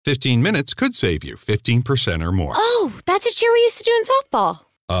15 minutes could save you 15% or more. Oh, that's a cheer we used to do in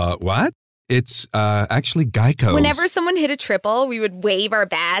softball. What? It's, actually Geico's. Whenever someone hit a triple, we would wave our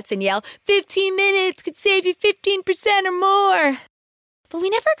bats and yell, 15 minutes could save you 15% or more. But we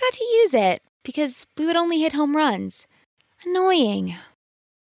never got to use it because we would only hit home runs. Annoying.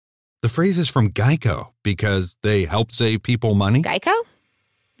 The phrase is from Geico because they help save people money. Geico?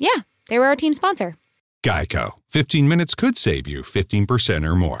 Yeah, they were our team sponsor. Geico. 15 minutes could save you 15%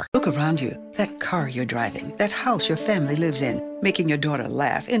 or more. Look around you. That car you're driving, that house your family lives in, making your daughter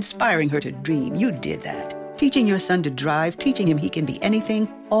laugh, inspiring her to dream. You did that. Teaching your son to drive, teaching him he can be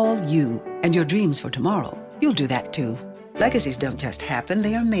anything, all you. And your dreams for tomorrow. You'll do that too. Legacies don't just happen,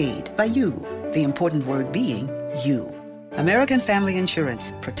 they are made by you. The important word being you. American Family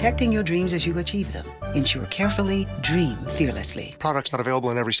Insurance, protecting your dreams as you achieve them. Insure carefully, dream fearlessly. Products not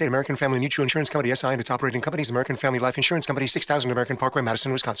available in every state. American Family Mutual Insurance Company, SI, and its operating companies. American Family Life Insurance Company, 6000 American Parkway,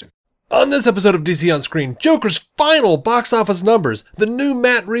 Madison, Wisconsin. On this episode of DC On Screen, Joker's final box office numbers, the new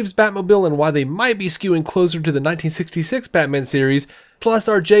Matt Reeves Batmobile and why they might be skewing closer to the 1966 Batman series, plus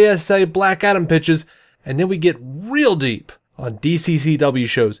our JSA Black Adam pitches, and then we get real deep on DCCW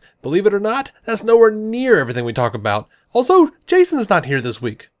shows. Believe it or not, that's nowhere near everything we talk about. Also, Jason's not here this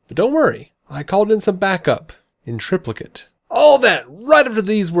week, but don't worry, I called in some backup in triplicate. All that right after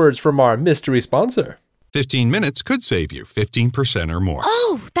these words from our mystery sponsor. 15 minutes could save you 15% or more.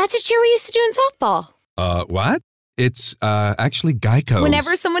 Oh, that's a cheer we used to do in softball. What? It's, actually Geico's.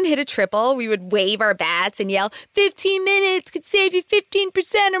 Whenever someone hit a triple, we would wave our bats and yell, 15 minutes could save you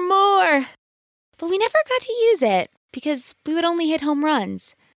 15% or more. But we never got to use it because we would only hit home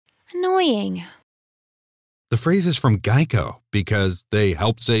runs. Annoying. The phrase is from Geico because they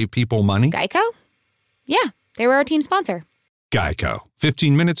help save people money. Geico? Yeah, they were our team sponsor. Geico.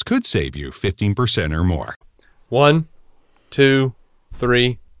 15 minutes could save you 15% or more. 1, 2,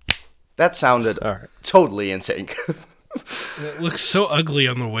 3. That sounded totally in sync. It looks so ugly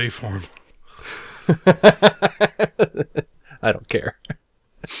on the waveform. I don't care.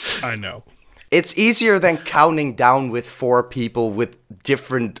 I know. It's easier than counting down with 4 people with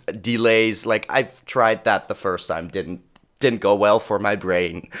different delays. Like, I've tried that the first time. Didn't go well for my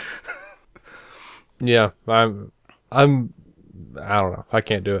brain. Yeah, I don't know. I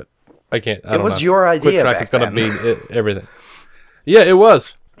can't do it. I can't. I it don't was know. your idea. Quick Track back is going then. to be everything. Yeah, it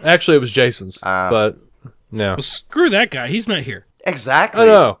was. Actually, it was Jason's. But no. Well, screw that guy. He's not here. Exactly. I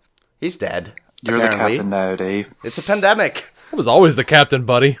know. He's dead. You're apparently. the captain now, Dave. It's a pandemic. I was always the captain,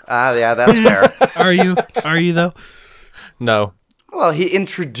 buddy. Yeah, that's fair. Are you? Are you, though? No. Well, he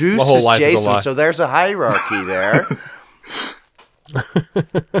introduces Jason, so there's a hierarchy there.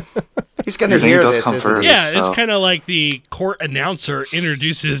 He's going to hear this, isn't he? Yeah, it's kind of like the court announcer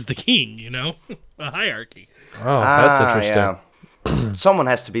introduces the king, you know? A hierarchy. Oh, that's interesting. Yeah. Someone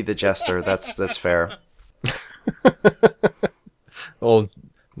has to be the jester. That's fair. Well,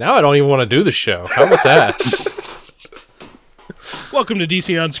 now I don't even want to do the show. How about that? Welcome to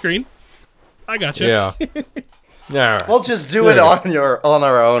DC On Screen. I got you. Yeah. Yeah. Right. We'll just do it on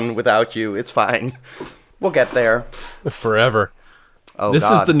our own without you. It's fine. We'll get there. Forever. Oh, this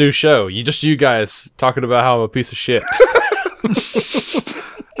God. is the new show. You guys talking about how I'm a piece of shit.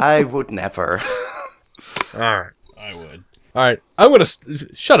 I would never. All right. I would. All right. I'm going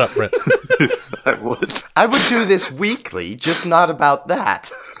to... Shut up, Brent. I would do this weekly, just not about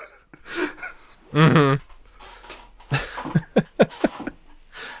that. Mm-hmm.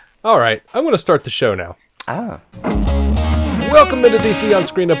 All right. I'm going to start the show now. Welcome into DC On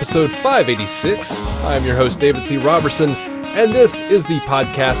Screen episode 586. I'm your host, David C. Robertson, and this is the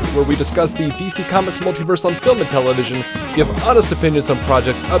podcast where we discuss the DC Comics multiverse on film and television, give honest opinions on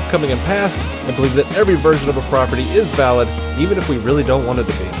projects upcoming and past, and believe that every version of a property is valid, even if we really don't want it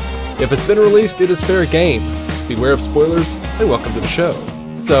to be. If it's been released, it is fair game. So beware of spoilers, and welcome to the show.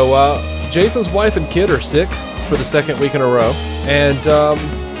 So, Jason's wife and kid are sick for the second week in a row, and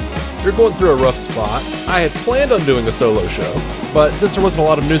they're going through a rough spot. I had planned on doing a solo show, but since there wasn't a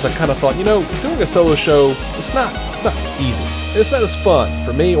lot of news, I kind of thought, doing a solo show, it's not easy. It's not as fun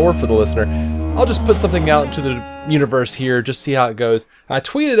for me or for the listener. I'll just put something out into the universe here, just see how it goes. I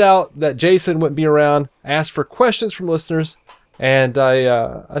tweeted out that Jason wouldn't be around, asked for questions from listeners, and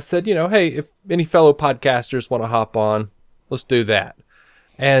I said, hey, if any fellow podcasters want to hop on, let's do that.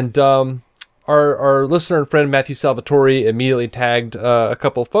 And our listener and friend Matthew Salvatore immediately tagged a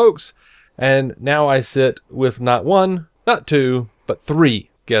couple folks, and now I sit with not one, not two, but 3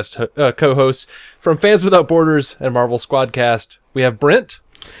 guest co-hosts from Fans Without Borders and Marvel Squadcast. We have Brent.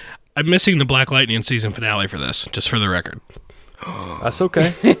 I'm missing the Black Lightning season finale for this, just for the record. That's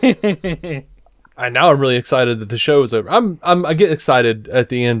okay. now I'm really excited that the show is over. I get excited at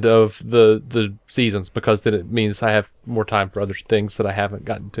the end of the seasons because then it means I have more time for other things that I haven't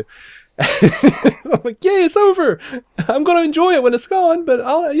gotten to. I'm like, yay, it's over. I'm going to enjoy it when it's gone,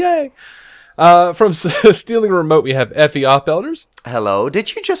 but yay. From Stealing Remote, we have Effie Ophelders. Hello,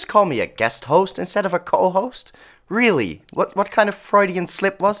 did you just call me a guest host instead of a co-host? Really? What kind of Freudian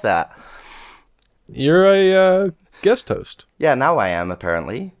slip was that? You're a guest host. Yeah, now I am,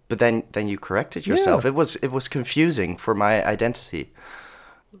 apparently. But then you corrected yourself. Yeah. It was confusing for my identity.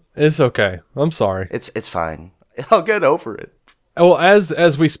 It's okay. I'm sorry. It's fine. I'll get over it. Well,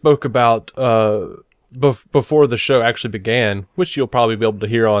 as we spoke about before the show actually began, which you'll probably be able to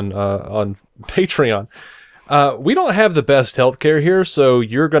hear on Patreon, we don't have the best healthcare here, so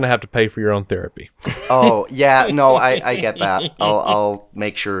you're going to have to pay for your own therapy. Oh, yeah, no, I get that. I'll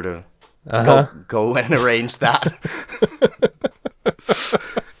make sure to go and arrange that.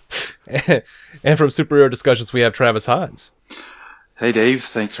 And from Superhero Discussions, we have Travis Hynes. Hey, Dave.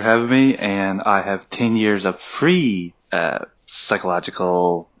 Thanks for having me. And I have 10 years of free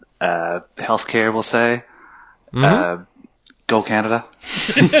psychological healthcare, we'll say. Mm-hmm. Go Canada.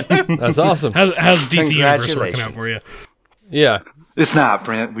 That's awesome. How's DC Universe working out for you? Yeah. It's not,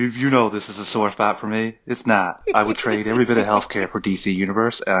 Brent. You know this is a sore spot for me. It's not. I would trade every bit of healthcare for DC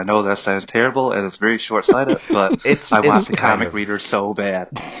Universe, and I know that sounds terrible, and it's very short-sighted, but I want the comic reader so bad.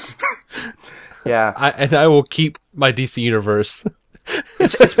 Yeah. I will keep my DC Universe.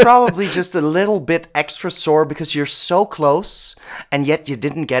 It's probably just a little bit extra sore because you're so close, and yet you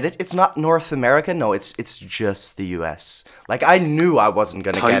didn't get it. It's not North America. No, it's just the U.S. Like, I knew I wasn't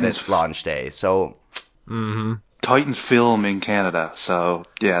going to get it launch day, so... Mm-hmm. Titans film in Canada, so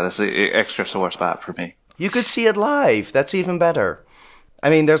yeah, that's an extra sore spot for me. You could see it live. That's even better.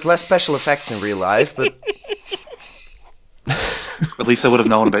 I mean, there's less special effects in real life, but... At least I would have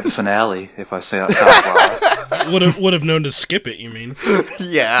known about the finale if I saw it live. Would have known to skip it, you mean?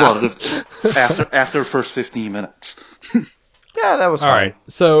 Yeah. Well, after the first 15 minutes. Yeah, that was fine. All right,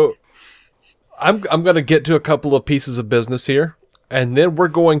 so I'm going to get to a couple of pieces of business here, and then we're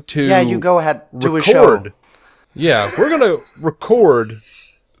going to... Yeah, you go ahead. Do a show. Yeah, we're going to record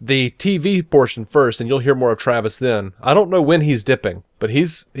the TV portion first, and you'll hear more of Travis then. I don't know when he's dipping, but he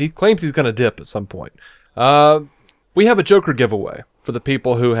claims he's going to dip at some point. We have a Joker giveaway for the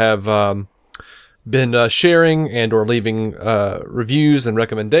people who have been sharing and or leaving reviews and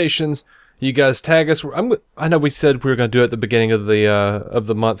recommendations. You guys tag us. I know we said we were going to do it at the beginning of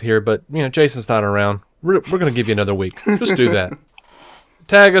the month here, but Jason's not around. We're going to give you another week. Just do that.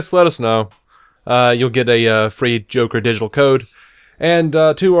 Tag us. Let us know. You'll get a free Joker digital code. And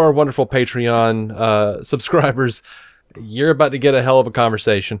to our wonderful Patreon subscribers, you're about to get a hell of a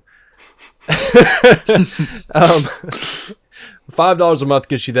conversation. $5 a month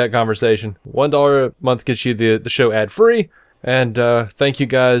gets you that conversation. $1 a month gets you the show ad-free. And thank you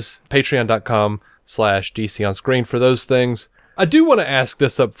guys, patreon.com/DC on screen for those things. I do want to ask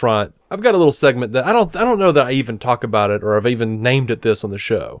this up front. I've got a little segment that I don't know that I even talk about it or I've even named it this on the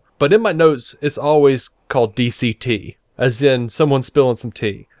show. But in my notes, it's always called DCT, as in someone spilling some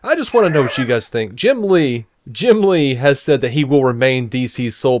tea. I just want to know what you guys think. Jim Lee has said that he will remain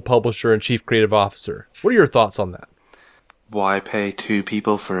DC's sole publisher and chief creative officer. What are your thoughts on that? Why pay two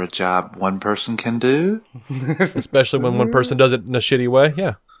people for a job one person can do? Especially when one person does it in a shitty way,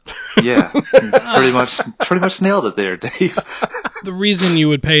 yeah. Yeah, pretty much nailed it there, Dave. The reason you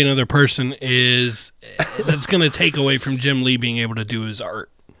would pay another person is that's going to take away from Jim Lee being able to do his art.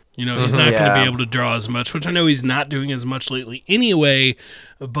 He's not going to be able to draw as much, which I know he's not doing as much lately anyway,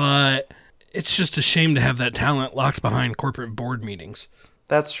 but it's just a shame to have that talent locked behind corporate board meetings.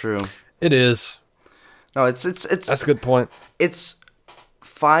 That's true. It is. No, it's that's a good point. It's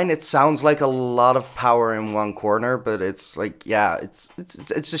fine. It sounds like a lot of power in one corner, but it's like, yeah, it's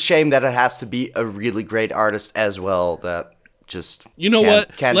a shame that it has to be a really great artist as well that just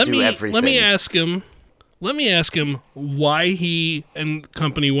can't do everything. Let me ask him why he and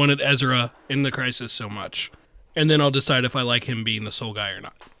company wanted Ezra in the Crisis so much, and then I'll decide if I like him being the sole guy or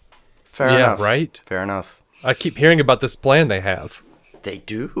not. Fair enough. Yeah, right? Fair enough. I keep hearing about this plan they have. They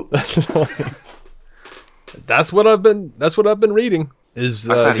do? That's what I've been reading. Is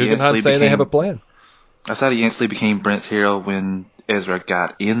Guggenheim saying they have a plan? I thought he instantly became Brent's hero when Ezra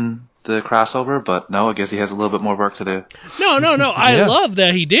got in the crossover, but no, I guess he has a little bit more work to do. No. I love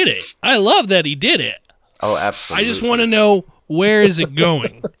that he did it. Oh, absolutely. I just want to know, where is it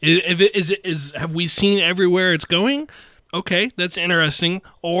going? Have we seen everywhere it's going? Okay, that's interesting.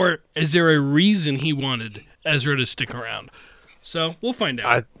 Or is there a reason he wanted Ezra to stick around? So we'll find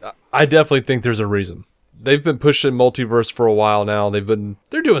out. I definitely think there's a reason. They've been pushing multiverse for a while now.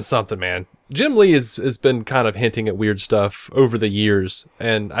 They're doing something, man. Jim Lee has been kind of hinting at weird stuff over the years,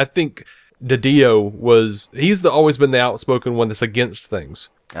 and I think DiDio he's always been the outspoken one that's against things.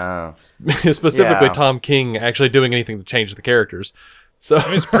 Specifically, yeah. Tom King actually doing anything to change the characters. So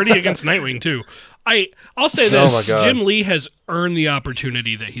he's pretty against Nightwing too. I'll say this: Jim Lee has earned the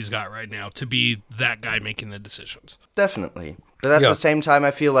opportunity that he's got right now to be that guy making the decisions. Definitely, but at the same time,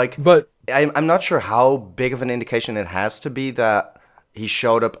 I feel like, I'm not sure how big of an indication it has to be that he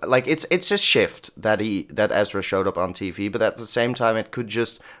showed up. Like it's a shift that Ezra showed up on TV, but at the same time, it could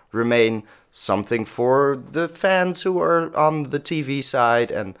just remain something for the fans who are on the TV side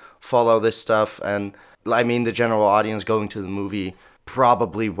and follow this stuff. And I mean, the general audience going to the movie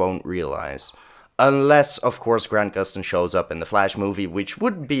probably won't realize. Unless, of course, Grant Gustin shows up in the Flash movie, which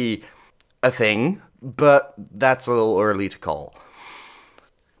would be a thing, but that's a little early to call.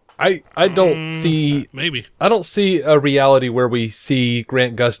 I don't see... Maybe. I don't see a reality where we see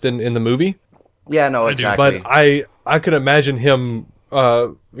Grant Gustin in the movie. Yeah, no, exactly. But I could imagine him,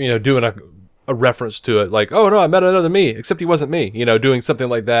 doing a reference to it, like, oh, no, I met another me, except he wasn't me, doing something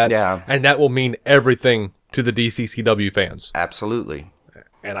like that. Yeah. And that will mean everything to the DCCW fans. Absolutely.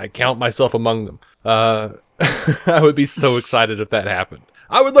 And I count myself among them. I would be so excited if that happened.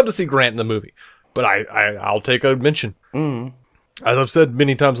 I would love to see Grant in the movie, but I'll take a mention. Mm. As I've said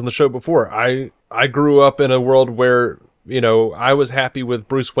many times on the show before, I grew up in a world where, I was happy with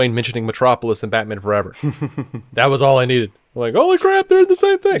Bruce Wayne mentioning Metropolis and Batman Forever. That was all I needed. Like, holy crap, they're the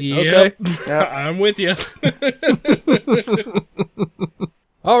same thing. Yep. Okay. Yep. I'm with you.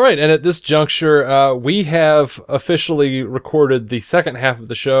 All right, and at this juncture, we have officially recorded the second half of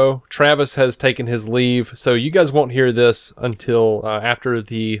the show. Travis has taken his leave, so you guys won't hear this until after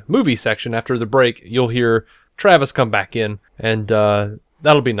the movie section. After the break, you'll hear Travis come back in, and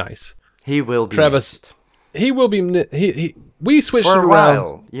that'll be nice. He will be Travis. Missed. He will be. We switched for it a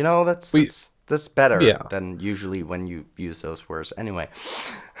around. while. That's better than usually when you use those words. Anyway.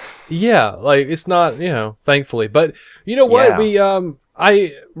 Yeah, like it's not, thankfully, but you know what? Yeah.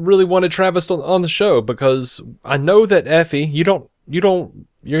 I really wanted Travis on the show because I know that Effie, you're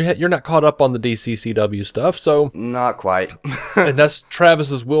not caught up on the DCCW stuff, so not quite. And that's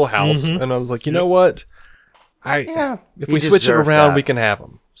Travis's wheelhouse, and I was like, you know what? If we switch it around, we can have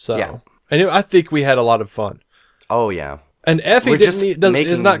him. So, and I think we had a lot of fun. Oh yeah. And Effie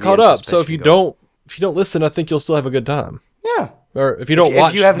is not caught up, so if you don't listen, I think you'll still have a good time. Yeah. Or if you don't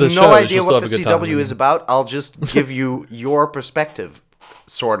watch the show, you'll still have a good time. If you have no idea what the CW is about, I'll just give you your perspective,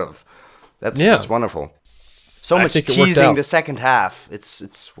 sort of. That's wonderful. So much teasing the second half.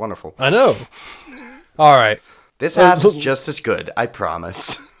 It's wonderful. I know. All right. This half is just as good, I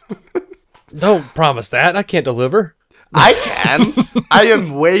promise. Don't promise that. I can't deliver. I can. I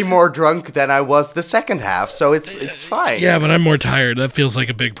am way more drunk than I was the second half, so it's fine. Yeah, but I'm more tired. That feels like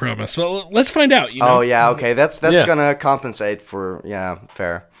a big promise. Well, let's find out. Oh yeah, okay. That's gonna compensate for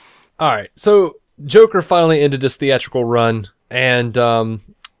fair. All right. So Joker finally ended his theatrical run, and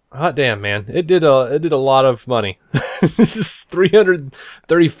hot damn, man, it did a lot of money. This is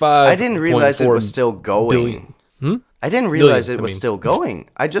 335. I didn't realize it was still going. I didn't realize it was still going.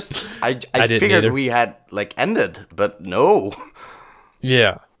 I figured we had ended, but no.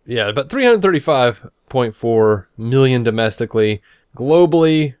 Yeah, but 335.4 million domestically.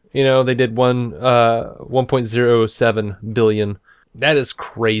 Globally, they did 1.07 billion. That is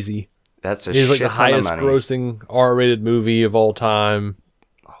crazy. That's a shit. It is like the highest grossing R-rated movie of all time.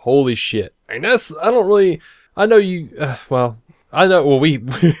 Holy shit! And I know you. I know. Well,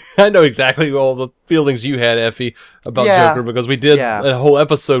 I know exactly all the feelings you had, Effie, about Joker because we did a whole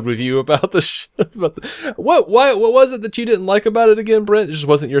episode with you about the. What was it that you didn't like about it again, Brent? It just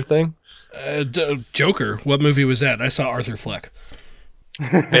wasn't your thing. Joker. What movie was that? I saw Arthur Fleck.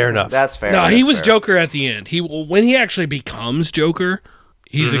 Fair enough. That's fair. No, he was fair. Joker at the end. When he actually becomes Joker,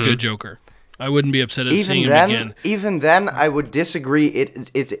 he's a good Joker. I wouldn't be upset at seeing him again. Even then, I would disagree. It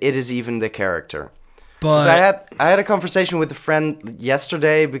is even the character. But I had a conversation with a friend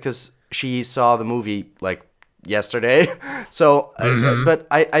yesterday because she saw the movie yesterday. So, but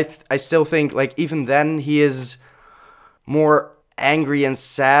I still think even then he is more angry and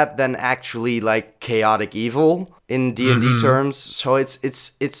sad than actually chaotic evil in D&D terms. So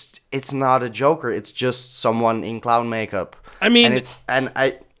it's not a Joker. It's just someone in clown makeup. I mean, this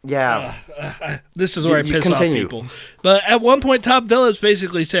is where I piss off people. But at one point, Todd Phillips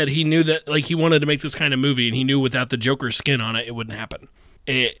basically said he knew that he wanted to make this kind of movie, and he knew without the Joker's skin on it, it wouldn't happen.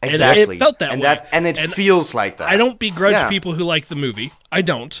 Exactly. And it felt that way. And it feels like that. I don't begrudge people who like the movie. I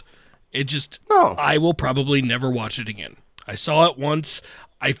don't. It just, I will probably never watch it again. I saw it once.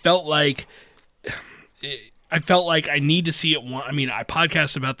 I felt like, I felt like I need to see it one. I mean, I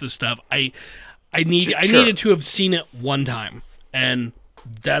podcast about this stuff. I needed to have seen it one time, and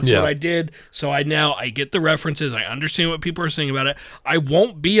that's what I did. So I get the references. I understand what people are saying about it. I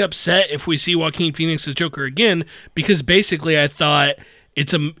won't be upset if we see Joaquin Phoenix's Joker again, because basically I thought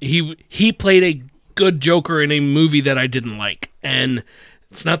he played a good Joker in a movie that I didn't like, and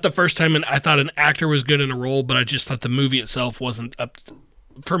it's not the first time I thought an actor was good in a role, but I just thought the movie itself wasn't up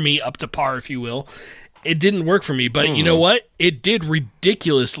to par, if you will. It didn't work for me, but you know what? It did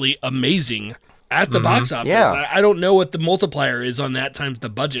ridiculously amazing at the box office. Yeah. I don't know what the multiplier is on that times the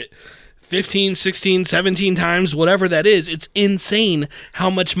budget. 15, 16, 17 times, whatever that is. It's insane how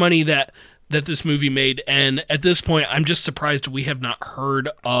much money that this movie made. And at this point, I'm just surprised we have not heard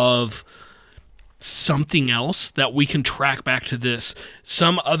of something else that we can track back to this.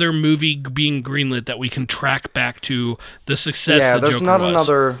 Some other movie being greenlit that we can track back to the success that Joker was. Yeah, there's not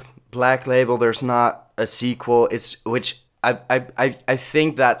another Black Label. There's not a sequel. Which I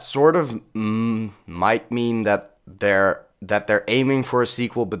think that sort of might mean that they're aiming for a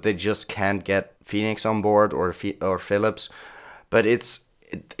sequel, but they just can't get Phoenix on board or Phillips. But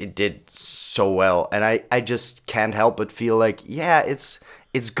it did so well, and I just can't help but feel like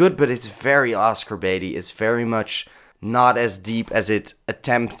it's good, but it's very Oscar baity. It's very much not as deep as it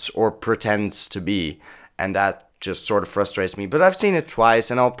attempts or pretends to be, and that just sort of frustrates me. But I've seen it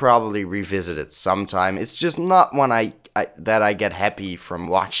twice, and I'll probably revisit it sometime. It's just not one that I get happy from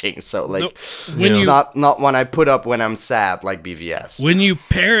watching. So it's not one I put up when I'm sad, like BVS. When you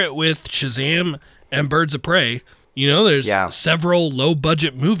pair it with Shazam and Birds of Prey, there's several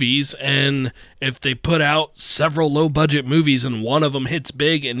low-budget movies, and if they put out several low-budget movies and one of them hits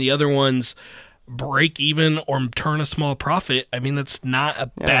big and the other ones break even or turn a small profit, I mean, that's not a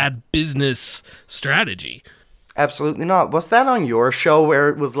bad business strategy. Absolutely not. Was that on your show where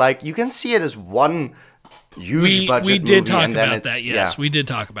it was like, you can see it as one huge budget movie? We did talk about that, yes. We did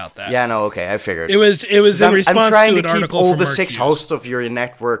talk about that. Yeah, no, okay, I figured. It was in response to an article from I'm trying to keep all the Marc 6 hosts of your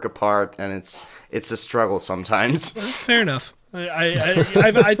network apart, and it's a struggle sometimes. Fair enough.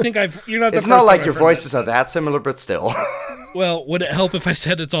 I think you're not the It's first not like time your I've heard voices are that similar, but still. Well, would it help if I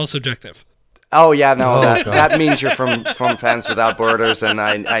said it's all subjective? Oh, yeah, no, that means you're from Fans Without Borders, and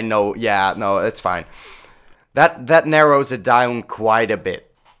I know, yeah, no, it's fine. That narrows it down quite a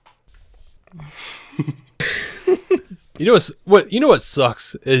bit. You know what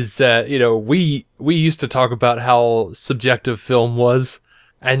sucks is that we used to talk about how subjective film was,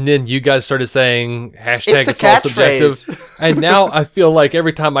 and then you guys started saying hashtag it's all subjective, and now I feel like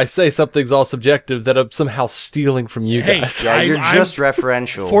every time I say something's all subjective that I'm somehow stealing from you guys. Yeah, you're just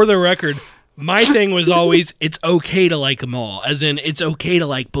referential. For the record, my thing was always it's okay to like them all, as in it's okay to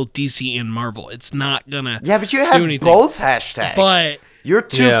like both DC and Marvel. It's not gonna but you have both hashtags. But you're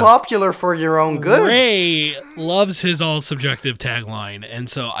too popular for your own good. Ray loves his all subjective tagline, and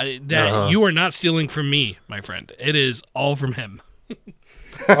so you are not stealing from me, my friend. It is all from him.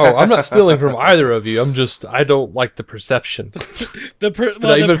 Oh, I'm not stealing from either of you. I don't like the perception.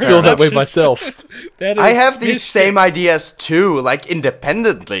 I even feel that way myself. I have these same ideas too, like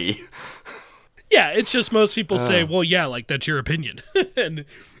independently. Yeah, it's just most people say, well, yeah, like that's your opinion.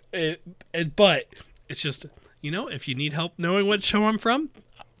 But it's just, if you need help knowing what show I'm from,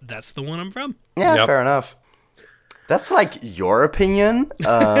 that's the one I'm from. Yeah, fair enough. That's like your opinion.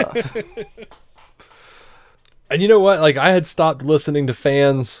 And you know what? Like, I had stopped listening to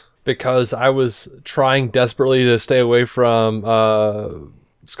fans because I was trying desperately to stay away from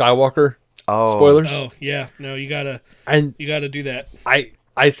Skywalker spoilers. Oh, yeah. No, you gotta do that.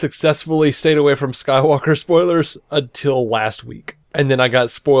 I successfully stayed away from Skywalker spoilers until last week. And then I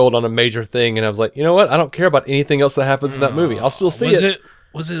got spoiled on a major thing, and I was like, you know what? I don't care about anything else that happens in that movie. I'll still see it.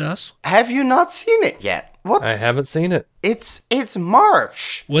 Was it us? Have you not seen it yet? What? I haven't seen it. It's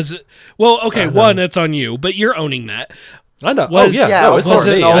March. Was it? Well, okay, one, that's on you, but you're owning that. I know. It's on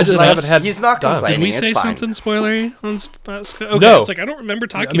me. I just haven't had. He's not complaining. Did we say it's something spoilery? Okay, no. It's like I don't remember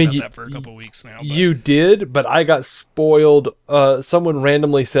talking about that for a couple weeks now. But. You did, but I got spoiled. Someone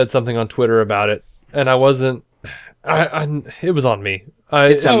randomly said something on Twitter about it, and I wasn't. It was on me.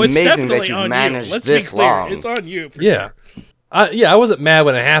 It's amazing that you've managed this long. It's on you. Sure. I wasn't mad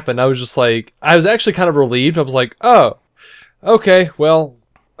when it happened. I was just like, I was actually kind of relieved. I was like, oh, okay, well,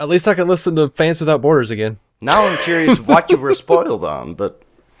 at least I can listen to Fans Without Borders again. Now I'm curious what you were spoiled on, but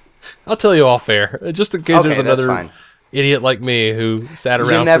I'll tell you off air, just in case there's another idiot like me who sat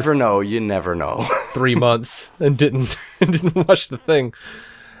around. You never know. 3 months and didn't watch the thing.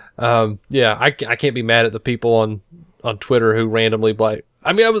 I can't be mad at the people on Twitter who randomly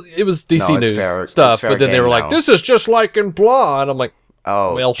I mean, it was DC News stuff, but then they were like, "This is just like in blah," and I'm like,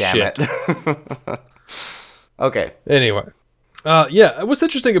 "Oh, well, damn shit." It. Okay. Anyway. Yeah, what's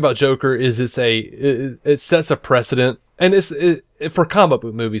interesting about Joker is it sets a precedent, and it's for comic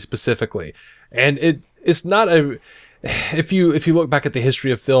book movies specifically. And it's not if you look back at the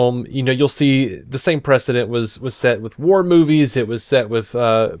history of film, you'll see the same precedent was set with war movies. It was set with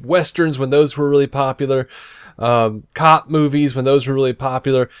westerns when those were really popular, cop movies when those were really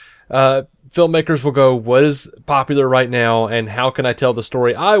popular. Filmmakers will go, what is popular right now, and how can I tell the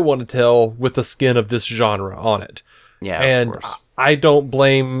story I want to tell with the skin of this genre on it? Yeah, and of course. I don't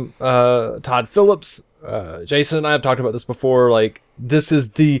blame Todd Phillips. Jason and I have talked about this before. Like, this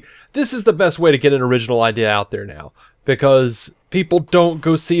is the best way to get an original idea out there now, because people don't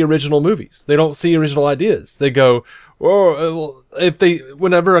go see original movies. They don't see original ideas. They go, well,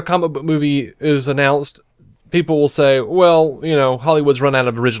 whenever a comic book movie is announced, people will say, well, Hollywood's run out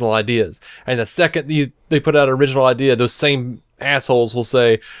of original ideas. And the second they put out an original idea, those same assholes will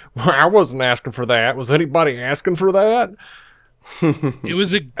say, well, I wasn't asking for that. Was anybody asking for that?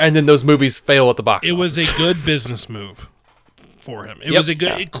 And then those movies fail at the box office. It was a good business move for him. It was a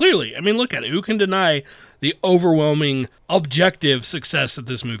good, clearly, I mean, look at it. Who can deny the overwhelming objective success that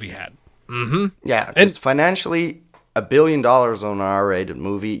this movie had? Mm-hmm. Yeah, just financially, $1 billion on an R-rated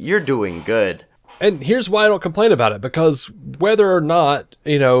movie, you're doing good. And here's why I don't complain about it, because whether or not,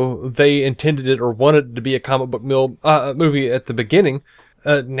 they intended it or wanted it to be a comic book movie at the beginning,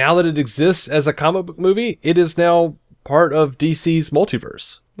 now that it exists as a comic book movie, it is now part of DC's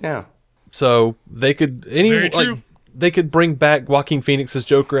multiverse. Yeah. So they could they could bring back Joaquin Phoenix's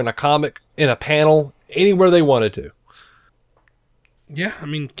Joker in a comic, in a panel, anywhere they wanted to. Yeah, I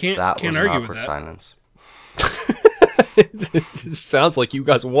mean, can't argue with that. Silence. It sounds like you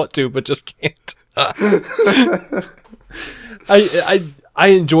guys want to, but just can't. I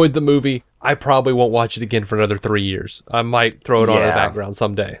enjoyed the movie. I probably won't watch it again for another 3 years. I might throw it on in the background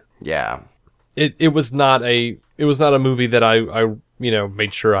someday. Yeah. It was not a movie that I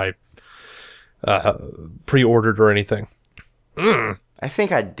made sure I pre-ordered or anything. I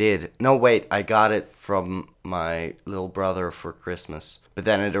think I did. No, wait, I got it from my little brother for Christmas. But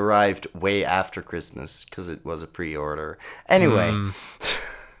then it arrived way after Christmas because it was a pre-order. Anyway.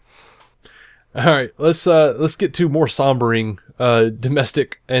 All right, let's get to more sombering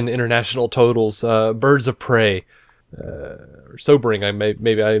domestic and international totals. Birds of Prey. Or sobering,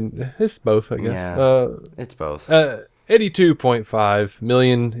 it's both, I guess. Yeah, it's both. 82.5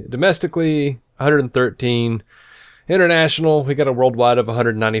 million domestically, 113 international. We got a worldwide of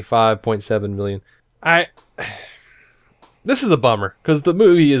 195.7 million. This is a bummer because the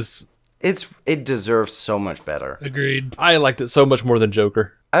movie it deserves so much better. Agreed. I liked it so much more than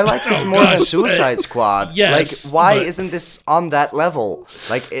Joker. I like this more than Suicide Squad. Yes, like, why isn't this on that level?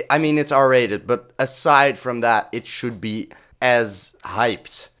 Like, it's R-rated, but aside from that, it should be as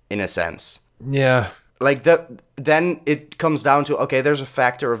hyped in a sense. Yeah. Like then it comes down to, okay, there's a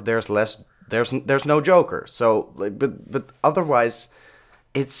factor of there's no Joker. So, like, but otherwise,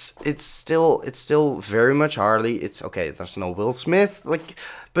 it's still very much Harley. It's okay. There's no Will Smith. Like,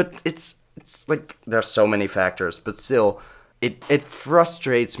 but it's like there's so many factors, but still. It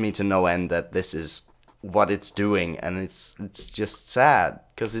frustrates me to no end that this is what it's doing, and it's just sad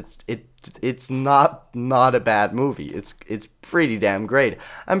because it's not a bad movie. It's pretty damn great.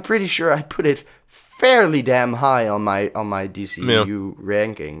 I'm pretty sure I put it fairly damn high on my DCU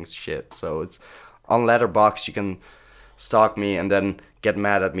rankings shit. So it's on Letterboxd. You can stalk me and then get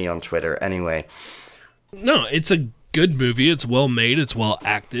mad at me on Twitter. Anyway, no, it's a good movie. It's well made. It's well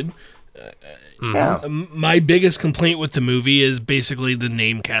acted. Yeah. My biggest complaint with the movie is basically the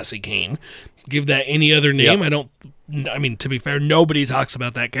name Cassie Cain. Give that any other name, Yep. I mean, to be fair, nobody talks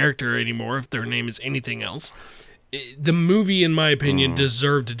about that character anymore if their name is anything else. The movie, in my opinion,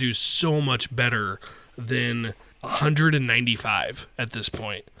 deserved to do so much better than 195 at this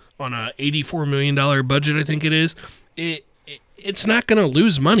point. On a $84 million budget, I think it is. It's not going to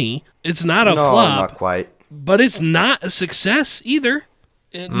lose money. It's not a flop. No, not quite. But it's not a success either.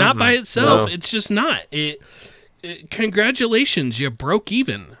 Not by itself. No. It's just not. Congratulations, you broke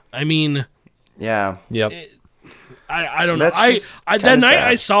even. I mean, yeah. Yep. I don't know. That's That night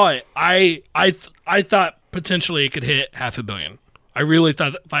I saw it, I thought potentially it could hit $500 million. I really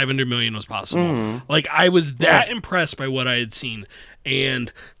thought that 500 million was possible. Like, I was that impressed by what I had seen,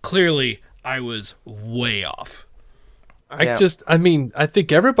 and clearly I was way off. I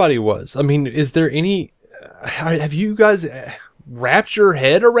think everybody was. I mean, is there any? Have you guys wrapped your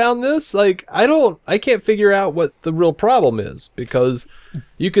head around this? Like, I can't figure out what the real problem is, because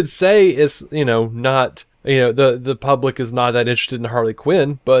you could say it's, not the public is not that interested in Harley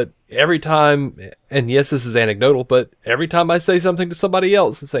Quinn, but every time, and yes, this is anecdotal, but every time I say something to somebody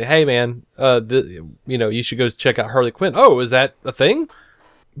else and say, hey man, you should go check out Harley Quinn. Oh, is that a thing?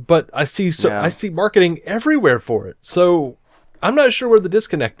 But I see marketing everywhere for it. So I'm not sure where the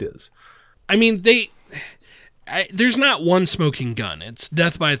disconnect is. I mean, there's not one smoking gun. It's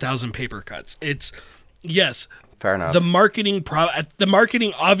death by 1,000 paper cuts. It's, yes, fair enough. The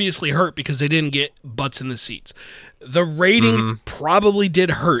marketing obviously hurt because they didn't get butts in the seats. The rating probably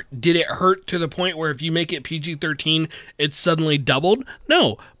did hurt. Did it hurt to the point where if you make it PG-13, it's suddenly doubled?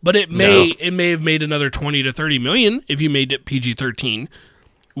 No, but it may have made another 20 to 30 million if you made it PG-13,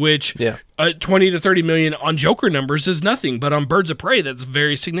 which 20 to 30 million on Joker numbers is nothing, but on Birds of Prey, that's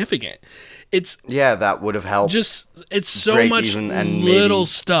very significant. That would have helped. It's so much little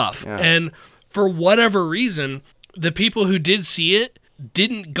stuff. Yeah. And for whatever reason, the people who did see it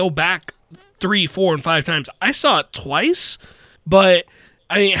didn't go back 3, 4, and 5 times. I saw it twice, but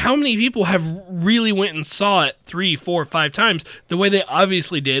I mean, how many people have really went and saw it 3, 4, 5 times the way they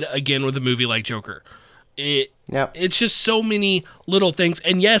obviously did, again, with a movie like Joker? It's just so many little things.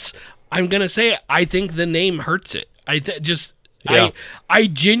 And yes, I'm going to say it, I think the name hurts it. I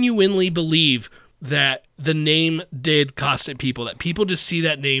genuinely believe that the name did cost it people, that people just see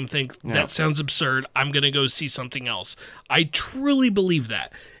that name, think that sounds absurd, I'm going to go see something else. I truly believe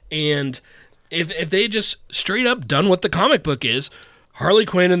that. And if they just straight up done what the comic book is, Harley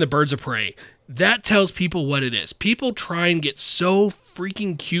Quinn and the Birds of Prey, that tells people what it is. People try and get so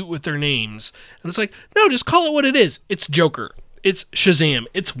freaking cute with their names. And it's like, no, just call it what it is. It's Joker. It's Shazam.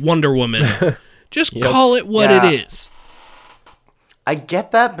 It's Wonder Woman. Just call it what it is. I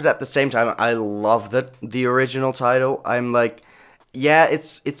get that, but at the same time, I love the original title. I'm like, yeah,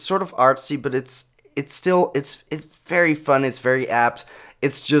 it's sort of artsy, but it's still very fun. It's very apt.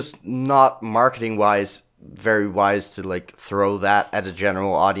 It's just not marketing wise very wise to like throw that at a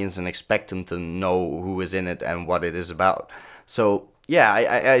general audience and expect them to know who is in it and what it is about. So yeah,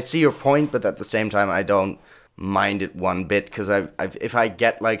 I see your point, but at the same time, I don't mind it one bit, because if I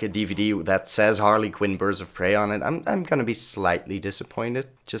get like a DVD that says Harley Quinn Birds of Prey on it, I'm gonna be slightly disappointed.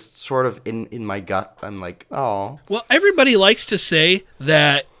 Just sort of in my gut, I'm like, oh. Well, everybody likes to say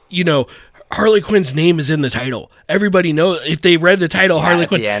that, Harley Quinn's name is in the title. Everybody knows if they read the title, Harley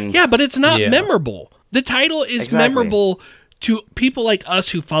Quinn. Yeah, but it's not memorable. The title is memorable to people like us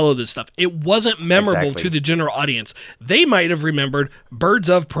who follow this stuff. It wasn't memorable to the general audience. They might have remembered Birds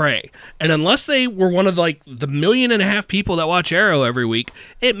of Prey. And unless they were one of like the 1.5 million people that watch Arrow every week,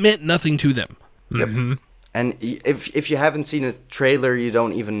 it meant nothing to them. Mm-hmm. And if you haven't seen a trailer, you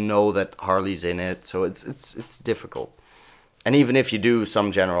don't even know that Harley's in it. So it's difficult. And even if you do,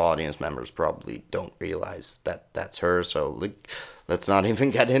 some general audience members probably don't realize that that's her. So let's not even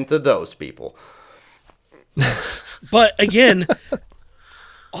get into those people. But again,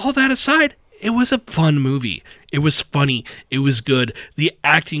 all that aside, it was a fun movie. It was funny. It was good. The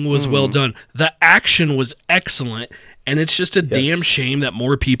acting was well done. The action was excellent. And it's just a damn shame that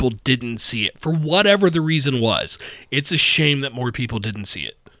more people didn't see it. For whatever the reason was, it's a shame that more people didn't see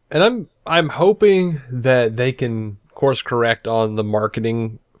it. And I'm hoping that they can course correct on the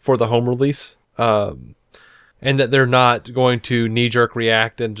marketing for the home release. And that they're not going to knee-jerk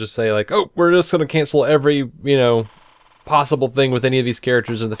react and just say like, oh, we're just going to cancel every, possible thing with any of these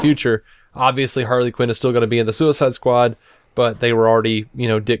characters in the future. Obviously, Harley Quinn is still going to be in the Suicide Squad, but they were already,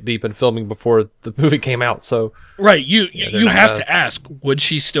 dick deep in filming before the movie came out. So right, you have to ask, would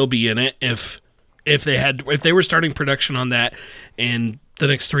she still be in it if they were starting production on that in the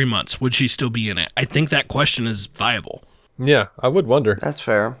next 3 months? Would she still be in it? I think that question is viable. Yeah, I would wonder. That's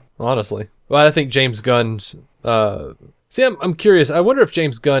fair, honestly. Well, I think James Gunn's. I'm curious. I wonder if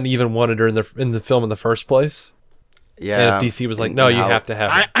James Gunn even wanted her in the film in the first place. Yeah. And if DC was like, no, you have to have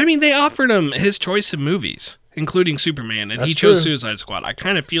it. I mean, they offered him his choice of movies, including Superman, and he chose Suicide Squad. I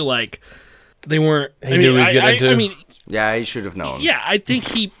kind of feel like they weren't. He knew what he was getting into. I mean, yeah, he should have known. Yeah, I think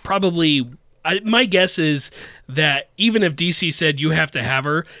he probably. My guess is that even if DC said you have to have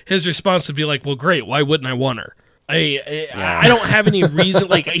her, his response would be like, well, great, why wouldn't I want her? I don't have any reason.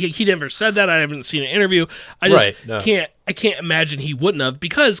 Like he never said that. I haven't seen an interview. I just can't imagine he wouldn't have,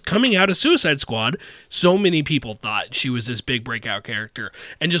 because coming out of Suicide Squad, so many people thought she was this big breakout character.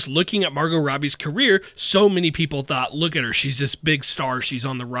 And just looking at Margot Robbie's career, so many people thought, look at her, she's this big star, she's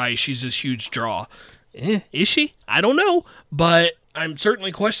on the rise, she's this huge draw. Is she? I don't know, but I'm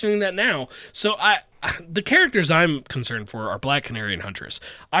certainly questioning that now. So the characters I'm concerned for are Black Canary and Huntress.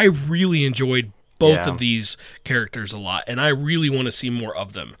 I really enjoyed both of these characters a lot, and I really want to see more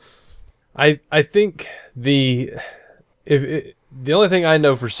of them. I think if the only thing I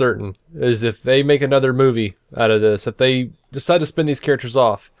know for certain is if they make another movie out of this, if they decide to spin these characters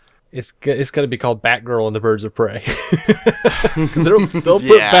off, it's going to be called Batgirl and the Birds of Prey. They'll put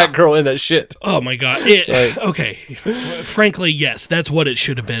Batgirl in that shit. Oh my god. Okay. Frankly, yes, that's what it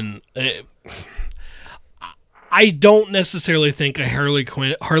should have been. I don't necessarily think a Harley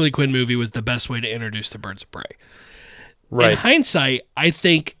Quinn movie was the best way to introduce the Birds of Prey. Right. In hindsight, I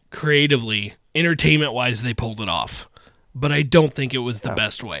think creatively, entertainment-wise, they pulled it off. But I don't think it was the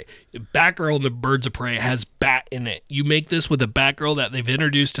best way. Batgirl and the Birds of Prey has Bat in it. You make this with a Batgirl that they've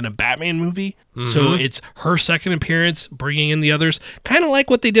introduced in a Batman movie, so it's her second appearance, bringing in the others, kind of like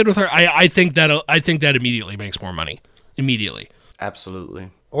what they did with her. I think that immediately makes more money. Immediately. Absolutely.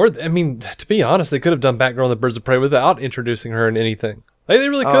 Or, I mean, to be honest, they could have done Batgirl and the Birds of Prey without introducing her in anything. Like, they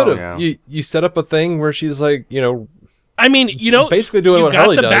really could have. Yeah. You set up a thing where she's like, I mean, basically doing what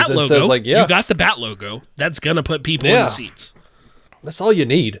Harley does and says like, you got the Bat logo. That's going to put people in the seats. That's all you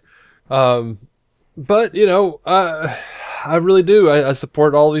need. But, I really do. I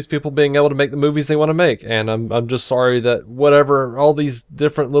support all these people being able to make the movies they want to make. And I'm just sorry that all these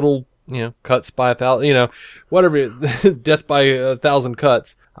different little, cuts by 1,000, whatever, death by 1,000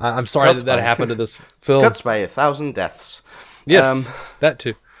 cuts. I'm sorry that happened to this film. Cuts by 1,000 deaths. Yes, that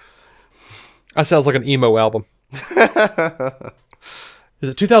too. That sounds like an emo album. Is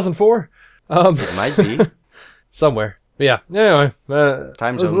it 2004? It might be. Somewhere. Yeah. Anyway,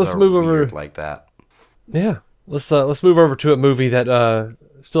 time zones let's are move weird over like that. Yeah. Let's move over to a movie that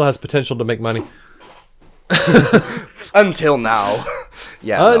still has potential to make money. Until now.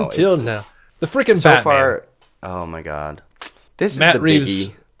 Until now. The freaking so Batman. Far, oh my god. This Matt is the Reeves,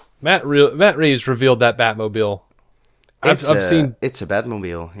 biggie. Matt Reeves revealed that Batmobile. I've seen it's a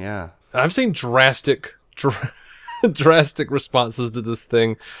Batmobile, yeah. I've seen drastic responses to this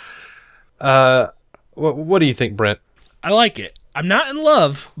thing. What do you think, Brent? I like it. I'm not in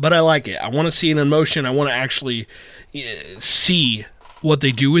love, but I like it. I want to see it in motion. I want to actually see what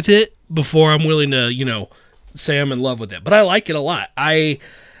they do with it before I'm willing to, say I'm in love with it. But I like it a lot.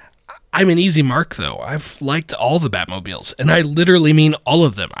 I'm an easy mark, though. I've liked all the Batmobiles, and I literally mean all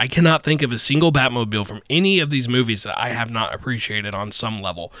of them. I cannot think of a single Batmobile from any of these movies that I have not appreciated on some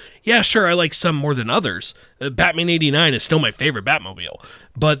level. Yeah, sure, I like some more than others. Batman 89 is still my favorite Batmobile,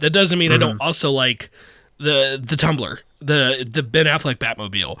 but that doesn't mean I don't also like the Tumbler, the Ben Affleck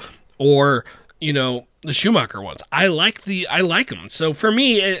Batmobile, or, the Schumacher ones. I like them. So for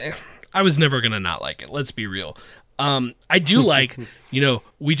me, I was never going to not like it. Let's be real. I do like,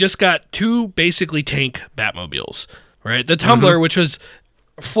 we just got two basically tank Batmobiles, right? The Tumbler, which was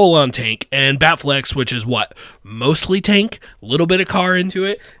full-on tank, and Batflex, which is what? Mostly tank, a little bit of car into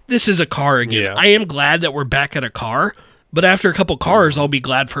it. This is a car again. Yeah. I am glad that we're back at a car, but after a couple cars, I'll be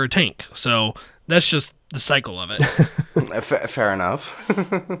glad for a tank. So that's just the cycle of it. Fair enough.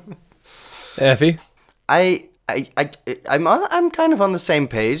 Effie? I'm kind of on the same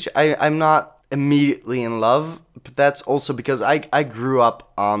page. I'm not immediately in love, but that's also because I grew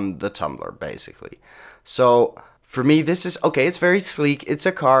up on the Tumbler, basically. So for me, this is okay. It's very sleek. It's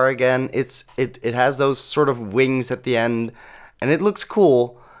a car again. It has those sort of wings at the end, and it looks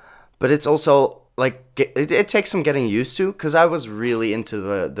cool. But it's also like it takes some getting used to, because I was really into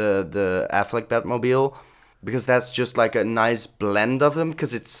the Affleck Batmobile, because that's just like a nice blend of them.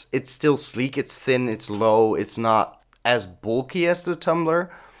 Because it's still sleek. It's thin. It's low. It's not as bulky as the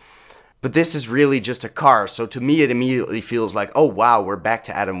Tumbler. But this is really just a car, so to me it immediately feels like, oh wow, we're back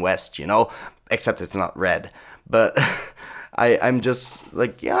to Adam West, except it's not red. But I'm just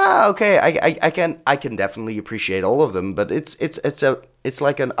like, yeah, okay, I can definitely appreciate all of them, but it's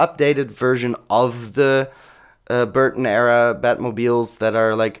like an updated version of the Burton era Batmobiles that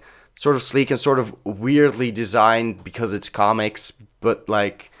are like sort of sleek and sort of weirdly designed because it's comics, but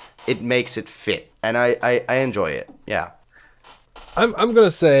like it makes it fit, and I enjoy it. Yeah. I'm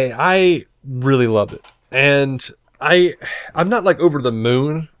gonna say I really loved it, and I'm not like over the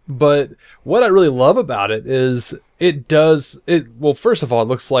moon, but what I really love about it is well, first of all, it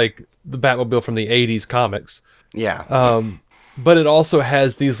looks like the Batmobile from the 80s comics. Yeah. But it also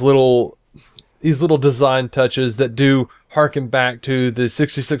has these little design touches that do harken back to the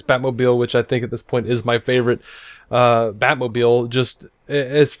 66 Batmobile, which I think at this point is my favorite Batmobile, just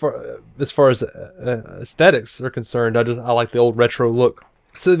as far as aesthetics are concerned. I like the old retro look.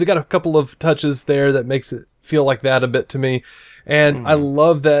 So they've got a couple of touches there that makes it feel like that a bit to me. And I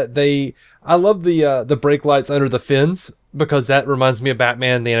love that I love the brake lights under the fins, because that reminds me of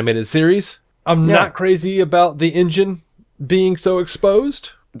Batman the Animated Series. I'm not crazy about the engine being so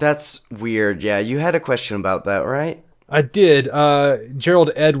exposed. That's weird. Yeah, you had a question about that, right? I did.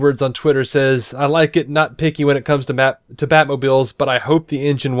 Gerald Edwards on Twitter says, I like it not picky when it comes to Batmobiles, but I hope the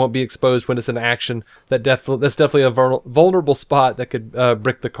engine won't be exposed when it's in action. That's definitely a vulnerable spot that could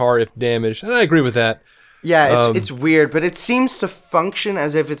brick the car if damaged. And I agree with that. Yeah, it's weird, but it seems to function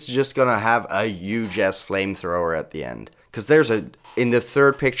as if it's just going to have a huge-ass flamethrower at the end. Because in the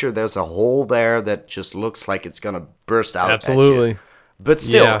third picture, there's a hole there that just looks like it's going to burst out. Absolutely. At you. But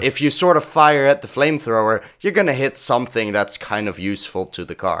still, if you sort of fire at the flamethrower, you're going to hit something that's kind of useful to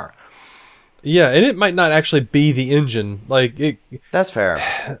the car. Yeah, and it might not actually be the engine. That's fair.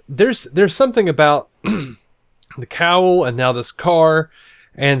 There's something about the cowl and now this car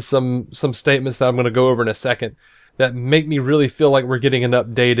and some statements that I'm going to go over in a second that make me really feel like we're getting an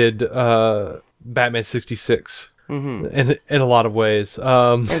updated Batman 66 in a lot of ways.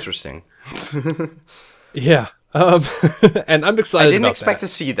 Interesting. Yeah. And I'm excited. I didn't expect to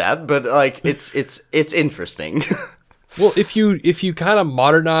see that, but it's interesting. Well, if you kind of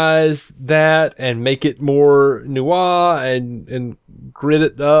modernize that and make it more noir and grit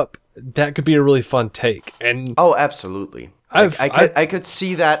it up, that could be a really fun take. And absolutely. I could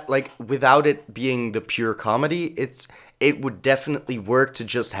see that without it being the pure comedy. It would definitely work to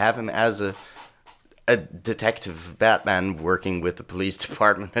just have him as a detective Batman working with the police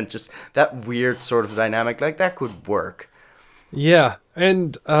department, and just that weird sort of dynamic that could work. Yeah,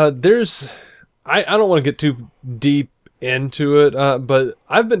 and I don't want to get too deep into it, but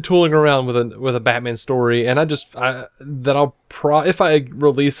I've been tooling around with a Batman story, and if I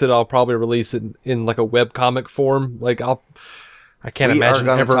release it, I'll probably release it in like a webcomic form. I can't imagine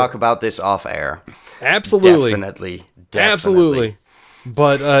we are going to talk about this off air. Absolutely, definitely. Absolutely.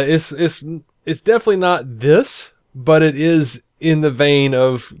 But it's definitely not this, but it is in the vein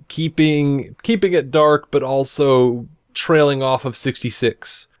of keeping it dark, but also trailing off of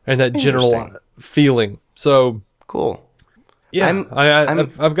 66 and that general feeling. So cool. Yeah,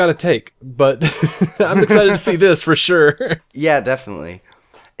 I've got a take, but I'm excited to see this for sure. Yeah, definitely.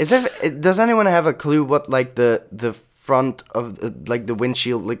 Does anyone have a clue what the front of the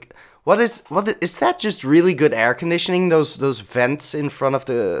windshield What is that? Just really good air conditioning? Those vents in front of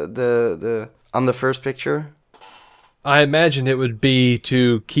the on the first picture. I imagine it would be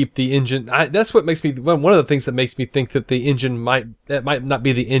to keep the engine. That's what makes me one of the things that makes me think that the engine might not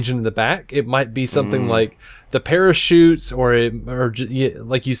be the engine in the back. It might be something like the parachutes, or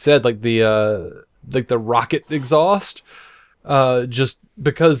like you said, like the rocket exhaust. Just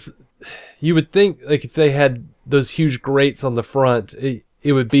because you would think if they had those huge grates on the front,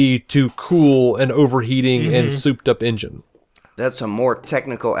 it would be to cool an overheating and souped up engine. That's a more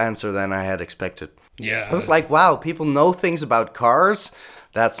technical answer than I had expected. Yeah. I was like, wow, people know things about cars?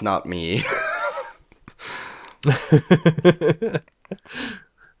 That's not me. It's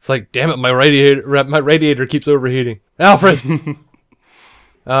like, damn it, my radiator keeps overheating. Alfred!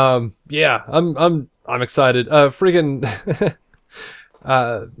 Yeah, I'm excited.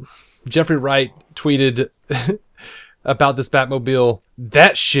 Jeffrey Wright tweeted about this Batmobile.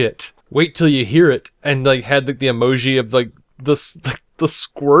 That shit. Wait till you hear it. And had the emoji of the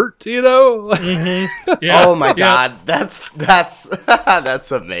squirt, you know? Yeah, oh my god, that's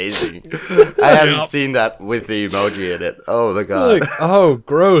amazing. I haven't seen that with the emoji in it. Oh my god. Oh,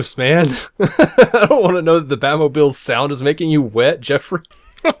 gross, man. I don't want to know that the Batmobile's sound is making you wet, Jeffrey.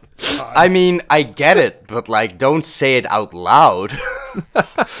 I mean, I get it, but don't say it out loud.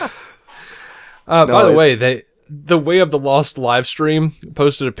 By the way, the Way of the Lost live stream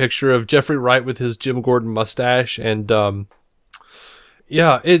posted a picture of Jeffrey Wright with his Jim Gordon mustache, and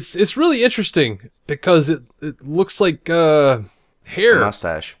yeah, it's really interesting because it looks like hair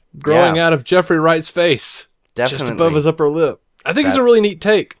mustache growing out of Jeffrey Wright's face, definitely just above his upper lip. I think it's a really neat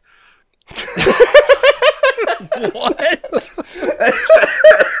take. What?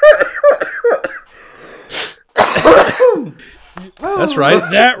 That's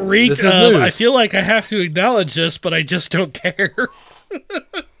right. That reek of, I feel like I have to acknowledge this, but I just don't care.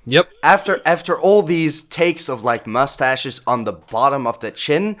 Yep. After all these takes of mustaches on the bottom of the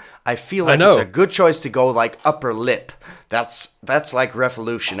chin, I feel like it's a good choice to go upper lip. That's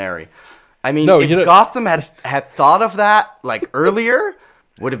revolutionary. I mean, if Gotham had thought of that earlier,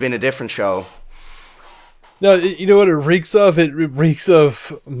 would have been a different show. No, you know what it reeks of? It reeks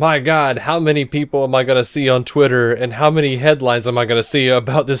of, my God, how many people am I going to see on Twitter, and how many headlines am I going to see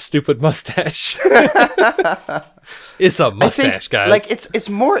about this stupid mustache? It's a mustache, guys. It's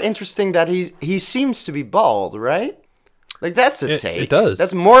more interesting that he seems to be bald, right? That's a take. It does.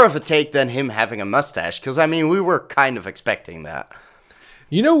 That's more of a take than him having a mustache, because, I mean, we were kind of expecting that.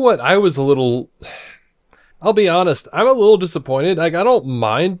 You know what? I'll be honest, I'm a little disappointed. I don't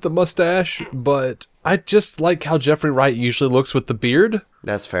mind the mustache, but I just like how Jeffrey Wright usually looks with the beard.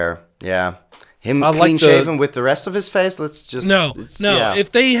 That's fair. Yeah. Him I clean like shaven with the rest of his face. Let's just No. Yeah.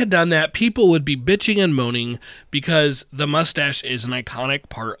 If they had done that, people would be bitching and moaning because the mustache is an iconic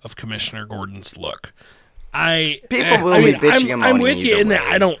part of Commissioner Gordon's look. People will be bitching and moaning. I'm with you in that. way.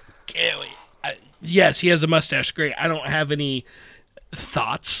 I don't. Yes, he has a mustache. Great. I don't have any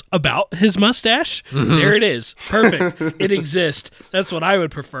thoughts about his mustache. There it is. Perfect. It exists. That's what I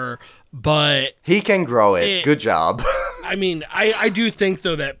would prefer. But he can grow it. Good job. I mean, I do think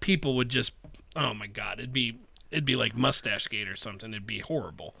though that people would just, oh my God, it'd be like Mustache Gate or something. It'd be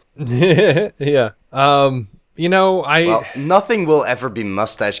horrible. Yeah. Well, nothing will ever be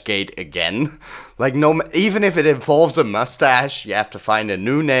Mustache Gate again. Like, even if it involves a mustache, you have to find a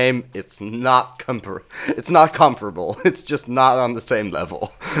new name. It's not comparable. It's just not on the same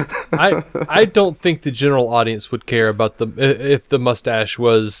level. I don't think the general audience would care about if the mustache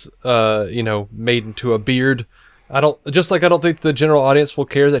was, made into a beard. I don't think the general audience will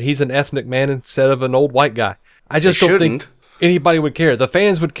care that he's an ethnic man instead of an old white guy. I just don't think anybody would care. The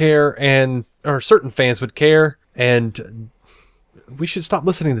fans would care, or certain fans would care, and we should stop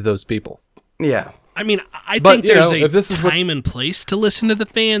listening to those people. Yeah. I mean, I think there's a time and place to listen to the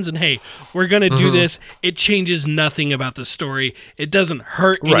fans, and hey, we're going to do this. It changes nothing about the story. It doesn't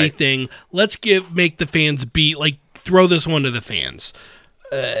hurt anything. Let's make the fans throw this one to the fans.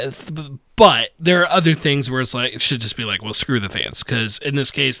 But there are other things where it's like, it should just be like, well, screw the fans, because in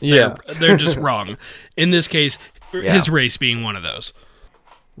this case, they're just wrong. In this case, his race being one of those.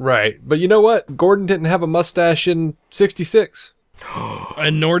 Right. But you know what? Gordon didn't have a mustache in 66.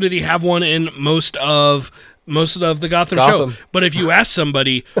 And nor did he have one in most of the Gotham show. But if you ask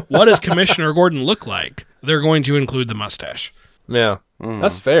somebody, what does Commissioner Gordon look like? They're going to include the mustache. Yeah.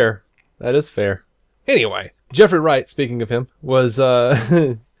 That's fair. That is fair. Anyway, Jeffrey Wright, speaking of him, was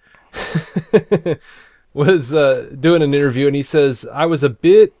doing an interview, and he says, I was a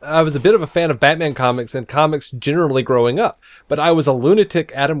bit of a fan of Batman comics and comics generally growing up, but I was a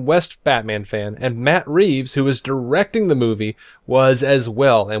lunatic Adam West Batman fan, and Matt Reeves, who was directing the movie, was as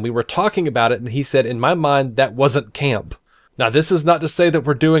well, and we were talking about it, and he said, in my mind, that wasn't camp. Now, this is not to say that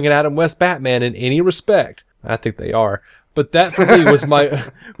we're doing an Adam West Batman in any respect. I think they are. But that for me was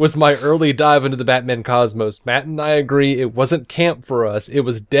my early dive into the Batman cosmos. Matt and I agree it wasn't camp for us. It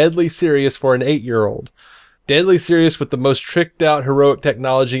was deadly serious for an 8-year-old. Deadly serious with the most tricked out heroic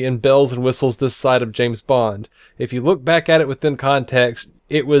technology and bells and whistles this side of James Bond. If you look back at it within context,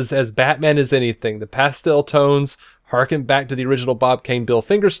 it was as Batman as anything. The pastel tones harken back to the original Bob Kane, Bill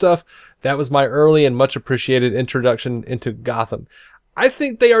Finger stuff. That was my early and much appreciated introduction into Gotham. I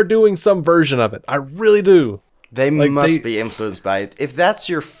think they are doing some version of it. I really do. They must be influenced by it. If that's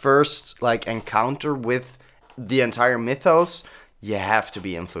your first encounter with the entire mythos, you have to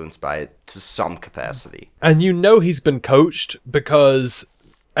be influenced by it to some capacity. And he's been coached, because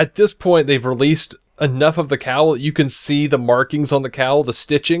at this point they've released enough of the cowl. You can see the markings on the cowl, the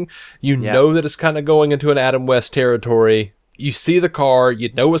stitching. You know that it's kind of going into an Adam West territory. You see the car, you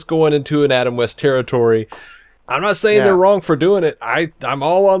know it's going into an Adam West territory. I'm not saying they're wrong for doing it. I'm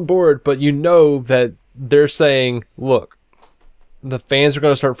all on board, but you know that they're saying, look, the fans are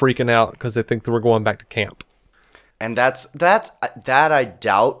going to start freaking out because they think that we're going back to camp. And that I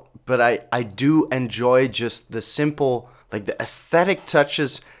doubt, but I do enjoy just the simple, the aesthetic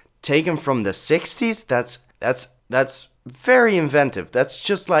touches taken from the 60s. That's very inventive. That's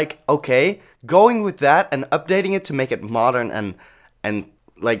just okay, going with that and updating it to make it modern and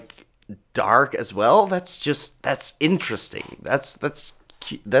dark as well. That's interesting. That's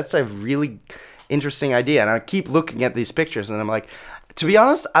a really interesting idea, and I keep looking at these pictures, and I'm like, to be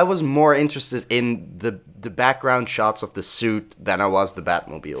honest, I was more interested in the background shots of the suit than I was the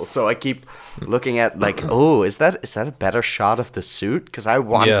Batmobile. So I keep looking at is that a better shot of the suit? Because I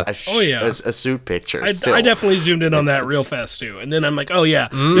want a suit picture. I definitely zoomed in on that real fast too, and then I'm like,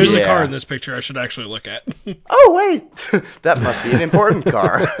 there's a car in this picture I should actually look at. Oh wait, that must be an important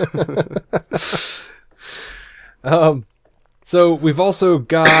car. So we've also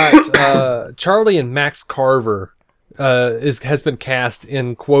got Charlie and Max Carver has been cast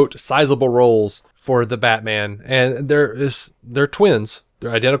in, quote, sizable roles for the Batman, and they're twins.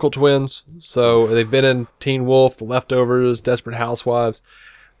 They're identical twins. So they've been in Teen Wolf, The Leftovers, Desperate Housewives.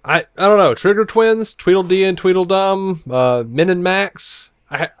 I don't know, Trigger twins, Tweedledee and Tweedledum, Min and Max.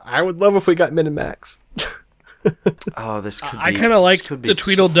 I would love if we got Min and Max. This could be. I kind of like the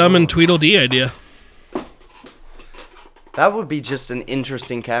Tweedledum and Tweedledee idea. That would be just an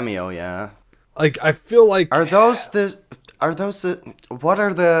interesting cameo, yeah. I feel like what are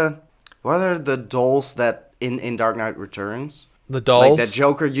the dolls that in Dark Knight Returns? The dolls that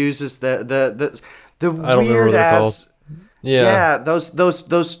Joker uses the The weird ass. Yeah,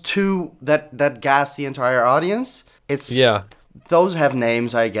 those two that gas the entire audience. Those have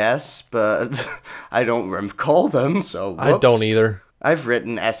names, I guess, but I don't recall them. So whoops. I don't either. I've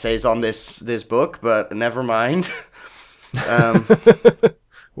written essays on this book, but never mind.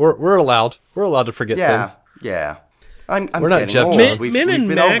 We're allowed to forget things. Yeah. We're not Jeff old. Johns. Min and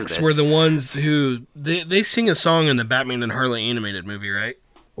Max were the ones who they sing a song in the Batman and Harley animated movie, right?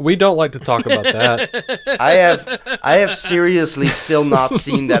 We don't like to talk about that. I have seriously still not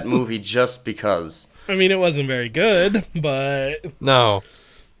seen that movie just because. I mean, it wasn't very good, but no,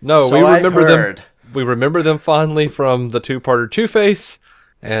 so we remember them. We remember them fondly from the two-parter Two-Face,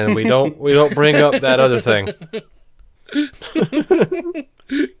 and we don't bring up that other thing.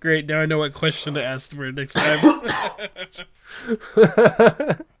 Great, now I know what question to ask for next time.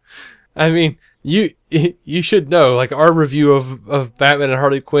 I mean, you should know, like, our review of Batman and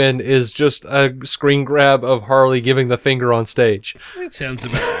Harley Quinn is just a screen grab of Harley giving the finger on stage. That sounds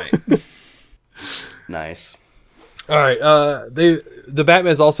about right. Nice. All right, the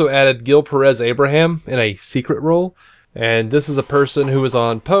Batman's also added Gil Perez-Abraham in a secret role, and this is a person who was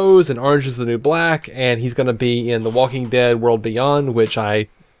on Pose and Orange is the New Black, and he's going to be in The Walking Dead World Beyond, which I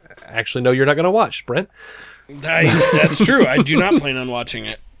actually know you're not going to watch, Brent. That's true. I do not plan on watching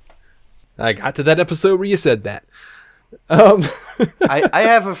it. I got to that episode where you said that. I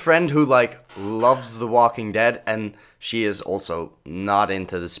have a friend who loves The Walking Dead, and she is also not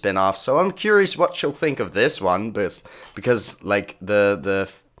into the spin-off, so I'm curious what she'll think of this one, because the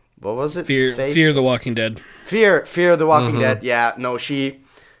what was it? Fear the Walking Dead. Fear the Walking Dead. Yeah, no, she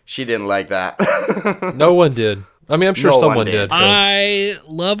didn't like that. No one did. I mean, I'm sure someone did. I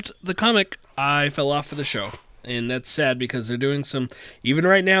loved the comic. I fell off of the show. And that's sad because they're doing some, even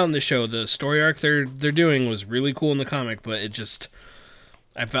right now in the show, the story arc they're doing was really cool in the comic, but it just,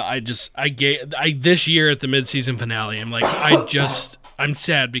 this year at the mid-season finale, I'm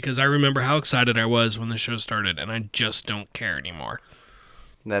sad because I remember how excited I was when the show started, and I just don't care anymore.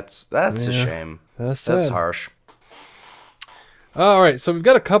 That's a shame. That's harsh. All right, so we've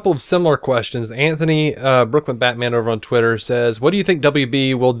got a couple of similar questions. Anthony, Brooklyn Batman over on Twitter says, what do you think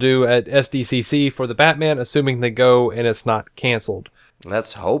WB will do at SDCC for the Batman, assuming they go and it's not canceled?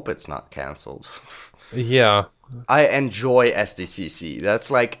 Let's hope it's not canceled. Yeah. I enjoy SDCC. That's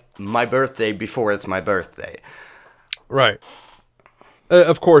like my birthday before it's my birthday. Right.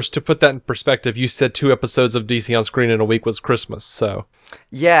 Of course, to put that in perspective, you said 2 episodes of DC on screen in a week was Christmas, so...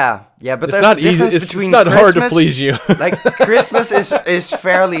 Yeah, but it's not easy. It's not hard to please you. Christmas is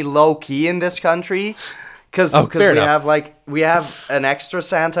fairly low key in this country because we have an extra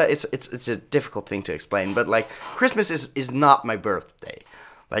Santa. It's a difficult thing to explain, but Christmas is not my birthday.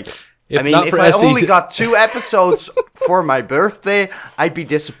 If I only got 2 episodes for my birthday, I'd be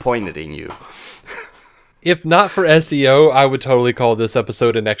disappointed in you. If not for SEO, I would totally call this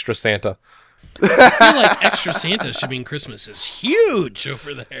episode an extra Santa. I feel like extra Santa shipping Christmas is huge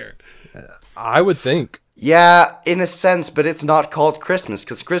over there. I would think. Yeah, in a sense, but it's not called Christmas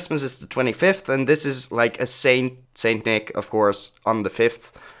because Christmas is the 25th, and this is like a Saint Nick, of course, on the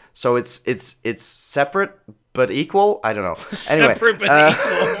 5th. So it's separate but equal. I don't know. Anyway, separate but equal.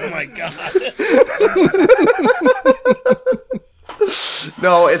 Oh my god.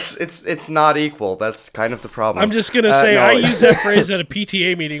 No, it's not equal. That's kind of the problem. I'm just gonna say I used that phrase at a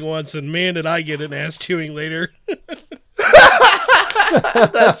PTA meeting once, and man, did I get an ass chewing later.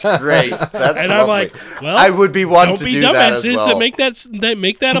 That's great. That's and lovely. I'm like, well, I would be one to do that as well. Don't be dumbasses that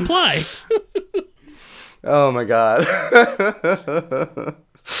make that apply. Oh my god.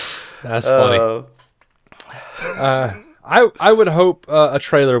 That's funny. I would hope a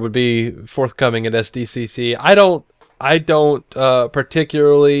trailer would be forthcoming at SDCC. I don't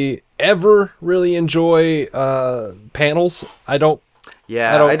particularly ever really enjoy panels. I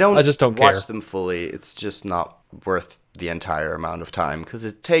just don't care. Watch them fully. It's just not worth the entire amount of time because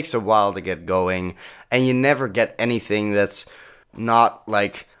it takes a while to get going, and you never get anything that's not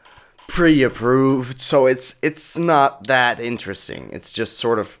pre-approved. So it's not that interesting. It's just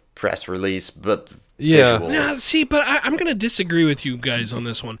sort of press release, but visual. Yeah, see, but I'm gonna disagree with you guys on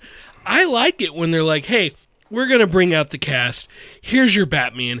this one. I like it when they're like, hey, we're going to bring out the cast. Here's your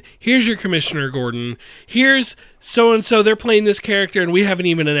Batman. Here's your Commissioner Gordon. Here's so-and-so. They're playing this character, and we haven't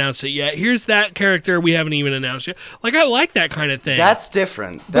even announced it yet. Here's that character we haven't even announced yet. I like that kind of thing. That's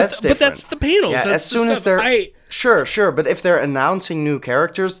different. But that's the panels. Yeah, that's as soon as they're... Sure. But if they're announcing new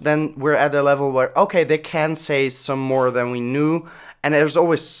characters, then we're at a level where, okay, they can say some more than we knew. And there's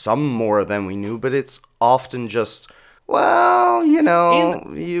always some more than we knew, but it's often just... Well,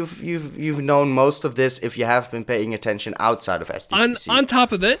 you've known most of this if you have been paying attention outside of SDCC. On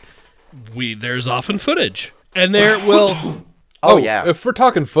top of it, there's often footage, and there will. Oh yeah! If we're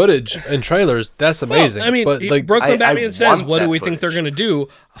talking footage and trailers, that's amazing. Well, I mean, but like, Brooklyn Batman says, "What do we think they're going to do?"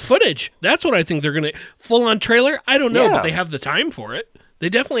 Footage. That's what I think they're going to. Full on trailer. I don't know, but they have the time for it. They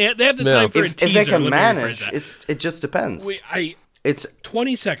definitely have the time for a teaser. If they can manage, it just depends. It's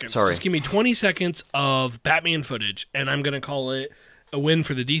 20 seconds. Sorry. Just give me 20 seconds of Batman footage, and I'm going to call it a win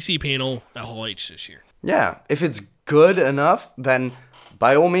for the DC panel at Hall H this year. Yeah, if it's good enough, then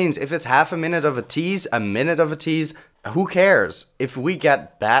by all means. If it's half a minute of a tease, who cares? If we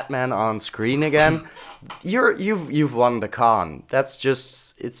get Batman on screen again, you've won the con. That's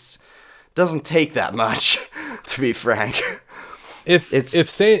just doesn't take that much, to be frank. If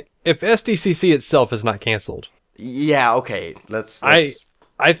SDCC itself is not canceled. Yeah, okay.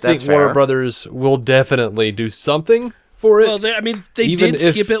 I think Warner Brothers will definitely do something for it. Well, they did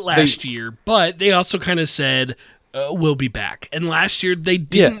skip it last year, but they also kind of said we'll be back. And last year they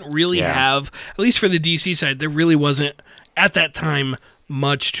didn't really have, at least for the DC side, there really wasn't at that time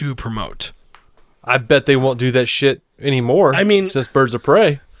much to promote. I bet they won't do that shit anymore. I mean, just Birds of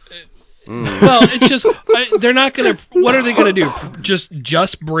Prey. Well, it's just they're not gonna. What are they gonna do?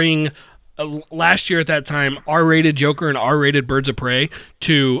 Just bring last year at that time R-rated Joker and R-rated Birds of Prey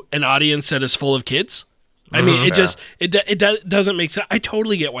to an audience that is full of kids? I mean, it doesn't make sense. I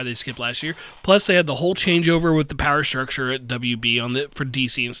totally get why they skipped last year. Plus, they had the whole changeover with the power structure at WB for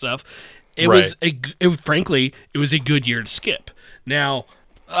DC and stuff. Frankly, it was a good year to skip. Now,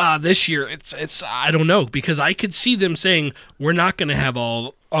 this year, it's I don't know, because I could see them saying we're not going to have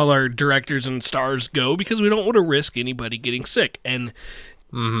all our directors and stars go because we don't want to risk anybody getting sick. And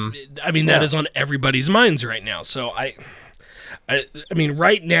I mean, that is on everybody's minds right now. So I mean,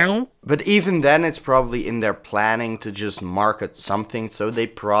 right now... But even then, it's probably in their planning to just market something, so they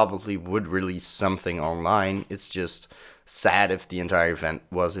probably would release something online. It's just sad if the entire event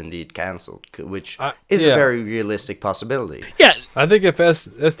was indeed cancelled, which is a very realistic possibility. Yeah. I think if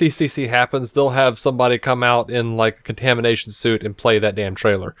SDCC happens, they'll have somebody come out in like a contamination suit and play that damn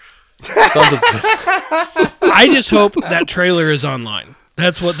trailer. I just hope that trailer is online.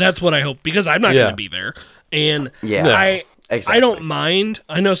 That's what I hope, because I'm not going to be there. And Exactly. I don't mind.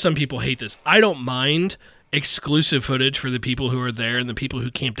 I know some people hate this. I don't mind exclusive footage for the people who are there and the people who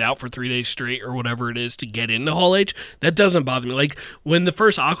camped out for 3 days straight or whatever it is to get into Hall H. That doesn't bother me. Like when the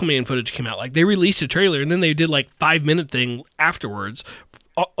first Aquaman footage came out, like they released a trailer and then they did like 5-minute thing afterwards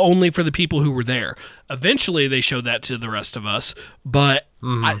only for the people who were there. Eventually they showed that to the rest of us, but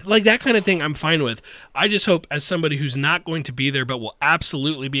like that kind of thing I'm fine with. I just hope, as somebody who's not going to be there but will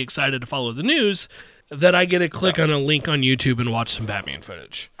absolutely be excited to follow the news, that I get to click on a link on YouTube and watch some Batman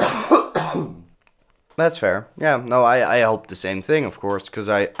footage. That's fair. Yeah, no, I hope the same thing, of course, because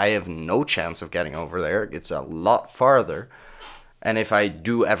I have no chance of getting over there. It's a lot farther. And if I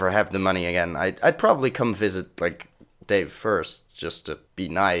do ever have the money again, I'd probably come visit, like, Dave first, just to be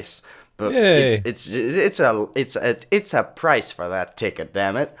nice. But it's a price for that ticket,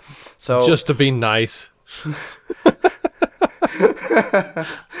 damn it. So just to be nice.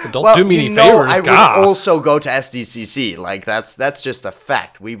 Don't do me any favors. I would also go to SDCC. Like that's just a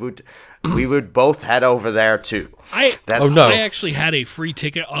fact. We would both head over there too. I actually had a free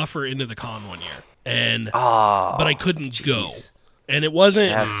ticket offer into the con one year, but I couldn't go. And it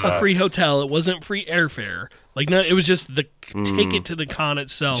wasn't a free hotel. It wasn't free airfare. Like, no, it was just the ticket to the con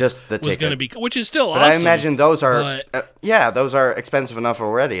itself. Just the was going to be, which is still but awesome. I imagine those are, those are expensive enough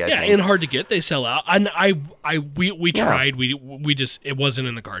already. I think. And hard to get. They sell out. And we tried. We just, it wasn't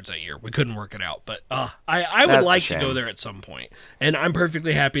in the cards that year. We couldn't work it out. But I would like to go there at some point. And I'm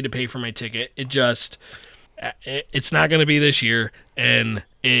perfectly happy to pay for my ticket. It just, it's not going to be this year, and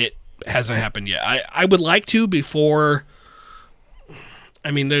it hasn't happened yet. I would like to before. I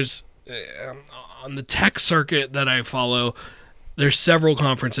mean, there's on the tech circuit that I follow, there's several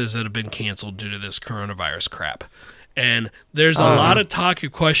conferences that have been canceled due to this coronavirus crap. And there's a lot of talk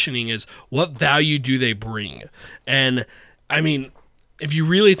of questioning is what value do they bring? And I mean, if you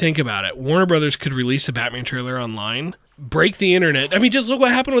really think about it, Warner Brothers could release a Batman trailer online, break the internet. I mean, just look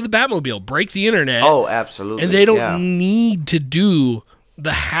what happened with the Batmobile. Break the internet. Oh, absolutely. And they don't need to do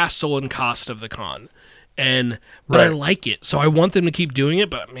the hassle and cost of the con. But I like it, so I want them to keep doing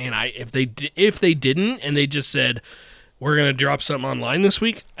it. But man, if they didn't, and they just said we're gonna drop something online this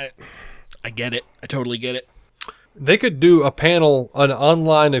week, I get it. I totally get it. They could do an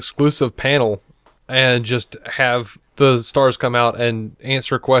online exclusive panel, and just have the stars come out and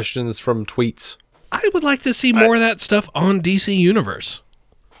answer questions from tweets. I would like to see more of that stuff on DC Universe.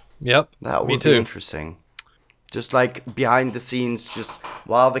 Yep, that would be interesting. Just like behind the scenes, just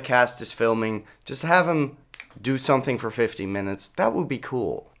while the cast is filming, just have them do something for 50 minutes. That would be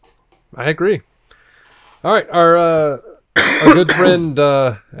cool. I agree. All right, our good friend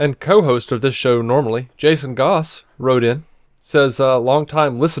and co-host of this show normally, Jason Goss, wrote in. Says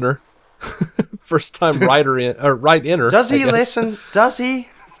long-time listener, first-time write-inner. Does he listen? Does he?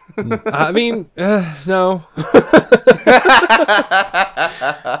 I mean, no.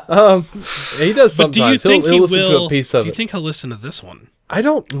 He does sometimes. He'll listen to a piece of it. Do you think he'll listen to this one? I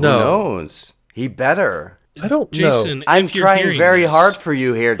don't know. Who knows? He better. I don't Jason, know. I'm trying very hard for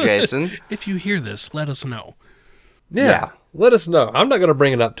you here, Jason. If you hear this, let us know. Yeah, let us know. I'm not going to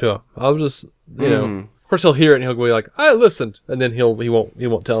bring it up to him. I'll just, you know. Of course, he'll hear it and he'll be like, "I listened," and then he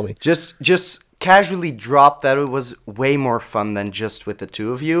won't tell me. Just casually drop that it was way more fun than just with the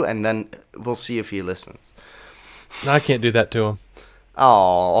two of you, and then we'll see if he listens. I can't do that to him.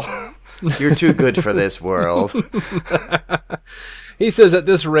 Oh, you're too good for this world. He says, at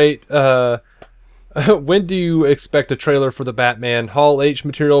this rate, when do you expect a trailer for the Batman Hall H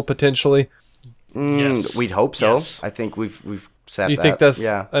material potentially? Yes. We'd hope so. Yes. I think we've said You that. think that's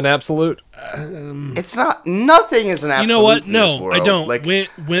an absolute? It's not. Nothing is an absolute. You know what? in this No, world. I don't. Like,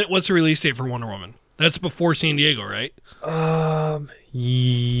 What's the release date for Wonder Woman? That's before San Diego, right?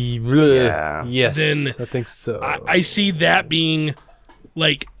 Yeah. Yes. Then I think so. I see that being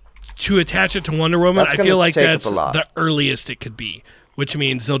like to attach it to Wonder Woman. That's I feel gonna like take up that's a lot. the earliest it could be, which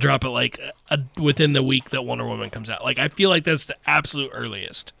means they'll drop it like within the week that Wonder Woman comes out. Like I feel like that's the absolute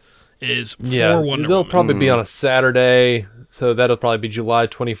earliest is for Wonder they'll Woman. probably be on a Saturday, so that'll probably be July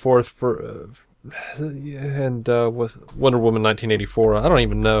 24th for, was Wonder Woman 1984. I don't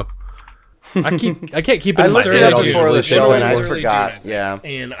even know. I can't keep it I in my looked it head. up before the show and I Early forgot. June, Yeah.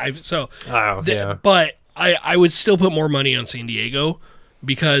 and yeah. But I would still put more money on San Diego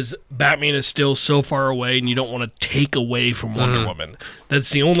because Batman is still so far away, and you don't want to take away from Wonder Woman.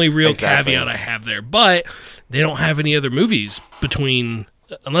 That's the only real caveat I have there. But they don't have any other movies between,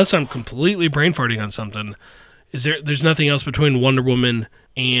 unless I'm completely brain farting on something. There's nothing else between Wonder Woman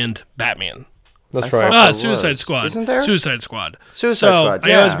and Batman. That's right. Suicide Squad. Isn't there? Suicide Squad. Squad,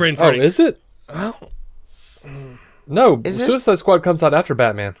 I was brain Oh, farting. is it? Well, No, Is it? Suicide Squad comes out after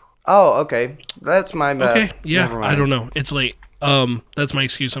Batman. Oh, okay. That's my bad. okay, yeah, Never mind. I don't know. It's late. That's my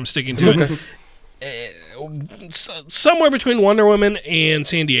excuse. I'm sticking to it. Somewhere between Wonder Woman and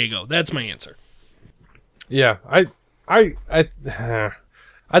San Diego. That's my answer. Yeah, I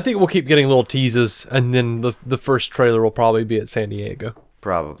think we'll keep getting little teases, and then the first trailer will probably be at San Diego.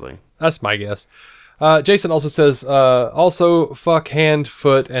 Probably. That's my guess. Jason also says, also fuck hand,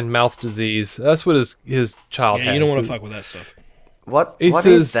 foot, and mouth disease. That's what his child has. Yeah, you don't want to fuck with that stuff. What He is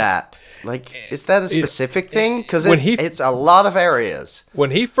says- that? Like, is that a specific thing? Because when it's a lot of areas. When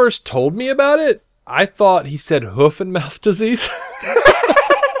he first told me about it, I thought he said hoof and mouth disease.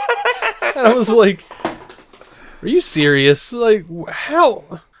 And I was like, are you serious? Like,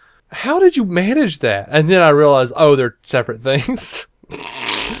 how did you manage that? And then I realized, oh, they're separate things.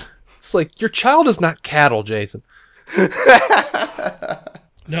 It's like, your child is not cattle, Jason.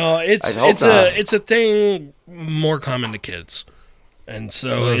 No, it's a thing more common to kids. And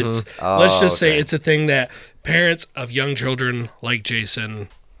so let's just say it's a thing that parents of young children like Jason,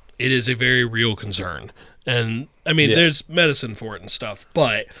 it is a very real concern. And I mean, there's medicine for it and stuff,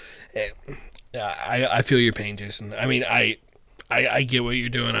 but I feel your pain, Jason. I mean, I get what you're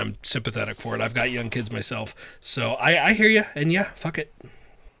doing. I'm sympathetic for it. I've got young kids myself. So I hear you. And yeah, fuck it.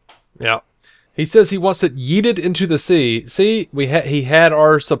 Yeah. He says he wants it yeeted into the sea. See, he had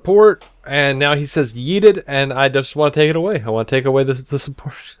our support, and now he says yeeted, and I just want to take it away. I want to take away the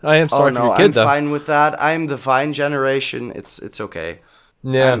support. I am sorry for your kid, though. I'm fine with that. I'm the Vine generation. It's okay.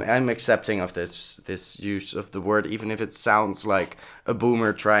 Yeah. I'm accepting of this use of the word, even if it sounds like a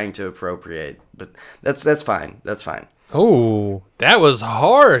boomer trying to appropriate. But that's fine. That's fine. Oh, that was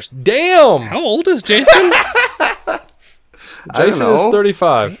harsh. Damn. How old is Jason? Jason is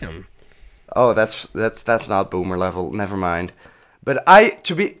 35. Damn. Oh, that's not boomer level. Never mind. But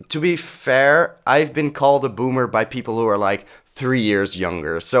to be fair, I've been called a boomer by people who are like 3 years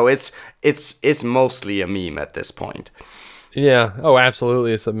younger. So it's mostly a meme at this point. Yeah. Oh,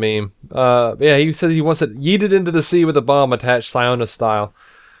 absolutely. It's a meme. Yeah, he says he wants it yeeted into the sea with a bomb attached, Siona style.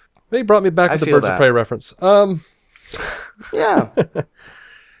 He brought me back with the Birds of Prey reference. Yeah.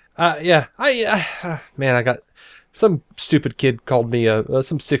 Yeah. Man, I got some stupid kid called me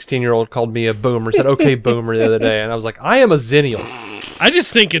some 16-year-old called me a boomer. Said okay, boomer the other day, and I I am a zennial. I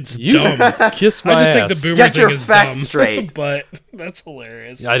just think it's dumb. Kiss my I just ass. think the boomer Get thing your is facts dumb. straight. But that's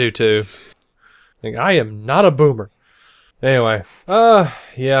hilarious. I do too. Like, I am not a boomer. Anyway,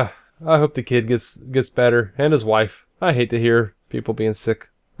 yeah. I hope the kid gets better, and his wife. I hate to hear people being sick.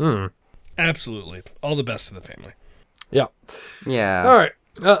 Absolutely. All the best to the family. Yeah. Yeah. All right.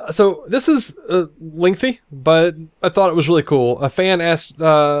 So this is lengthy, but I thought it was really cool. A fan asked,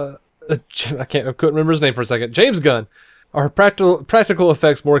 I couldn't remember his name for a second, James Gunn, are practical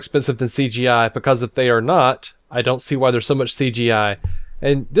effects more expensive than CGI? Because if they are not, I don't see why there's so much CGI.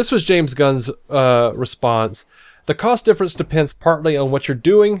 And this was James Gunn's response. The cost difference depends partly on what you're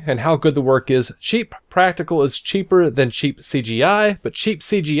doing and how good the work is. Cheap practical is cheaper than cheap CGI, but cheap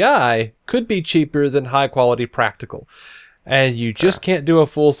CGI could be cheaper than high quality practical. And you just can't do a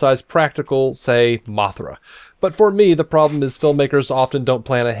full-size practical, say, Mothra. But for me, the problem is filmmakers often don't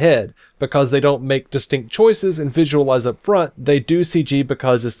plan ahead. Because they don't make distinct choices and visualize up front, they do CG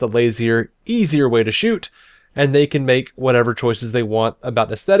because it's the lazier, easier way to shoot, and they can make whatever choices they want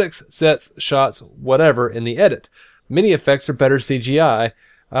about aesthetics, sets, shots, whatever in the edit. Many effects are better CGI.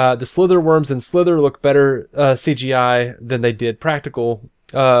 The Slither worms in Slither look better CGI than they did practical.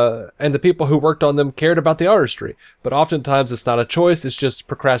 And the people who worked on them cared about the artistry. But oftentimes it's not a choice, it's just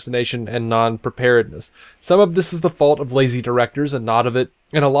procrastination and non-preparedness. Some of this is the fault of lazy directors, and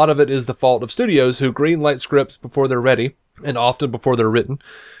a lot of it is the fault of studios who greenlight scripts before they're ready, and often before they're written,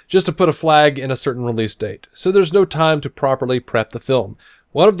 just to put a flag in a certain release date. So there's no time to properly prep the film.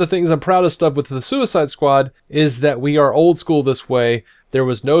 One of the things I'm proudest of with the Suicide Squad is that we are old school this way. There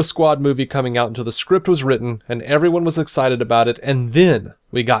was no Squad movie coming out until the script was written and everyone was excited about it, and then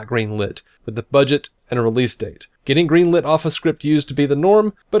we got greenlit with the budget and a release date. Getting greenlit off a script used to be the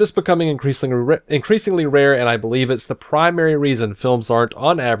norm, but it's becoming increasingly rare, and I believe it's the primary reason films aren't,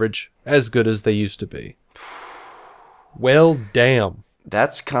 on average, as good as they used to be. Well, damn.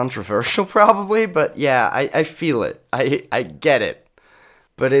 That's controversial probably, but yeah, I feel it. I get it.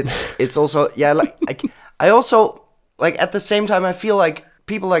 But it's also, yeah, like, I also, like, at the same time, I feel like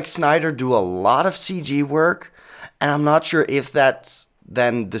people like Snyder do a lot of CG work, and I'm not sure if that's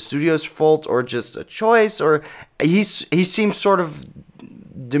then the studio's fault or just a choice, or he seems sort of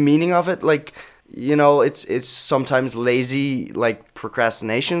demeaning of it, like, you know, it's sometimes lazy, like,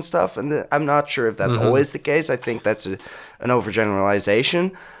 procrastination stuff, and I'm not sure if that's always the case. I think that's an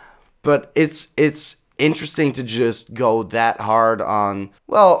overgeneralization, but it's interesting to just go that hard on,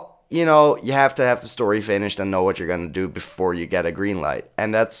 well, you know, you have to have the story finished and know what you're going to do before you get a green light.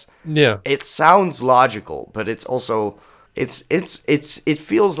 And that's, yeah, it sounds logical, but it's also, it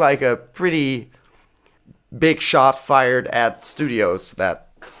feels like a pretty big shot fired at studios that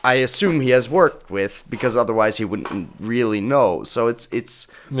I assume he has worked with, because otherwise he wouldn't really know. So it's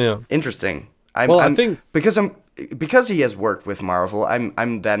interesting. I think because he has worked with Marvel,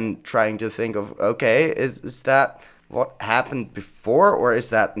 I'm then trying to think of, okay, is that what happened before, or is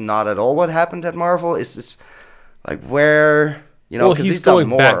that not at all what happened at Marvel? Is this like where, you know, because he's going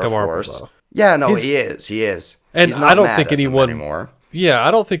back to Marvel, though. Yeah, no, he is. And I don't think anyone anymore. Yeah,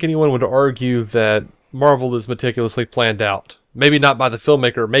 I don't think anyone would argue that Marvel is meticulously planned out. Maybe not by the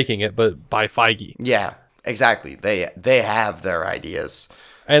filmmaker making it, but by Feige. Yeah, exactly. They have their ideas.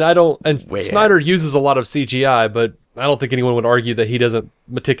 And Snyder uses a lot of CGI, but I don't think anyone would argue that he doesn't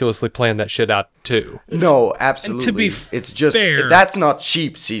meticulously plan that shit out too. No, absolutely. And to be it's just fair, that's not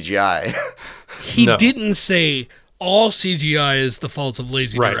cheap CGI. He didn't say all CGI is the fault of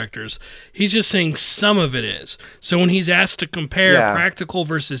lazy directors. He's just saying some of it is. So when he's asked to compare practical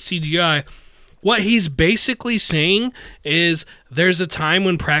versus CGI, what he's basically saying is there's a time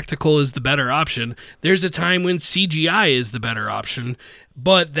when practical is the better option. There's a time when CGI is the better option,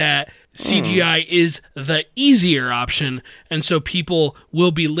 but that CGI is the easier option, and so people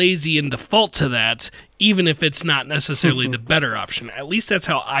will be lazy and default to that, even if it's not necessarily the better option. At least that's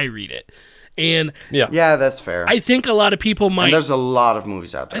how I read it. And yeah, that's fair. I think a lot of people might. And there's a lot of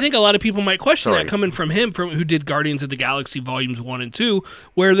movies out there. I think a lot of people might question that coming from him, who did Guardians of the Galaxy Volumes 1 and 2,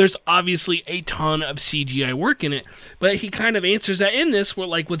 where there's obviously a ton of CGI work in it. But he kind of answers that in this, where,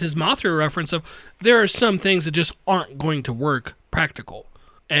 like with his Mothra reference of, there are some things that just aren't going to work practical.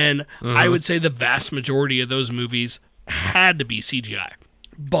 And I would say the vast majority of those movies had to be CGI.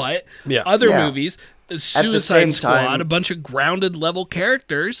 But other movies, Suicide Squad, a bunch of grounded level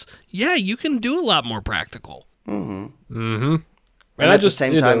characters, you can do a lot more practical. And at the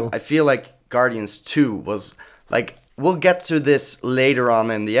same time, I feel like Guardians 2 was, like, we'll get to this later on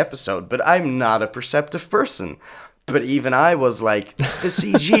in the episode, but I'm not a perceptive person. But even I was like, the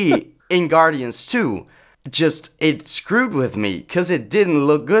CG in Guardians 2, it screwed with me, because it didn't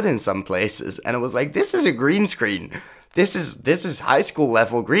look good in some places. And it was like, this is a green screen. This is high school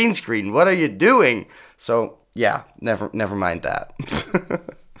level green screen. What are you doing? So yeah, never mind that.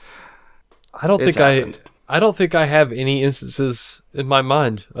 I don't think I have any instances in my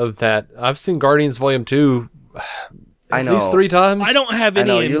mind of that. I've seen Guardians Volume 2 at least 3 times. I don't have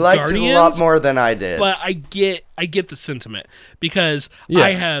any. I know you liked it a lot more than I did. But I get I get the sentiment because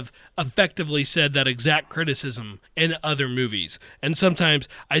I have effectively said that exact criticism in other movies. And sometimes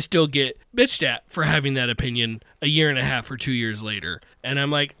I still get bitched at for having that opinion a year and a half or 2 years later. And I'm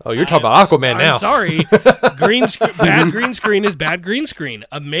like, oh, you're talking about Aquaman now. I'm sorry. Bad green screen is bad green screen.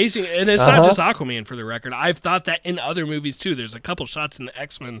 Amazing. And it's not just Aquaman, for the record. I've thought that in other movies too. There's a couple shots in the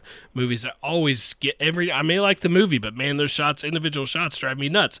X-Men movies that always get I may like the movie, but man, those shots, individual shots drive me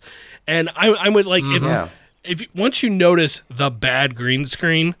nuts. And I'm with like, if once you notice the bad green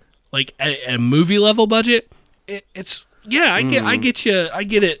screen, like at a movie level budget, it's I get you. I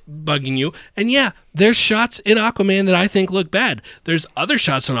get it bugging you. And yeah, there's shots in Aquaman that I think look bad. There's other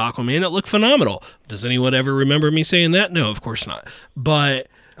shots in Aquaman that look phenomenal. Does anyone ever remember me saying that? No, of course not. But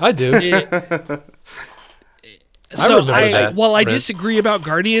I do. I disagree about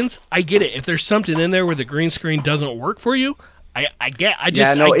Guardians, I get it. If there's something in there where the green screen doesn't work for you, I get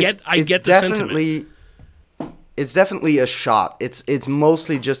the sentiment. It's definitely a shot. It's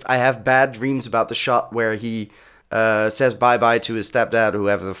mostly just I have bad dreams about the shot where he says bye-bye to his stepdad,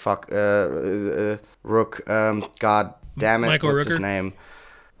 whoever the fuck, Rook, god damn it, Michael what's Rooker? his name?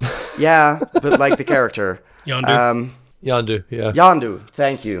 Yeah, but like the character. Yondu, yeah. Yondu,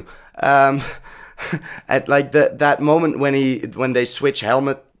 thank you. At like that moment when they switch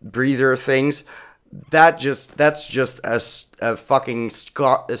helmet breather things, that's just a fucking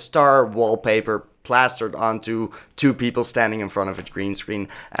star wallpaper plastered onto two people standing in front of a green screen,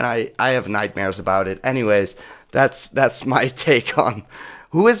 and I have nightmares about it. Anyways, that's my take on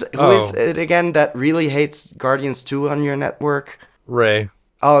who is it again that really hates Guardians 2 on your network? Ray.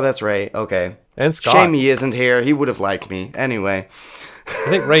 Oh, that's Ray. Okay. And Scott. Shame he isn't here. He would have liked me. Anyway. I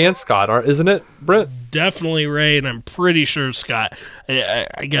think Ray and Scott are, isn't it, Brent? Definitely Ray, and I'm pretty sure Scott.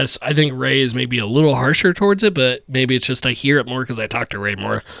 I guess I think Ray is maybe a little harsher towards it, but maybe it's just I hear it more because I talk to Ray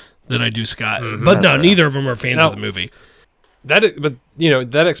more than I do Scott. But no, neither of them are fans of the movie.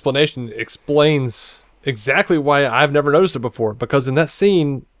 That explanation explains exactly why I've never noticed it before. Because in that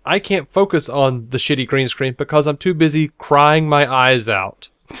scene, I can't focus on the shitty green screen because I'm too busy crying my eyes out.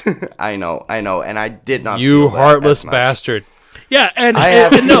 I know, and I did not. You heartless bastard. Yeah, and I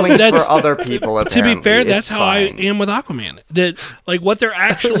have feelings for other people. Apparently. To be fair, that's how I am with Aquaman. That like what they're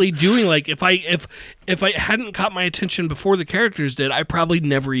actually doing. Like if I hadn't caught my attention before the characters did, I probably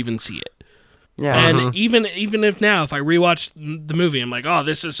never even see it. Yeah, and even if now, if I rewatch the movie, I'm like, oh,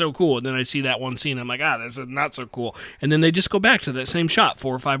 this is so cool, and then I see that one scene, I'm like, this is not so cool, and then they just go back to that same shot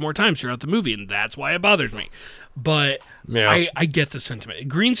 4 or 5 more times throughout the movie, and that's why it bothers me. But I get the sentiment.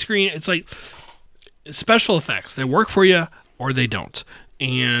 Green screen, it's like special effects. They work for you or they don't,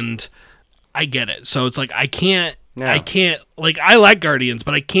 and I get it. So it's like I can't like I like Guardians,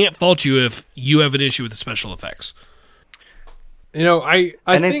 but I can't fault you if you have an issue with the special effects. You know, I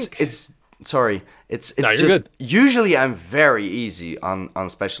think it's sorry. It's no, just good. Usually I'm very easy on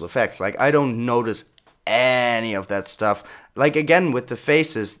special effects. Like I don't notice any of that stuff. Like again with the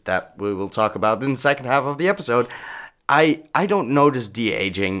faces that we will talk about in the second half of the episode, I don't notice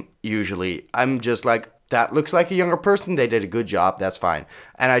de-aging usually. I'm just like, that looks like a younger person. They did a good job. That's fine.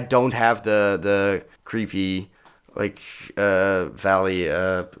 And I don't have the creepy like valley.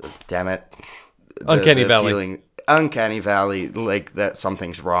 Damn it. Uncanny valley. Feeling, uncanny valley. Like that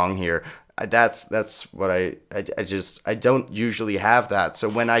something's wrong here. That's what I don't usually have that. So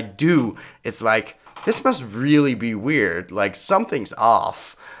when I do, it's like, this must really be weird. Like something's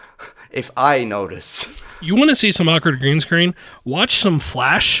off. If I notice. You want to see some awkward green screen? Watch some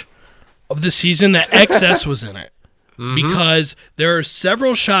Flash of the season that XS was in it. Because there are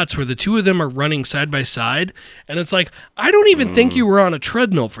several shots where the two of them are running side by side, and it's like, I don't even think you were on a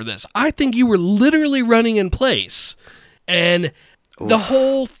treadmill for this. I think you were literally running in place. And the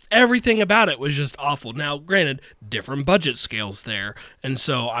whole everything about it was just awful. Now, granted, different budget scales there, and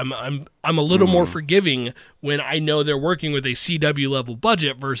so I'm a little more forgiving when I know they're working with a CW level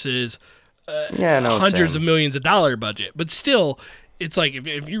budget versus hundreds of millions of dollar budget. But still, it's like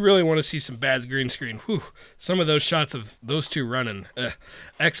if you really want to see some bad green screen, some of those shots of those two running,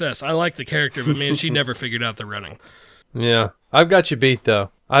 XS. I like the character, but man, she never figured out the running. Yeah, I've got you beat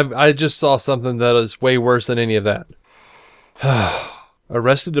though. I just saw something that is way worse than any of that.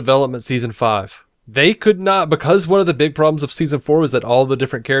 Arrested Development Season 5. They could not, because one of the big problems of Season 4 was that all the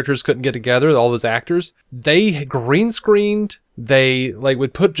different characters couldn't get together, all those actors. They green screened, they like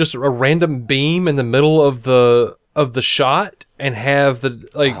would put just a random beam in the middle of the shot and have the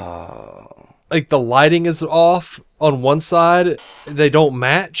like the lighting is off on one side, they don't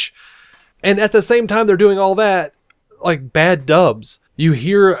match. And at the same time they're doing all that, like bad dubs. You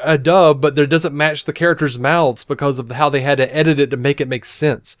hear a dub, but it doesn't match the characters' mouths because of how they had to edit it to make it make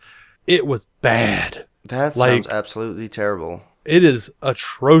sense. It was bad. That sounds absolutely terrible. It is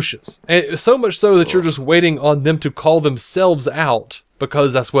atrocious. And so much so that you're just waiting on them to call themselves out,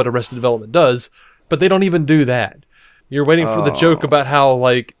 because that's what Arrested Development does, but they don't even do that. You're waiting for the joke about how,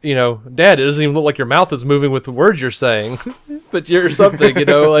 like, you know, Dad, it doesn't even look like your mouth is moving with the words you're saying, but you're something, you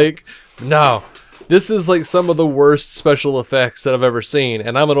know, like, no. This is like some of the worst special effects that I've ever seen,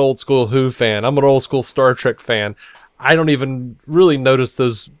 and I'm an old school Who fan. I'm an old school Star Trek fan. I don't even really notice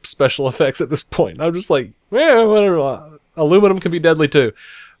those special effects at this point. I'm just like, yeah, whatever. Aluminum can be deadly too,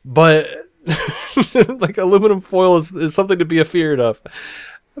 but like aluminum foil is something to be afeared of.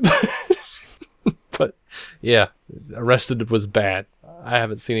 But yeah, Arrested was bad. I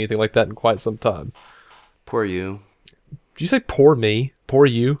haven't seen anything like that in quite some time. Poor you. Did you say poor me? Poor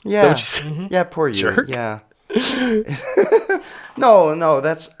you? Yeah. Is that what you said? Mm-hmm. Yeah, poor you. Jerk. Yeah. No,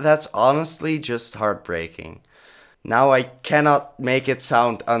 that's honestly just heartbreaking. Now I cannot make it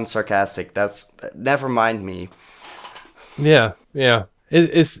sound unsarcastic. Never mind me. Yeah.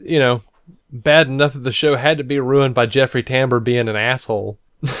 It's, you know, bad enough that the show had to be ruined by Jeffrey Tambor being an asshole.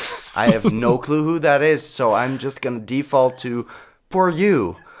 I have no clue who that is, so I'm just gonna default to poor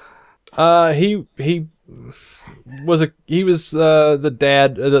you. He was the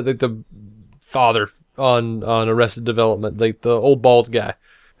dad, the father on Arrested Development, like the old bald guy,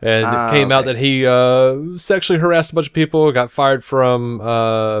 and it came out that he sexually harassed a bunch of people, got fired from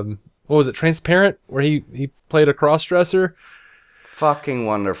what was it, Transparent, where he played a cross-dresser. Fucking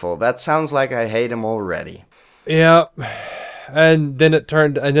wonderful. That sounds like I hate him already. Yeah, and then I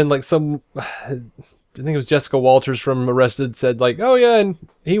think it was Jessica Walters from Arrested said, like, oh yeah, and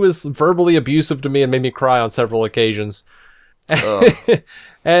he was verbally abusive to me and made me cry on several occasions.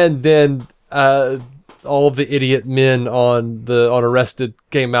 And then all of the idiot men on Arrested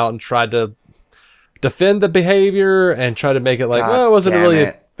came out and tried to defend the behavior and try to make it like, well, it wasn't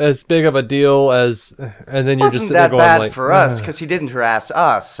really as big of a deal as, and then you're just sitting there going, bad like, for us because he didn't harass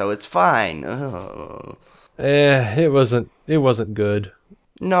us, so it's fine. It wasn't good.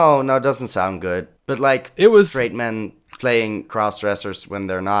 No, it doesn't sound good. But like, it was straight men playing cross-dressers when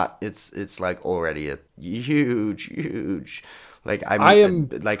they're not. It's like already a huge. Like I am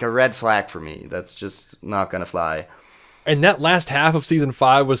like a red flag for me. That's just not gonna fly. And that last half of season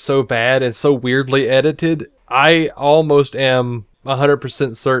 5 was so bad and so weirdly edited. I almost am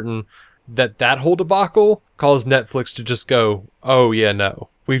 100% certain that whole debacle caused Netflix to just go, oh yeah, no,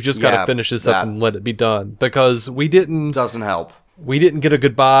 we've just got to finish this up and let it be done, because doesn't help. We didn't get a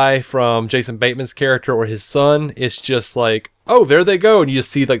goodbye from Jason Bateman's character or his son. It's just like, oh, there they go, and you just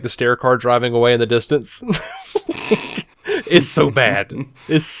see like the stair car driving away in the distance. It's so bad.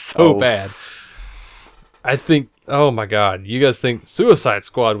 It's so bad. I think, oh my God, you guys think Suicide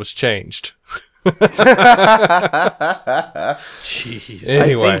Squad was changed? Jeez.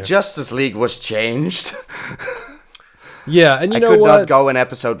 Anyway. I think Justice League was changed. Yeah, and I could not go an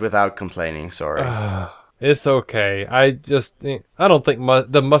episode without complaining, sorry. It's okay. I don't think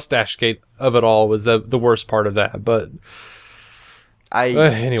the mustache gate of it all was the worst part of that, but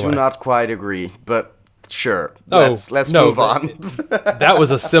anyway. Do not quite agree, but sure. Let's move on. That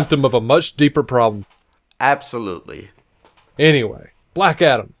was a symptom of a much deeper problem. Absolutely. Anyway, Black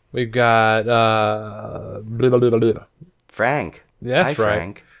Adam. We've got Frank. Yeah, that's Hi, right.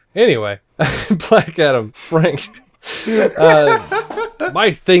 Frank. Anyway, Black Adam. Frank.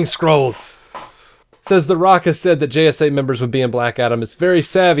 My thing scrolled. Says The Rock has said that JSA members would be in Black Adam. It's very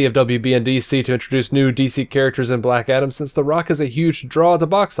savvy of WB and DC to introduce new DC characters in Black Adam, since The Rock is a huge draw at the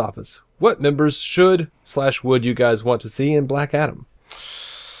box office. What members should/would you guys want to see in Black Adam?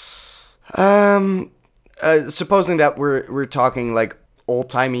 Supposing that we're talking like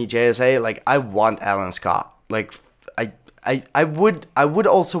old-timey JSA, like I want Alan Scott. Like I would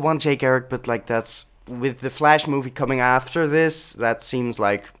also want Jay Garrick, but like that's with the Flash movie coming after this, that seems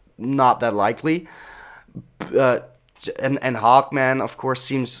like not that likely. And Hawkman, of course,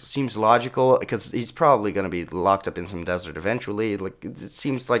 seems logical because he's probably going to be locked up in some desert eventually. Like it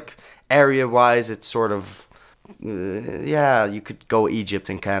seems like area-wise, it's sort of you could go Egypt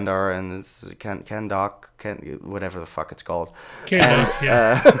and Kandar and it's Kandok, whatever the fuck it's called.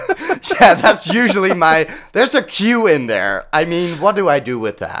 Yeah, that's usually there's a Q in there. I mean, what do I do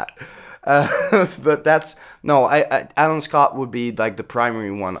with that? But that's no. Alan Scott would be like the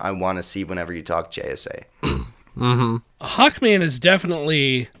primary one I want to see whenever you talk JSA. Mm-hmm. Hawkman is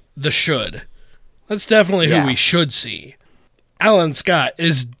definitely the should. That's definitely who we should see. Alan Scott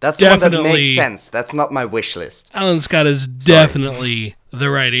is that's definitely the one that makes sense. That's not my wish list. Alan Scott is definitely the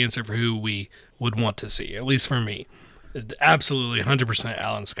right answer for who we would want to see, at least for me. Absolutely, 100%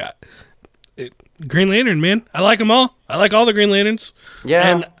 Alan Scott. Green Lantern, man. I like them all. I like all the Green Lanterns. Yeah.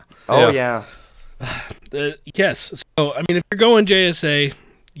 And yeah. Yes. So, I mean, if you're going JSA,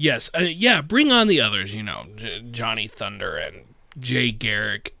 yes. Bring on the others, Johnny Thunder and Jay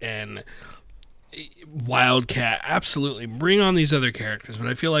Garrick and Wildcat. Absolutely. Bring on these other characters. But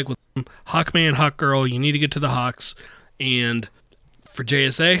I feel like with Hawkman, Hawkgirl, you need to get to the Hawks. And for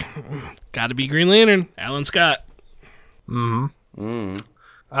JSA, got to be Green Lantern, Alan Scott.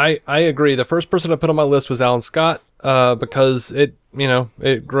 I agree. The first person I put on my list was Alan Scott because it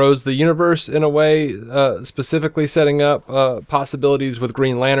grows the universe in a way, specifically setting up possibilities with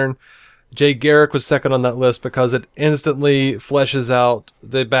Green Lantern. Jay Garrick was second on that list because it instantly fleshes out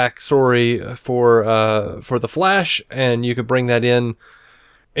the backstory for the Flash, and you could bring that in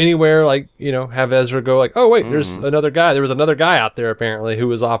anywhere, like, have Ezra go like, oh wait, there's another guy. There was another guy out there apparently who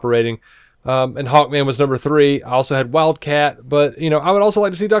was operating. And Hawkman was number 3. I also had Wildcat, but I would also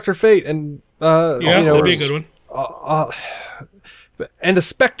like to see Dr. Fate and that'd be a good one. And the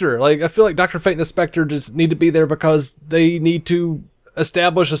Spectre. Like, I feel like Dr. Fate and the Spectre just need to be there because they need to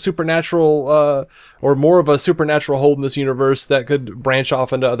establish a supernatural or more of a supernatural hold in this universe that could branch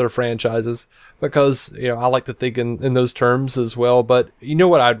off into other franchises. Because I like to think in those terms as well. But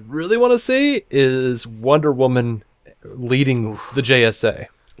what I'd really want to see is Wonder Woman leading the JSA.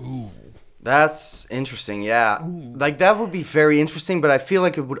 Ooh. That's interesting, yeah. Like, that would be very interesting, but I feel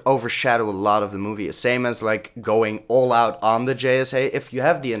like it would overshadow a lot of the movie. Same as, like, going all out on the JSA. If you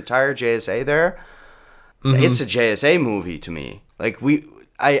have the entire JSA there, it's a JSA movie to me. Like,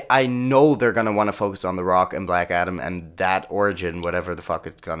 I know they're going to want to focus on The Rock and Black Adam and that origin, whatever the fuck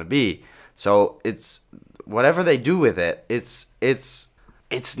it's going to be. So, it's... whatever they do with it, it's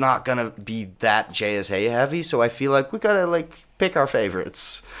not going to be that JSA heavy, so I feel like we got to, like, pick our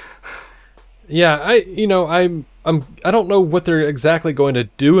favorites. Yeah, I don't know what they're exactly going to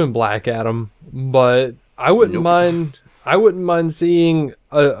do in Black Adam, but I wouldn't mind seeing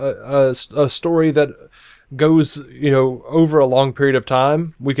a story that goes, over a long period of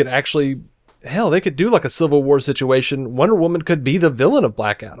time. We could actually, they could do like a Civil War situation. Wonder Woman could be the villain of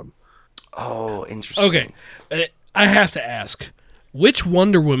Black Adam. Oh, interesting. Okay, I have to ask, which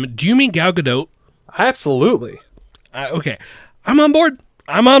Wonder Woman? Do you mean Gal Gadot? Absolutely. Okay, I'm on board.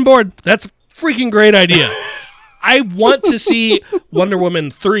 That's freaking great idea. I want to see Wonder Woman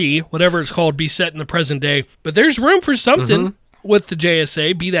 3, whatever it's called, be set in the present day. But there's room for something with the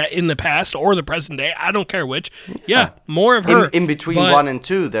JSA, be that in the past or the present day. I don't care which. Yeah, more of her. In between 1 and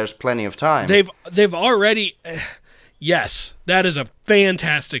 2, there's plenty of time. They've already... yes, that is a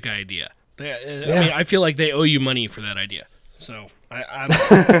fantastic idea. I mean, I feel like they owe you money for that idea. So,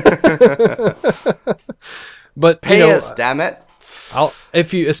 But pay us, damn it.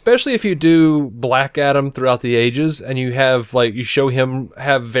 Especially if you do Black Adam throughout the ages and you have you show him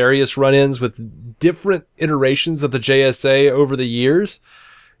have various run-ins with different iterations of the JSA over the years,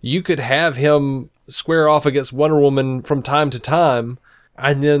 you could have him square off against Wonder Woman from time to time,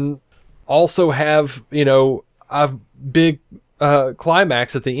 and then also have a big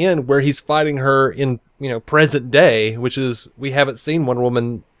climax at the end where he's fighting her in present day, which is, we haven't seen Wonder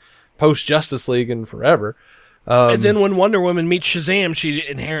Woman post Justice League in forever. And then when Wonder Woman meets Shazam, she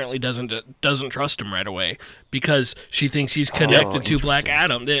inherently doesn't trust him right away because she thinks he's connected to Black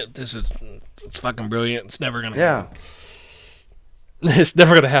Adam. It's fucking brilliant. It's never gonna happen. It's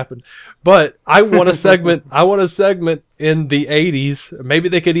never gonna happen. But I want a segment. In the 80s. Maybe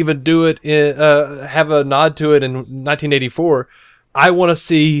they could even do it have a nod to it in 1984. I want to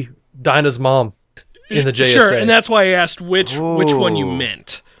see Dinah's mom in the JSA. Sure, and that's why I asked which one you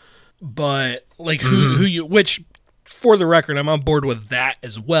meant. But who you, which, for the record, I'm on board with that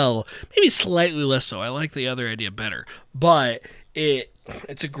as well. Maybe slightly less so. I like the other idea better, but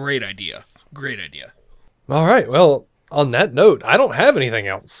it's a great idea. Great idea. All right. Well, on that note, I don't have anything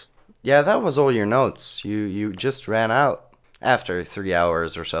else. Yeah, that was all your notes. You just ran out after 3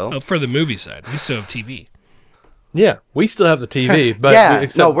 hours or so. Oh, for the movie side, we still have TV. Yeah, we still have the TV,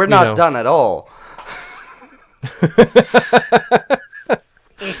 but we're not done at all.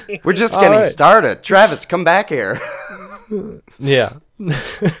 We're just getting started. Travis, come back here. Yeah.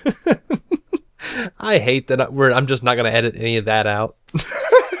 I hate that I'm just not going to edit any of that out.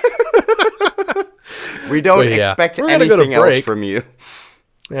 We don't expect anything else from you.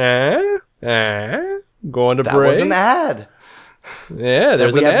 Going to break. That was an ad. Yeah,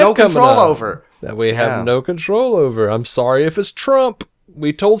 there's an ad no control over. That we have no control over. I'm sorry if it's Trump.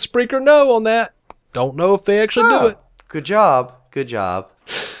 We told Spreaker no on that. Don't know if they actually do it. Good job.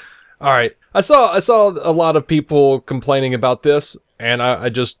 All right. I saw a lot of people complaining about this, and I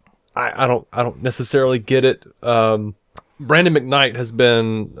don't necessarily get it. Brandon McKnight has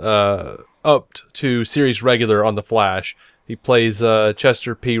been upped to series regular on The Flash. He plays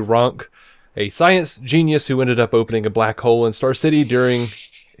Chester P. Runk. a science genius who ended up opening a black hole in Star City during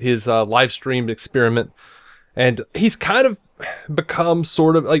his live streamed experiment. And he's kind of become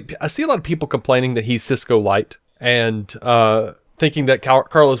sort of like, I see a lot of people complaining that he's Cisco Light and thinking that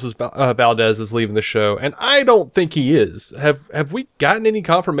Carlos Valdez is leaving the show. And I don't think he is. Have we gotten any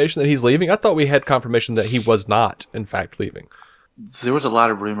confirmation that he's leaving? I thought we had confirmation that he was not, in fact, leaving. There was a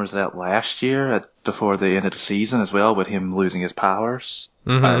lot of rumors of that last year before the end of the season as well, with him losing his powers.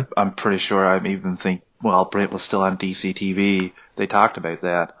 Mm-hmm. I'm pretty sure Brent was still on DC TV. They talked about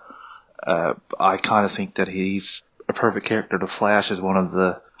that. I kind of think that he's a perfect character. The Flash is one of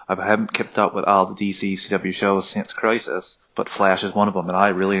the... I haven't kept up with all the DCCW shows since Crisis, but Flash is one of them, and I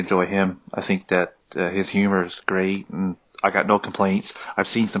really enjoy him. I think that his humor is great, and I got no complaints. I've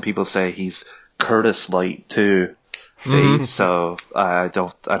seen some people say he's Curtis Light too, Dave, so I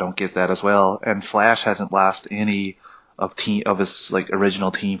don't get that as well. And Flash hasn't lost any of his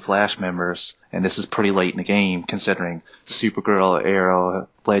original Team Flash members, and this is pretty late in the game considering Supergirl, Arrow,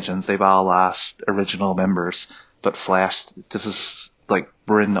 Legends, they've all lost original members. But Flash, this is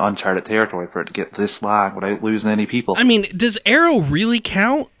we're in uncharted territory for it to get this long without losing any people. I mean, does Arrow really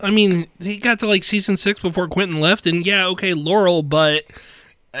count? I mean, he got to season 6 before Quentin left, and yeah, okay, Laurel, but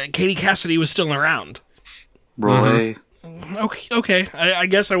Katie Cassidy was still around. Roy. Okay. I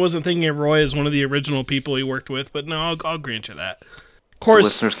guess I wasn't thinking of Roy as one of the original people he worked with, but no, I'll grant you that. Of course, the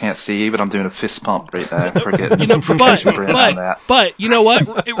listeners can't see, but I'm doing a fist pump right now. Forget but you know what?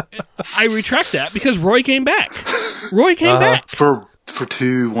 I retract that because Roy came back. Roy came back for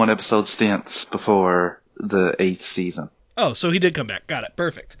 2 one-episode stints before the 8th season. Oh, so he did come back. Got it.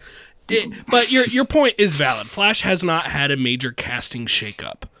 Perfect. But your point is valid. Flash has not had a major casting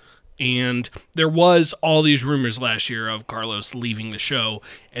shakeup. And there was all these rumors last year of Carlos leaving the show,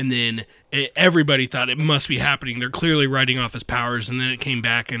 and then everybody thought it must be happening. They're clearly writing off his powers, and then it came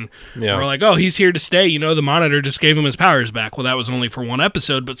back, and we're like, oh, he's here to stay. The Monitor just gave him his powers back. Well, that was only for one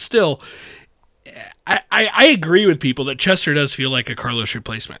episode, but still, I agree with people that Chester does feel like a Carlos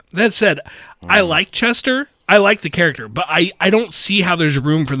replacement. That said, I like Chester. I like the character, but I don't see how there's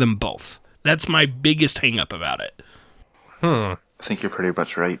room for them both. That's my biggest hang-up about it. I think you're pretty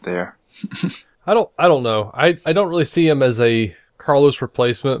much right there. I don't know. I don't really see him as a Carlos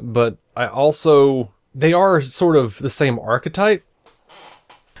replacement, but they are sort of the same archetype.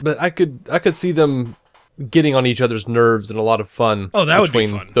 But I could see them getting on each other's nerves and a lot of fun. Oh, that would be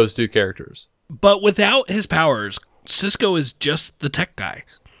fun. Those two characters. But without his powers, Cisco is just the tech guy.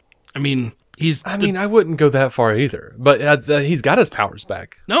 I mean, I wouldn't go that far either. But he's got his powers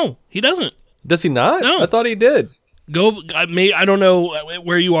back. No, he doesn't. Does he not? No. I thought he did. I don't know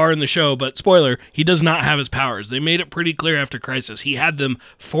where you are in the show, but spoiler, he does not have his powers. They made it pretty clear after Crisis. He had them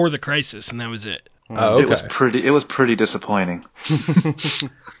for the Crisis, and that was it. Oh, okay. It was pretty disappointing.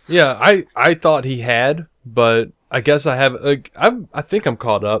 Yeah, I thought he had, but I guess I have. I think I'm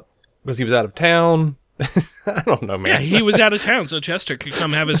caught up because he was out of town. I don't know, man. Yeah, he was out of town, so Chester could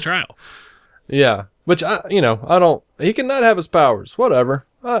come have his trial. Yeah, which I don't. He can not have his powers. Whatever.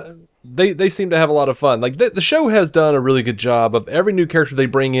 They seem to have a lot of fun. The show has done a really good job of every new character they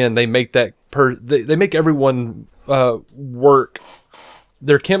bring in. They make they make everyone work.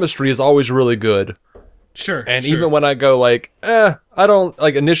 Their chemistry is always really good. Sure. And even when I go I don't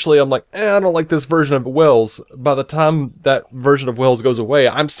initially I'm I don't like this version of Wells. By the time that version of Wells goes away,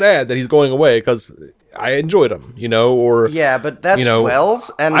 I'm sad that he's going away because I enjoyed him. Or yeah, but that's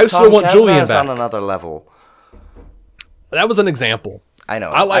Wells, and I still want Julian back on another level. That was an example. I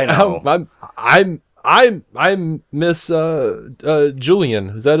know. I know. I miss Julian.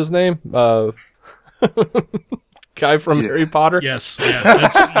 Is that his name? Guy from Harry Potter. Yes. Yeah. You're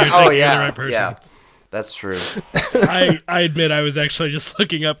thinking the right person. Yeah. That's true. I admit I was actually just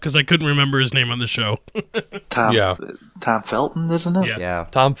looking up because I couldn't remember his name on the show. Tom Felton, isn't it? Yeah.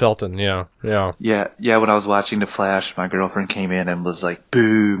 Tom Felton. Yeah. When I was watching The Flash, my girlfriend came in and was like,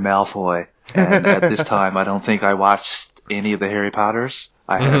 "Boo, Malfoy!" And at this time, I don't think I watched any of the Harry Potters.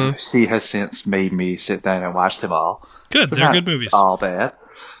 She has since made me sit down and watch them all. Good, they're good movies. All bad,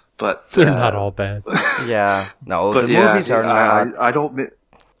 but they're not all bad. Yeah, no, the movies are not. I don't.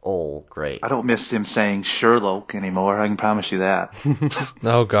 All great. I don't miss him saying Sherlock anymore. I can promise you that.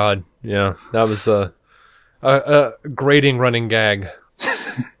 Oh God, yeah, that was a grating running gag.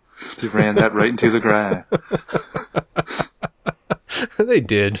 They ran that right into the ground. They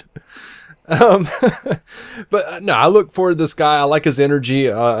did. But no, I look forward to this guy. I like his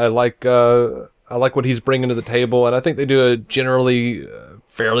energy. I like what he's bringing to the table, and I think they do a generally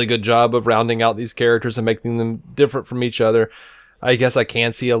fairly good job of rounding out these characters and making them different from each other. I guess I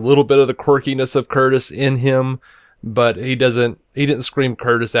can see a little bit of the quirkiness of Curtis in him, but he didn't scream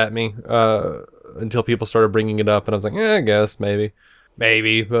Curtis at me until people started bringing it up, and I was like, I guess maybe,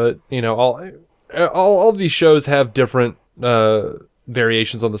 but you know, all of these shows have different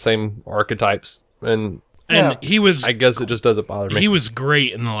variations on the same archetypes, and he was. I guess it just doesn't bother me. He was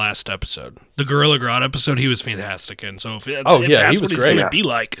great in the last episode, the Gorilla Grodd episode. He was fantastic in. So if that's he was what he's going to be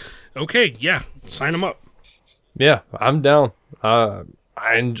like, okay, yeah, sign him up. Yeah, I'm down. I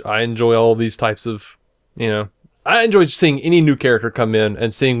enjoy all these types of, you know, I enjoy seeing any new character come in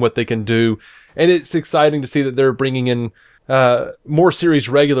and seeing what they can do, and it's exciting to see that they're bringing in more series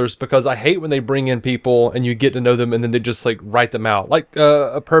regulars, because I hate when they bring in people and you get to know them and then they just like write them out. Like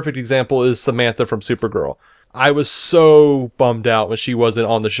a perfect example is Samantha from Supergirl. I was so bummed out when she wasn't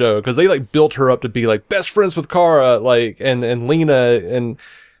on the show, because they like built her up to be like best friends with Kara, like and Lena, and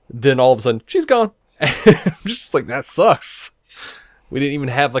then all of a sudden she's gone. I'm just like, that sucks. We didn't even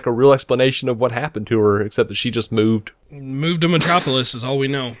have like a real explanation of what happened to her, except that she just moved. Moved to Metropolis is all we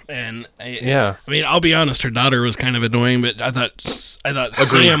know. And I mean, I'll be honest, her daughter was kind of annoying, but I thought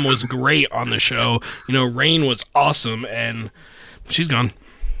Sam was great on the show. You know, Rain was awesome, and she's gone.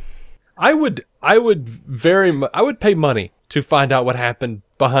 I would pay money to find out what happened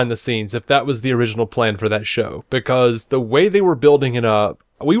behind the scenes if that was the original plan for that show, because the way they were building it up,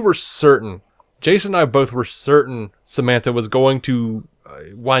 we were certain. Jason and I both were certain Samantha was going to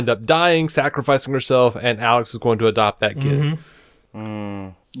wind up dying, sacrificing herself, and Alex was going to adopt that kid. Mm-hmm.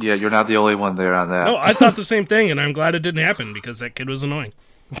 Yeah, you're not the only one there on that. No, I thought the same thing, and I'm glad it didn't happen, because that kid was annoying.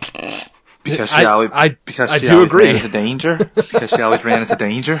 Because she always ran into danger? Because she always ran into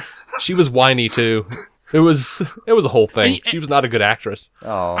danger? She was whiny, too. It was a whole thing. She was not a good actress.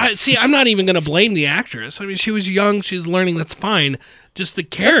 Oh, I'm not even going to blame the actress. I mean, she was young. She's learning. That's fine. Just the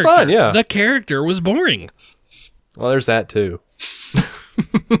character. That's fine, yeah. The character was boring. Well, there's that, too.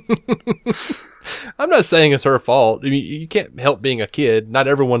 I'm not saying it's her fault. I mean, you can't help being a kid. Not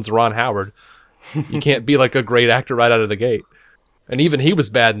everyone's Ron Howard. You can't be like a great actor right out of the gate. And even he was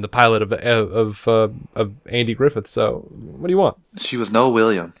bad in the pilot of Andy Griffith. So, what do you want? She was no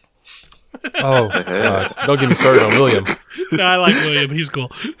William. Oh, God. Don't get me started on William. No, I like William. He's cool.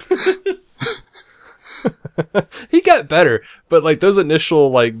 He got better, but like those initial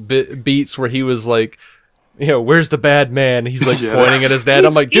like beats where he was like, you know, where's the bad man? He's like pointing at his dad.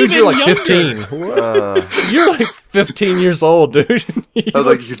 I'm like, dude, you're like 15. You're like 15 years old, dude. You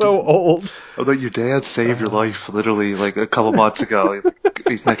look so old. I thought your dad saved your life literally like a couple months ago.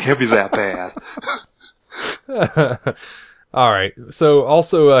 He's not can't be that bad. All right. So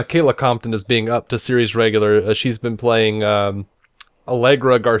also Kayla Compton is being up to series regular. She's been playing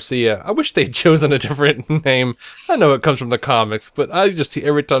Allegra Garcia. I wish they'd chosen a different name. I know it comes from the comics, but I just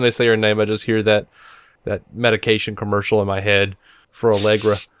every time they say her name, I just hear that medication commercial in my head for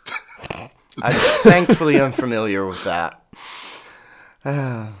Allegra. I'm thankfully unfamiliar with that.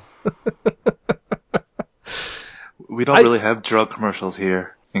 We don't really have drug commercials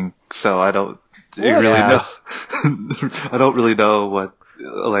here, and so I don't know. I don't really know what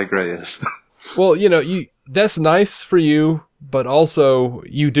Allegra is. Well, you know, that's nice for you, but also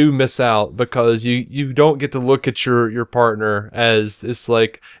you do miss out because you don't get to look at your partner as it's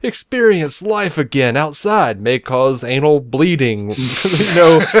like experience life again outside may cause anal bleeding, you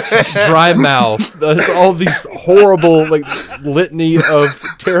know, dry mouth. There's all these horrible like litany of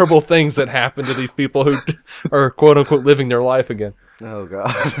terrible things that happen to these people who are quote unquote living their life again. Oh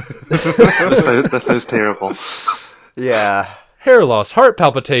God, that sounds terrible. Yeah. Hair loss, heart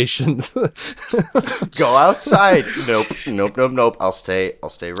palpitations. Go outside. Nope. I'll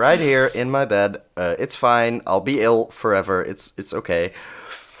stay right here in my bed. It's fine. I'll be ill forever. It's okay.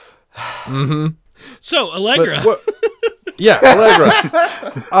 Mm-hmm. So, Allegra. Yeah,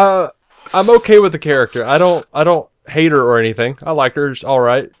 Allegra. I'm okay with the character. I don't hate her or anything. I like her. She's all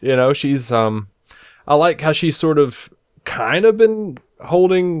right. You know, she's I like how she's sort of kind of been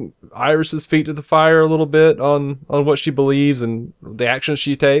holding Iris's feet to the fire a little bit on what she believes and the actions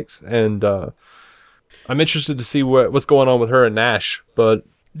she takes, and I'm interested to see what's going on with her and Nash. But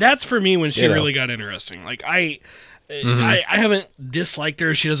that's for me when she really got interesting. Like I haven't disliked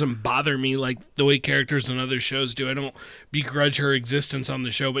her. She doesn't bother me like the way characters in other shows do. I don't begrudge her existence on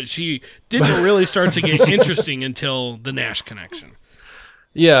the show, but she didn't really start to get interesting until the Nash connection.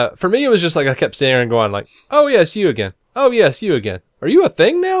 Yeah, for me it was just like I kept sitting there and going like, oh yes, you again. Oh yes, you again. Are you a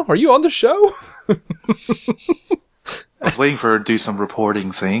thing now? Are you on the show? I was waiting for her to do some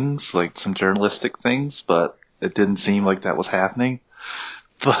reporting things, like some journalistic things, but it didn't seem like that was happening.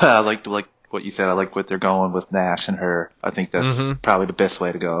 But I like what you said. I like what they're going with Nash and her. I think that's probably the best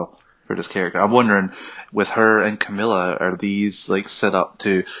way to go for this character. I'm wondering, with her and Camilla, are these like set up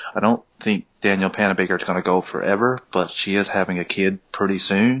to? I don't think Danielle Panabaker is going to go forever, but she is having a kid pretty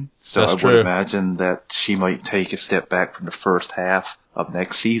soon, so I would imagine that she might take a step back from the first half of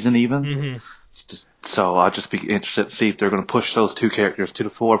next season, even. Mm-hmm. So I'll just be interested to see if they're going to push those two characters to the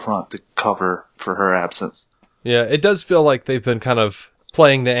forefront to cover for her absence. Yeah, it does feel like they've been kind of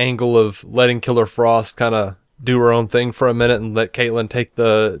playing the angle of letting Killer Frost kind of do her own thing for a minute and let Caitlin take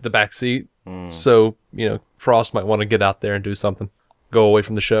the back seat. So, Frost might want to get out there and do something. Go away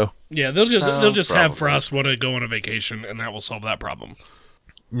from the show. Yeah, they'll just have Frost want to go on a vacation, and that will solve that problem.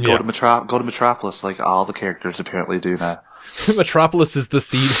 Yeah. Go to Metropolis, like all the characters apparently do now. Metropolis is the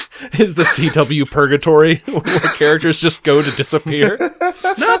CW purgatory where characters just go to disappear.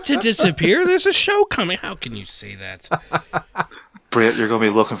 Not to disappear. There's a show coming. How can you say that? Brett, you're going to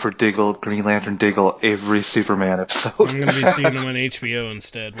be looking for Diggle, Green Lantern Diggle, every Superman episode. I'm going to be seeing them on HBO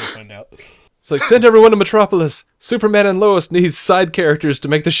instead. We'll find out. It's like, send everyone to Metropolis. Superman and Lois need side characters to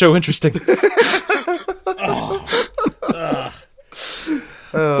make the show interesting.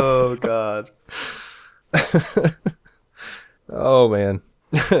 Oh, God. Oh, man.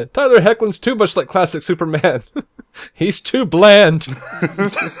 Tyler Hoechlin's too much like classic Superman. He's too bland.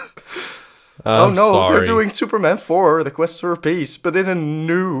 Oh no, sorry. They're doing Superman 4, The Quest for Peace, but in a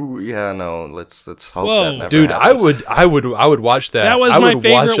new... Yeah, no, let's hope that never dude, happens. I would watch that. That was my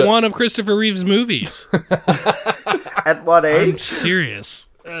favorite one of Christopher Reeves' movies. At what age? I'm serious.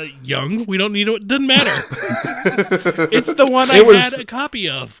 Young. We don't need it. Doesn't matter. It's the one I had a copy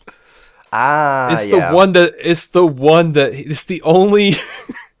of. It's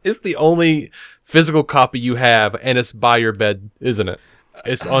the only physical copy you have, and it's by your bed, isn't it?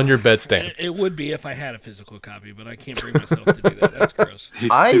 It's on your bedstand. It would be if I had a physical copy, but I can't bring myself to do that. That's gross.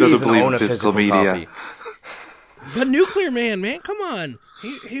 I doesn't believe in physical media. Copy. But Nuclear Man, come on.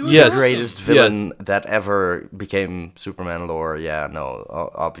 He was the greatest villain that ever became Superman lore. Yeah,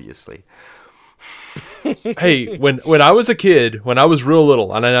 no, obviously. Hey, when I was a kid, when I was real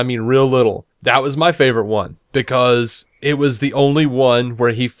little, and I mean real little, that was my favorite one because it was the only one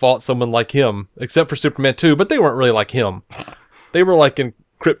where he fought someone like him, except for Superman 2, but they weren't really like him. They were like in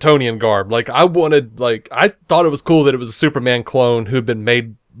Kryptonian garb. Like I thought it was cool that it was a Superman clone who'd been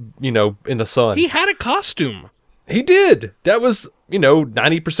made, in the sun. He had a costume. He did. That was,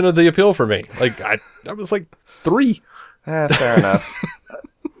 90% of the appeal for me. Like I was like 3. Fair enough.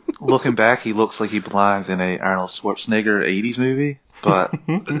 Looking back, he looks like he belongs in a Arnold Schwarzenegger 80s movie. But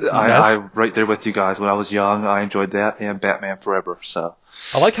I right there with you guys. When I was young, I enjoyed that and Batman Forever. So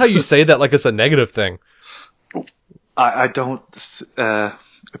I like how you say that like it's a negative thing. I don't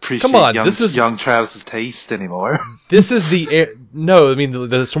appreciate young Travis's taste anymore. This is the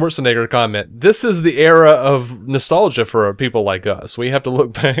Schwarzenegger comment. This is the era of nostalgia for people like us. We have to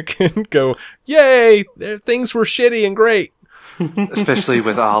look back and go, "Yay! Things were shitty and great." Especially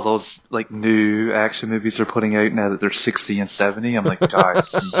with all those like new action movies they're putting out now that they're 60 and 70. I'm like,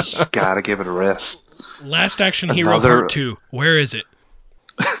 guys, you gotta give it a rest. Last Action Hero Part 2. Where is it?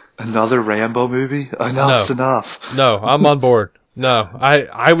 Another Rambo movie? Enough's enough. No, I'm on board. No,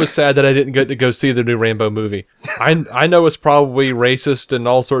 I was sad that I didn't get to go see the new Rambo movie. I know it's probably racist and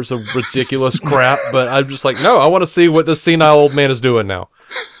all sorts of ridiculous crap, but I'm just like, no, I want to see what this senile old man is doing now.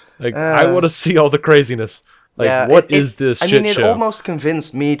 Like, I want to see all the craziness. Like, yeah, what is this shit show? I mean, it almost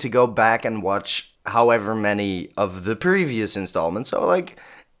convinced me to go back and watch however many of the previous installments. So, like,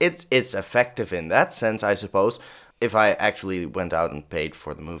 it's effective in that sense, I suppose. If I actually went out and paid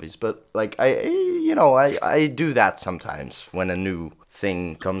for the movies. But, like, I do that sometimes when a new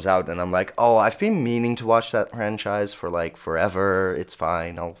thing comes out and I'm like, oh, I've been meaning to watch that franchise for, like, forever. It's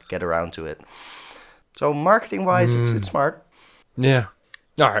fine. I'll get around to it. So, marketing-wise, it's smart. Yeah.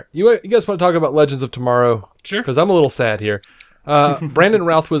 All right. You guys want to talk about Legends of Tomorrow? Sure. Because I'm a little sad here. Brandon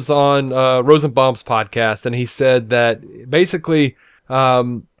Routh was on Rosenbaum's podcast, and he said that basically...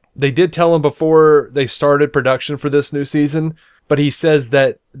 they did tell him before they started production for this new season, but he says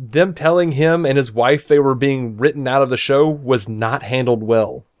that them telling him and his wife they were being written out of the show was not handled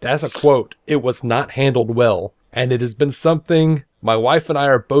well. That's a quote. It was not handled well. And it has been something my wife and I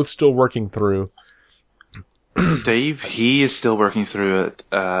are both still working through. Dave, he is still working through it.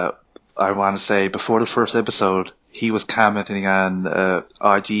 I want to say before the first episode, he was commenting on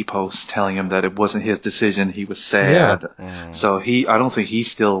IG posts telling him that it wasn't his decision. He was sad. Yeah. So I don't think he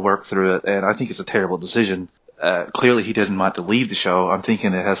still worked through it, and I think it's a terrible decision. clearly he didn't want to leave the show. I'm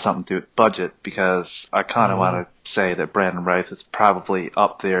thinking it has something to do with budget, because I kind of want to say that Brandon Routh is probably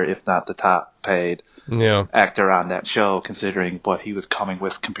up there, if not the top paid actor on that show, considering what he was coming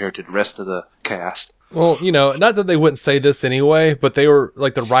with compared to the rest of the cast. Well, not that they wouldn't say this anyway, but they were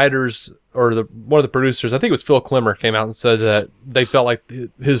like the writers or one of the producers, I think it was Phil Klemmer, came out and said that they felt like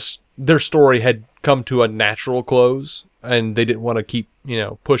their story had come to a natural close, and they didn't want to keep,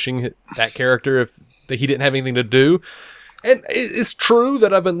 pushing that character if he didn't have anything to do. And it's true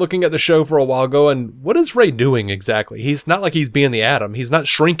that I've been looking at the show for a while ago, and what is Ray doing exactly? He's not like he's being the Atom. He's not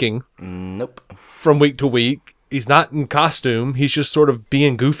shrinking. Nope. From week to week. He's not in costume. He's just sort of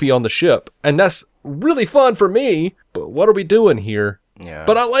being goofy on the ship. And that's really fun for me. But what are we doing here? Yeah.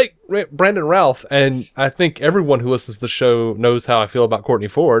 But I like Brandon Routh, and I think everyone who listens to the show knows how I feel about Courtney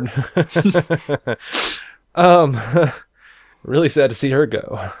Ford. Really sad to see her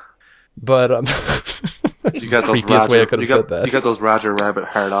go. But you got those creepiest way I could have said that. You got those Roger Rabbit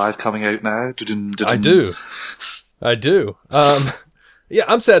hard eyes coming out now. I do. Yeah,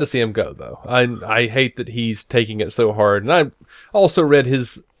 I'm sad to see him go, though. I hate that he's taking it so hard. And I also read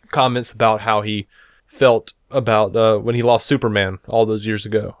his comments about how he felt about when he lost Superman all those years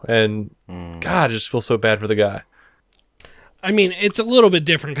ago. And God, I just feel so bad for the guy. I mean, it's a little bit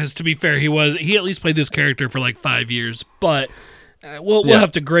different because, to be fair, he at least played this character for like 5 years. But we'll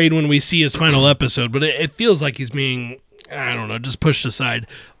have to grade when we see his final episode. But it feels like he's being, I don't know, just pushed aside.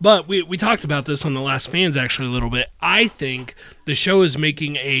 But we talked about this on the last fans actually a little bit. I think the show is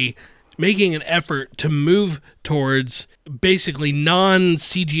making an effort to move towards basically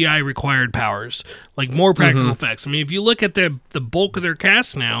non-CGI required powers, like more practical effects. I mean, if you look at the bulk of their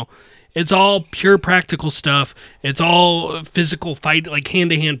cast now, it's all pure practical stuff. It's all physical fight, like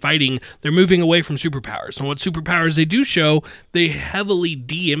hand-to-hand fighting. They're moving away from superpowers. And what superpowers they do show, they heavily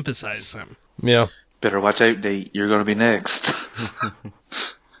de-emphasize them. Yeah. Better watch out, Nate. You're going to be next.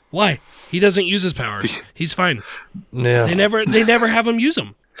 Why? He doesn't use his powers. He's fine. Yeah. They never have him use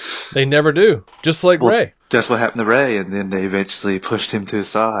them. They never do. Just like Ray. That's what happened to Ray, and then they eventually pushed him to the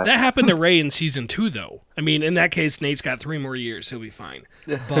side. That happened to Ray in season 2, though. I mean, in that case, Nate's got 3 more years. He'll be fine.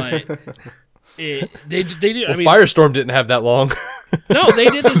 But they do. Well, Firestorm didn't have that long. No, they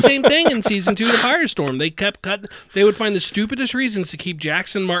did the same thing in season 2 to Firestorm. They kept cutting. They would find the stupidest reasons to keep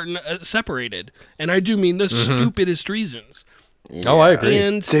Jackson Martin separated, and I do mean the stupidest reasons. Yeah. Oh, I agree.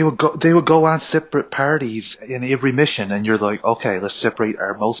 And they would go on separate parties in every mission, and you're like, okay, let's separate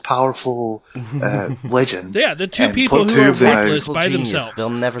our most powerful legend. Yeah, the two people who are worthless by themselves. They'll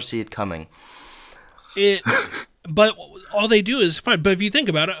never see it coming. But all they do is fine. But if you think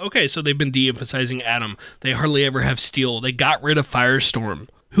about it, okay, so they've been de-emphasizing Atom. They hardly ever have Steel. They got rid of Firestorm.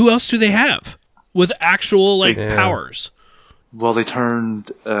 Who else do they have with actual powers? Well, they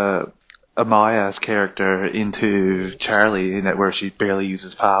turned Amaya's character into Charlie, where she barely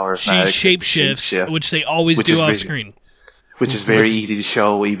uses powers. She shapeshifts, which they always do off screen. Which is very easy to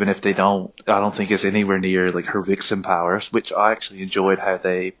show, even if they don't. I don't think it's anywhere near like her Vixen powers, which I actually enjoyed how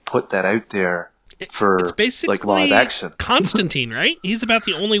they put that out there for it's basically like live action. Constantine, right? He's about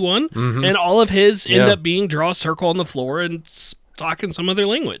the only one, and all of his end up being draw a circle on the floor and talking some other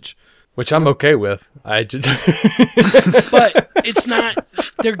language. Which I'm okay with. I just But it's not.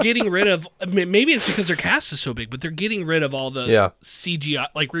 They're getting rid of. I mean, maybe it's because their cast is so big, but they're getting rid of all the CGI,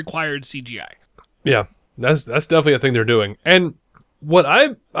 like required CGI. Yeah, that's definitely a thing they're doing. And what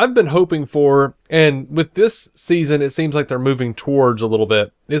I've been hoping for, and with this season, it seems like they're moving towards a little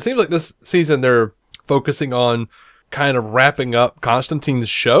bit. It seems like this season they're focusing on kind of wrapping up Constantine's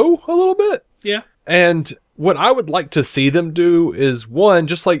show a little bit. Yeah. And what I would like to see them do is, one,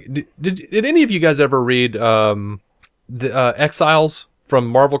 just like, did any of you guys ever read the Exiles from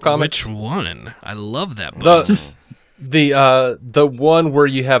Marvel Comics? Which one? I love that book. The one where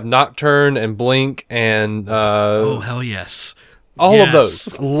you have Nocturne and Blink and oh hell yes, all of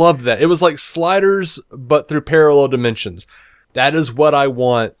those. Loved that. It was like Sliders, but through parallel dimensions. That is what I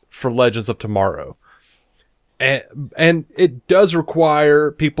want for Legends of Tomorrow. And it does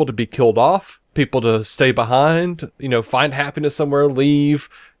require people to be killed off. People to stay behind, find happiness somewhere, leave,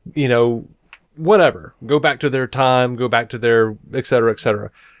 whatever. Go back to their time, go back to their, et cetera, et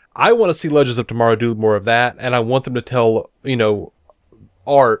cetera. I want to see Legends of Tomorrow do more of that, and I want them to tell,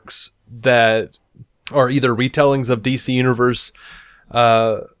 arcs that are either retellings of DC Universe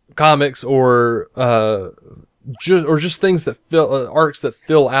comics or just things that fill arcs that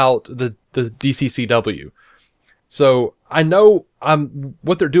fill out the DCCW. So I know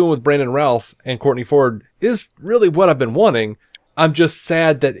what they're doing with Brandon Routh and Courtney Ford is really what I've been wanting. I'm just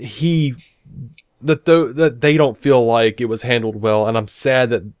sad that they don't feel like it was handled well, and I'm sad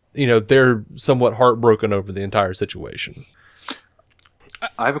that they're somewhat heartbroken over the entire situation.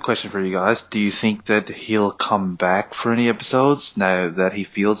 I have a question for you guys. Do you think that he'll come back for any episodes now that he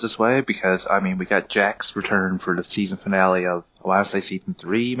feels this way? Because, we got Jack's return for the season finale of, I want to say season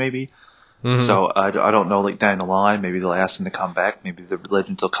 3, maybe? Mm-hmm. So, I don't know, down the line, maybe they'll ask him to come back. Maybe the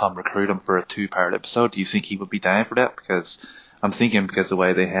Legends will come recruit him for a 2-part episode. Do you think he would be down for that? Because I'm thinking because the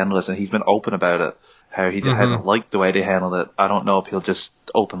way they handle this, and he's been open about it, how he hasn't liked the way they handled it. I don't know if he'll just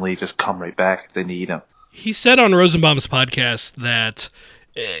openly just come right back if they need him. He said on Rosenbaum's podcast that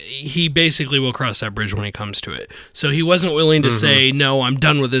he basically will cross that bridge when he comes to it. So he wasn't willing to say, no, I'm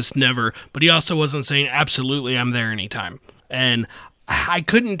done with this, never. But he also wasn't saying, absolutely, I'm there anytime. And I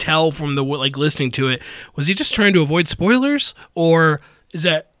couldn't tell from the listening to it, was he just trying to avoid spoilers? Or is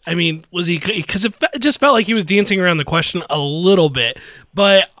that, was he, because it just felt like he was dancing around the question a little bit.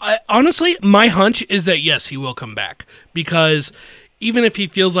 But honestly, my hunch is that, yes, he will come back. Because even if he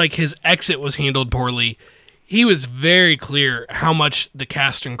feels like his exit was handled poorly, he was very clear how much the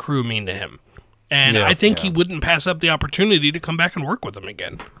cast and crew mean to him. And I think he wouldn't pass up the opportunity to come back and work with them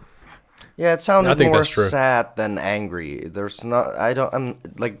again. Yeah, it sounded more sad than angry. There's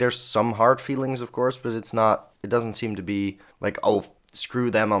there's some hard feelings, of course, but it doesn't seem to be like, oh, screw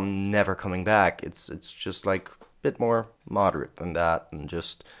them, I'm never coming back. It's just a bit more moderate than that, and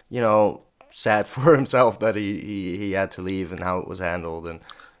just, sad for himself that he had to leave and how it was handled, and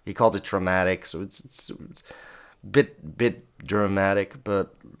he called it traumatic, so it's bit dramatic,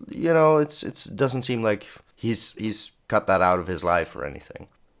 but it doesn't seem like he's cut that out of his life or anything.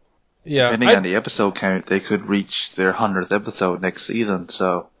 Yeah, depending on the episode count, they could reach their 100th episode next season.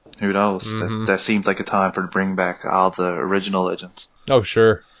 So who knows? Mm-hmm. That seems like a time for to bring back all the original Legends. Oh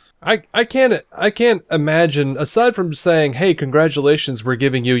sure. I can't imagine, aside from saying, hey, congratulations, we're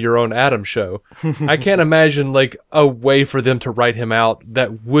giving you your own Atom show, I can't imagine a way for them to write him out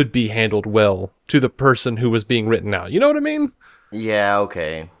that would be handled well to the person who was being written out. You know what I mean? Yeah,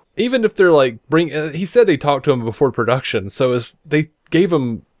 okay. Even if they're he said they talked to him before production, so they gave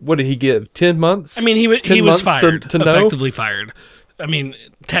him, what did he give, 10 months? He was fired, effectively fired.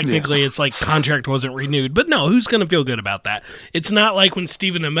 Technically, it's like contract wasn't renewed. But no, who's going to feel good about that? It's not like when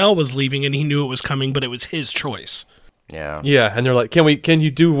Stephen Amell was leaving and he knew it was coming, but it was his choice. Yeah. Yeah, and they're like, can you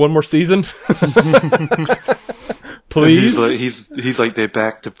do one more season? Please? He's like, they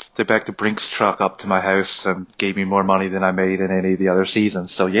backed the Brinks truck up to my house and gave me more money than I made in any of the other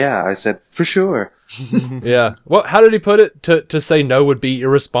seasons. So yeah, I said, for sure. Yeah. Well, how did he put it? To say no would be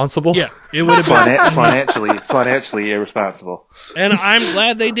irresponsible? Yeah, it would have been financially irresponsible. And I'm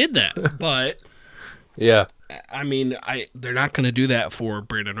glad they did that. But yeah, they're not going to do that for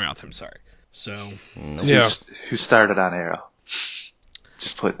Brandon Routh. I'm sorry. So yeah, who started on Arrow?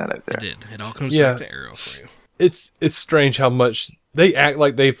 Just putting that out there. It did. It all comes back to Arrow for you. It's strange how much they act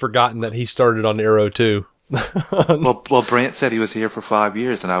like they've forgotten that he started on Arrow too. well, Brent said he was here for 5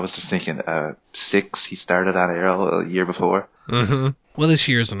 years, and I was just thinking 6. He started on Arrow a year before. Mm-hmm. Well, this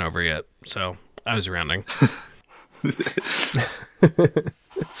year isn't over yet, so I was rounding.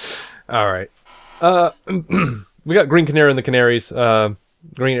 All right. We got Green Canary and the Canaries.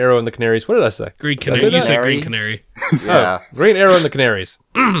 Green Arrow and the Canaries. What did I say? Green Canary. You said Green Canary. Yeah. Green Arrow and the Canaries.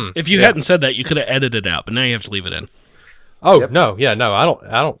 If you hadn't said that, you could have edited it out, but now you have to leave it in. Oh, yep. No. I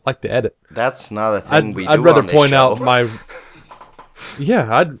don't like to edit. That's not a thing we do. I'd rather on this point show. out my.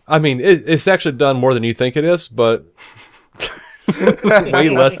 Yeah, it's actually done more than you think it is, but way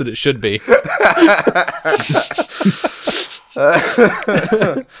less than it should be.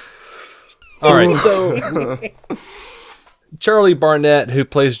 All right, so Charlie Barnett, who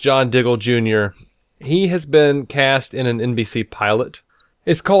plays John Diggle Jr., he has been cast in an NBC pilot.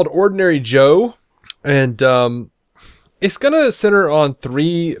 It's called Ordinary Joe, and it's going to center on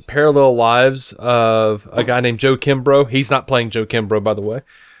 3 parallel lives of a guy named Joe Kimbrough. He's not playing Joe Kimbrough, by the way.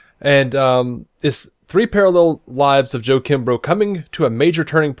 And it's 3 parallel lives of Joe Kimbrough coming to a major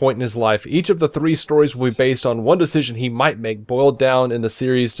turning point in his life. Each of the 3 stories will be based on one decision he might make, boiled down in the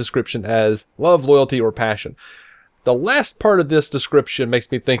series description as love, loyalty, or passion. The last part of this description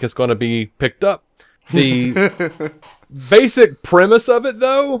makes me think it's going to be picked up. The basic premise of it,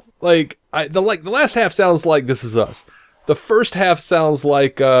 though, the last half sounds like This Is Us. The first half sounds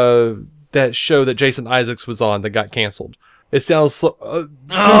like that show that Jason Isaacs was on that got canceled. It sounds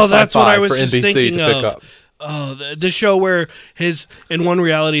that's what I was for just NBC thinking to pick of. up. Oh, the show where in one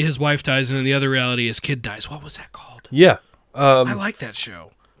reality his wife dies and in the other reality his kid dies. What was that called? Yeah. I like that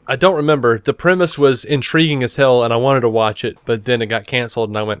show. I don't remember. The premise was intriguing as hell, and I wanted to watch it, but then it got canceled,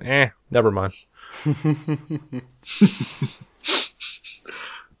 and I went, never mind.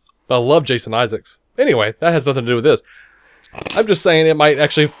 But I love Jason Isaacs. Anyway, that has nothing to do with this. I'm just saying it might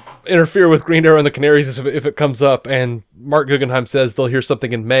actually interfere with Green Arrow and the Canaries if it comes up, and Marc Guggenheim says they'll hear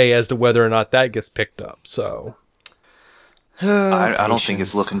something in May as to whether or not that gets picked up. So I don't think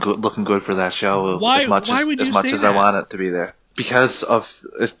it's looking good for that show Why as much would you say as that? I want it to be there. Because of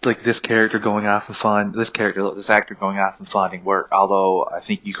like this character going off and this actor going off and finding work. Although I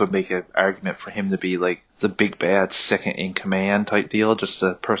think you could make an argument for him to be like the big bad second in command type deal, just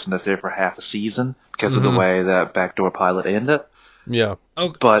a person that's there for half a season because of the way that backdoor pilot ended. Yeah.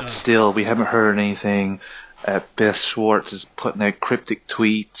 But still, we haven't heard anything. Beth Schwartz is putting out cryptic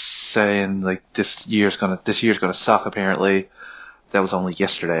tweets saying like this year's gonna suck. Apparently, that was only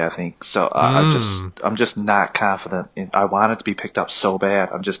yesterday, I think. So I'm just not confident. I want it to be picked up so bad.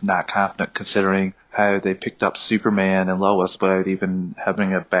 I'm just not confident considering how they picked up Superman and Lois without even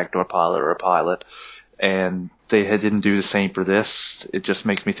having a backdoor pilot or a pilot, and they didn't do the same for this. It just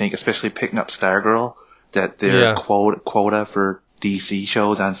makes me think, especially picking up Stargirl, that their quota for DC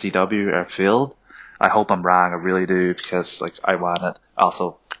shows on CW are filled. I hope I'm wrong. I really do, because like I want it.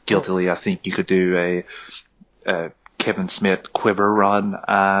 Also, guiltily, I think you could do a Kevin Smith quiver run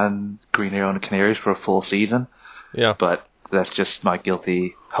on Green Arrow and the Canaries for a full season. Yeah. But that's just my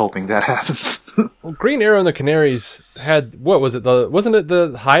guilty hoping that happens. Well, Green Arrow and the Canaries had, wasn't it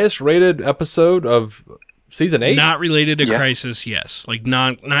the highest rated episode of season 8? Not related to Crisis, yes. Like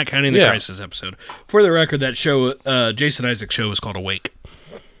not counting the Crisis episode. For the record, that show, Jason Isaac's show was called Awake.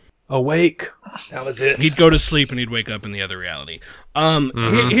 Awake. That was it. He'd go to sleep and he'd wake up in the other reality.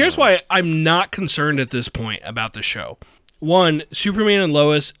 Here's why I'm not concerned at this point about the show. One, Superman and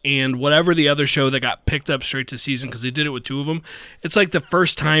Lois and whatever the other show that got picked up straight to season, because they did it with 2 of them. It's like the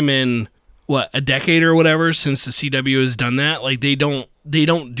first time in, a decade or whatever since the CW has done that. Like they don't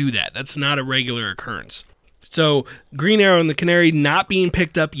do that. That's not a regular occurrence. So Green Arrow and the Canary not being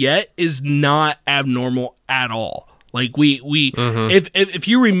picked up yet is not abnormal at all. Like if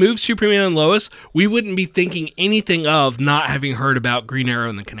you remove Superman and Lois, we wouldn't be thinking anything of not having heard about Green Arrow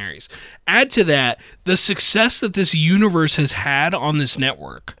and the Canaries. Add to that the success that this universe has had on this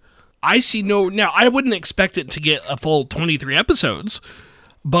network. I wouldn't expect it to get a full 23 episodes,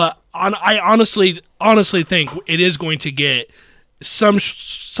 but I honestly think it is going to get some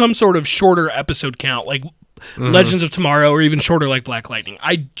sort of shorter episode count, like Legends of Tomorrow, or even shorter like Black Lightning.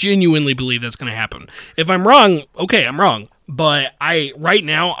 I genuinely believe that's going to happen. If I'm wrong, okay, I'm wrong. But right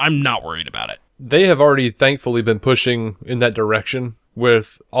now, I'm not worried about it. They have already thankfully been pushing in that direction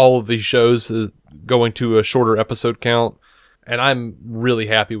with all of these shows going to a shorter episode count, and I'm really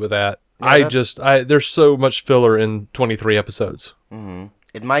happy with that. Yeah, there's so much filler in 23 episodes. Mm-hmm.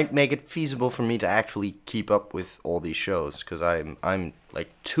 It might make it feasible for me to actually keep up with all these shows, because I'm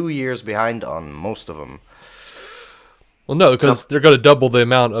like 2 years behind on most of them. Well, no, because they're going to double the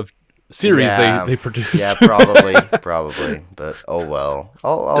amount of series they produce. Yeah, probably. But oh well.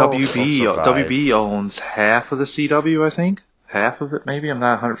 WB owns half of the CW, I think. Half of it, maybe. I'm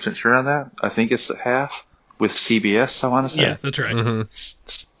not 100% sure on that. I think it's half with CBS, I want to say. Yeah, that's right. Mm-hmm.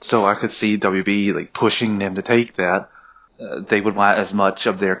 So I could see WB like pushing them to take that. They would want as much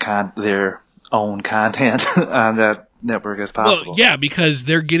of their own content on that network as possible. Well, yeah, because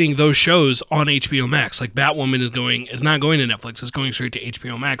they're getting those shows on HBO Max. Like Batwoman is not going to Netflix; it's going straight to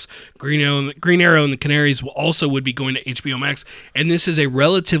HBO Max. Green Arrow and the Canaries would be going to HBO Max, and this is a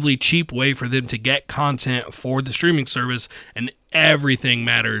relatively cheap way for them to get content for the streaming service. And everything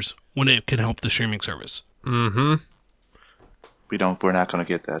matters when it can help the streaming service. Mm-hmm. We're not going to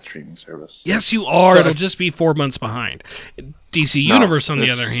get that streaming service. Yes, you are. It'll just be 4 months behind. DC Universe, on the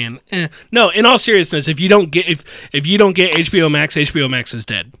other hand, no. In all seriousness, if you don't get HBO Max is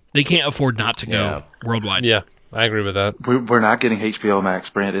dead. They can't afford not to go worldwide. Yeah, I agree with that. We're not getting HBO Max.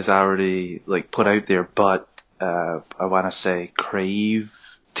 Brent is already like put out there, but I want to say Crave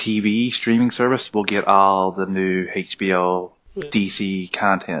TV streaming service will get all the new HBO DC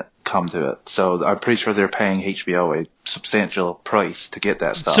content come to it. So I'm pretty sure they're paying HBO a substantial price to get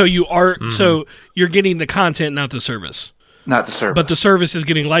that stuff. So you are so you're getting the content, not the service. Not the service. But the service is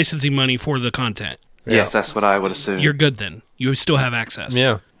getting licensing money for the content. Yes, that's what I would assume. You're good then. You still have access.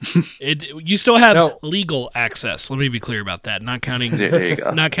 Yeah. You still have legal access. Let me be clear about that. Not counting there you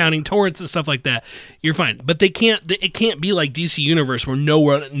go. Not counting torrents and stuff like that. You're fine. But it can't be like DC Universe where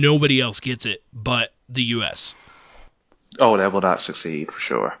nobody else gets it but the US. Oh, that will not succeed for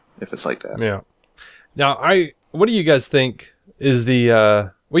sure if it's like that. Yeah. Now, what do you guys think is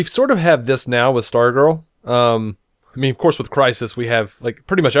we sort of have this now with Stargirl. I mean, of course, with Crisis, we have like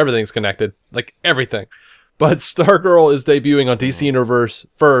pretty much everything's connected, like everything. But Stargirl is debuting on DC Universe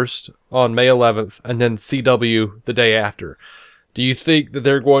first on May 11th, and then CW the day after. Do you think that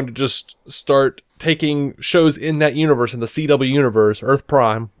they're going to just start taking shows in that universe, in the CW universe, Earth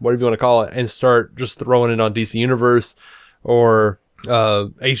Prime, whatever you want to call it, and start just throwing it on DC Universe or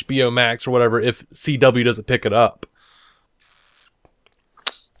HBO Max or whatever if CW doesn't pick it up?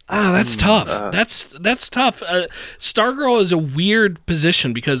 That's tough. That's tough. Stargirl is a weird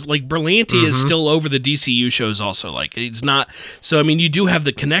position because like Berlanti is still over the DCU shows also. Like it's not. So I mean, you do have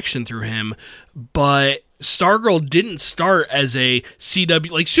the connection through him, but Stargirl didn't start as a CW.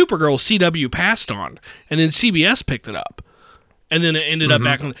 Like Supergirl, CW passed on, and then CBS picked it up. And then it ended up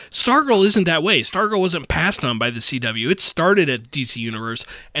back on. Stargirl isn't that way. Stargirl wasn't passed on by the CW. It started at DC Universe,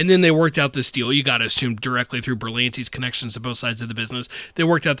 and then they worked out this deal. You got to assume directly through Berlanti's connections to both sides of the business. They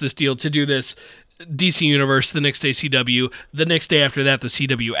worked out this deal to do this DC Universe, the next day CW, the next day after that the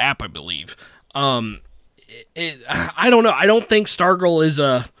CW app, I believe. I don't know. I don't think Stargirl is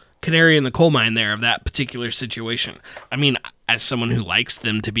a canary in the coal mine there of that particular situation. I mean, as someone who likes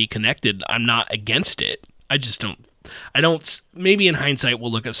them to be connected, I'm not against it. I just don't. Maybe in hindsight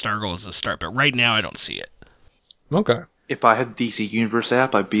we'll look at Stargirl as a start, but right now I don't see it. Okay. If I had DC Universe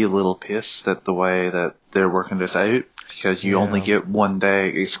app, I'd be a little pissed at the way that they're working this out, because you only get 1 day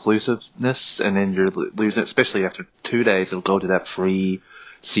exclusiveness, and then you're losing it, especially after 2 days, it'll go to that free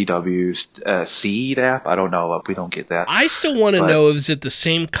CW Seed app. I don't know. We don't get that. I still want to know, is it the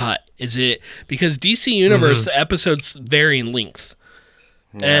same cut? Is it, because DC Universe, the episodes vary in length,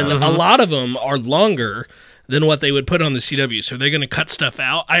 and a lot of them are longer than what they would put on the CW. So they're going to cut stuff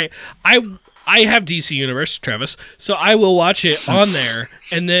out. I have DC Universe, Travis, so I will watch it on there,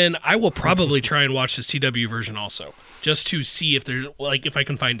 and then I will probably try and watch the CW version also, just to see if there's if I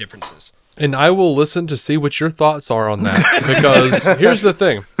can find differences. And I will listen to see what your thoughts are on that, because here's the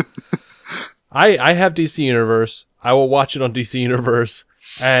thing. I have DC Universe. I will watch it on DC Universe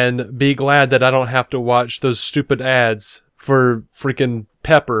and be glad that I don't have to watch those stupid ads for freaking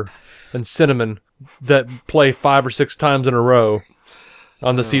Pepper and Cinnamon that play 5 or 6 times in a row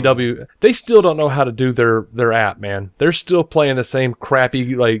on the CW. They still don't know how to do their app, man. They're still playing the same crappy,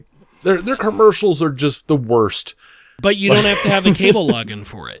 their commercials are just the worst. But you don't have to have a cable login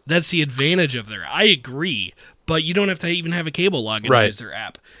for it. That's the advantage of their. I agree, but you don't have to even have a cable login to use their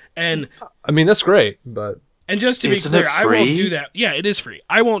app. And I mean, that's great, but and just to be clear, I won't do that. Yeah, it is free.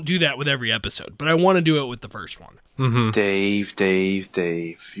 I won't do that with every episode, but I want to do it with the first one. Dave,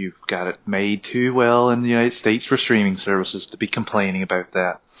 you've got it made too well in the United States for streaming services to be complaining about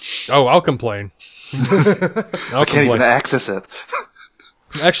that. Oh, I'll complain. I can't even access it.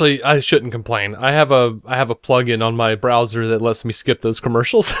 Actually, I shouldn't complain. I have a plugin on my browser that lets me skip those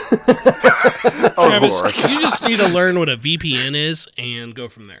commercials. Travis, you just need to learn what a VPN is and go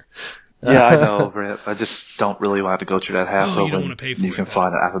from there. Yeah, I know, Brent. I just don't really want to go through that hassle. You don't want to pay for it. You can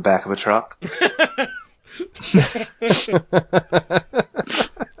find it at the back of a truck.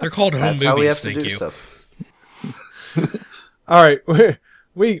 They're called home movies. How we have to do stuff. All right,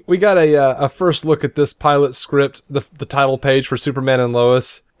 we got a first look at this pilot script, the title page for Superman and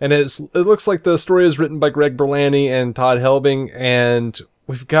Lois, and it looks like the story is written by Greg Berlanti and Todd Helbing, and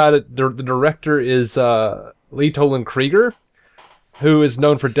we've got it. The director is Lee Toland Krieger, who is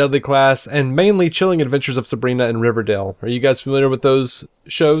known for Deadly Class and mainly Chilling Adventures of Sabrina and Riverdale. Are you guys familiar with those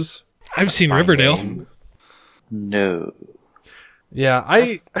shows? I've seen Riverdale. No. Yeah,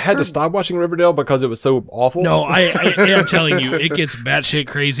 I had to stop watching Riverdale because it was so awful. No, I am telling you, it gets batshit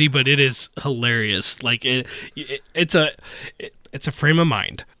crazy, but it is hilarious. Like it's a frame of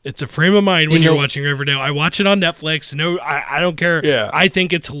mind. It's a frame of mind when you're watching Riverdale. I watch it on Netflix. No, I don't care. Yeah. I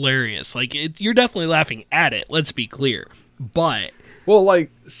think it's hilarious. Like you're definitely laughing at it. Let's be clear. But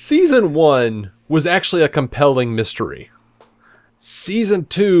season 1 was actually a compelling mystery. Season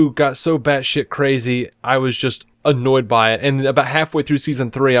 2 got so batshit crazy, I was just annoyed by it. And about halfway through season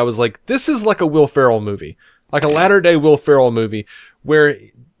 3, I was like, this is like a Will Ferrell movie. Like a latter-day Will Ferrell movie, where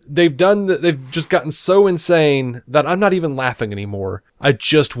they've just gotten so insane that I'm not even laughing anymore. I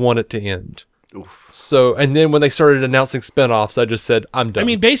just want it to end. Oof. So, and then when they started announcing spinoffs, I just said, I'm done. I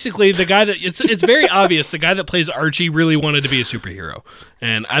mean, basically, the guy that it's very obvious the guy that plays Archie really wanted to be a superhero,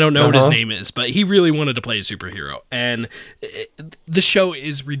 and I don't know what his name is, but he really wanted to play a superhero, and the show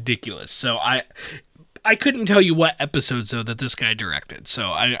is ridiculous. So I couldn't tell you what episodes though that this guy directed. So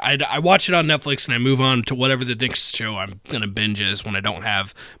I watch it on Netflix and I move on to whatever the next show I'm gonna binge is when I don't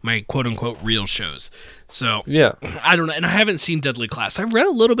have my quote unquote real shows. So yeah, I don't know, and I haven't seen Deadly Class. I've read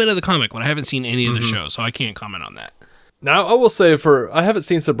a little bit of the comic, but I haven't seen any of the show, so I can't comment on that. Now I will say I haven't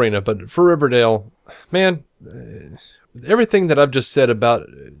seen Sabrina, but for Riverdale, man, everything that I've just said about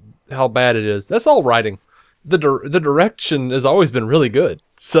how bad it is, that's all writing. The direction has always been really good.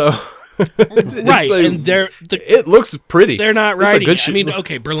 So Right, like, and it looks pretty. They're not It's a writing. good I mean,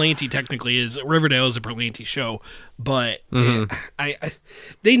 okay, Berlanti technically is Riverdale is a Berlanti show, but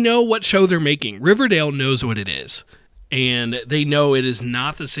they know what show they're making. Riverdale knows what it is, and they know it is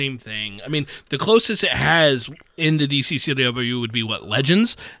not the same thing. I mean, the closest it has in the DCCW would be what,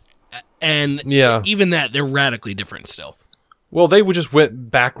 Legends, and even that they're radically different still. Well, they just went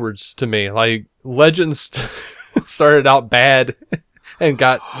backwards to me. Like, Legends started out bad and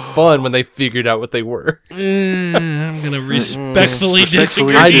got fun when they figured out what they were. I'm going to respectfully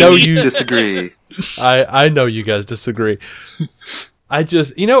disagree. I know you disagree. I know you guys disagree. I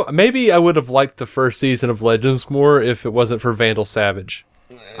just, maybe I would have liked the first season of Legends more if it wasn't for Vandal Savage.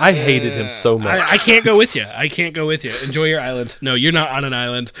 I hated him so much. I can't go with you. Enjoy your island. No, you're not on an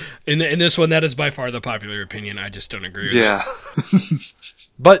island. In this one, that is by far the popular opinion. I just don't agree with it.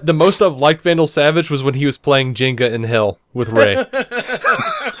 But the most I've liked Vandal Savage was when he was playing Jenga in Hell with Ray.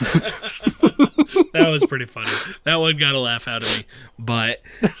 That was pretty funny. That one got a laugh out of me. But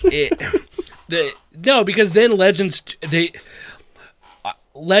because then Legends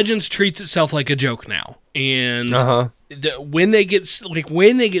treats itself like a joke now, and when they get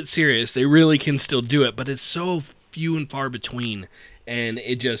serious, they really can still do it. But it's so few and far between, and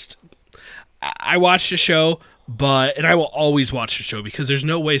it just. I watched the show, and I will always watch the show because there's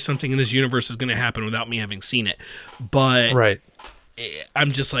no way something in this universe is going to happen without me having seen it. But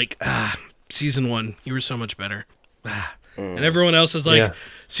I'm just like, season 1, you were so much better, and everyone else is like,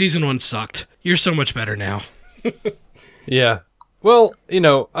 season 1 sucked. You're so much better now. Yeah. Well,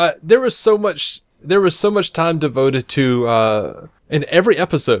 there was so much time devoted to in every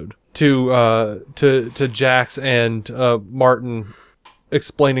episode to Jax and Martin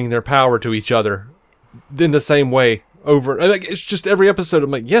explaining their power to each other in the same way over. Like, it's just every episode.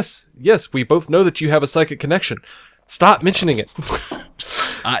 I'm like, yes, we both know that you have a psychic connection. Stop mentioning it.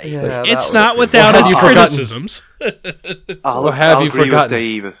 It's not without its criticisms. I'll agree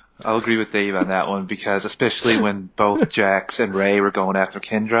with Dave on that one, because especially when both Jax and Ray were going after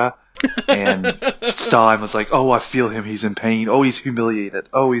Kendra, and Stein was like, "Oh, I feel him. He's in pain. Oh, he's humiliated.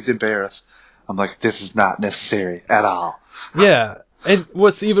 Oh, he's embarrassed." I'm like, this is not necessary at all. Yeah, and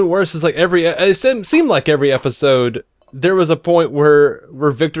what's even worse is like it seemed like every episode there was a point where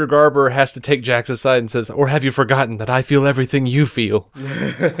Victor Garber has to take Jax aside and says, "Or have you forgotten that I feel everything you feel?"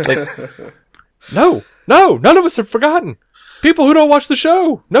 Like, no, none of us have forgotten. People who don't watch the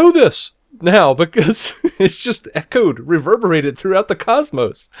show know this now because it's just echoed, reverberated throughout the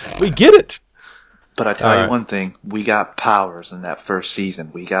cosmos. We get it. But I tell you one thing, we got powers in that first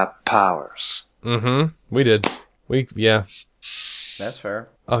season. We got powers. We did. That's fair.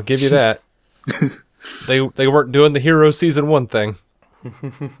 I'll give you that. They weren't doing the hero season 1 thing.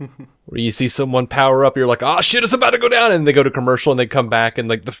 Where you see someone power up, you're like, "Oh shit, it's about to go down," and they go to commercial and they come back and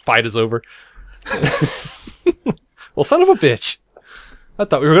like the fight is over. Well, son of a bitch. I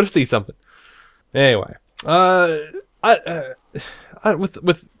thought we were going to see something. Anyway,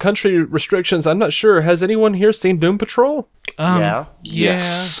 with country restrictions, I'm not sure. Has anyone here seen Doom Patrol? Yeah.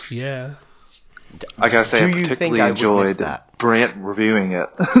 Yes. Yeah. I gotta say, I particularly enjoyed Brent reviewing it.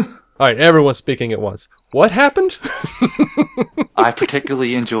 All right, everyone's speaking at once. What happened? I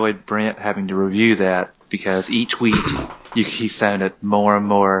particularly enjoyed Brent having to review that because each week he sounded more and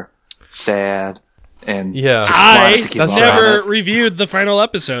more sad. And I never reviewed the final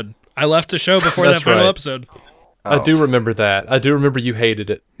episode. I left the show before that final episode. I do remember that. I do remember you hated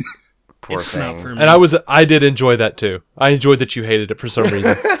it. Poor thing. Not for me. And I did enjoy that too. I enjoyed that you hated it for some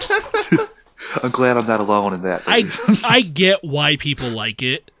reason. I'm glad I'm not alone in that. I get why people like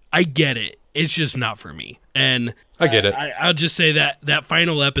it. I get it. It's just not for me. And I get it. I'll just say that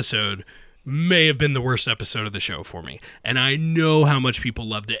final episode may have been the worst episode of the show for me. And I know how much people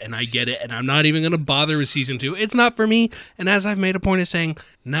loved it, and I get it, and I'm not even going to bother with season 2. It's not for me, and as I've made a point of saying,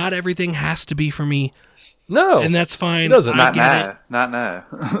 not everything has to be for me. No. And that's fine. It doesn't. Not now.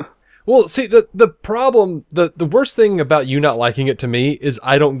 Well, see, the problem, the worst thing about you not liking it to me is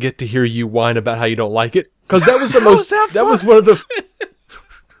I don't get to hear you whine about how you don't like it. Because that was the most, that was one of the,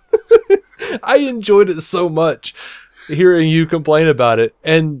 I enjoyed it so much hearing you complain about it.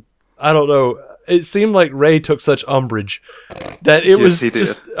 And I don't know, it seemed like Ray took such umbrage that it was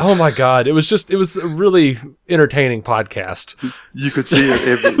just, oh my God, it was a really entertaining podcast. You could see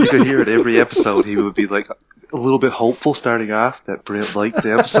it, you could hear it every episode. He would be like a little bit hopeful starting off that Brent liked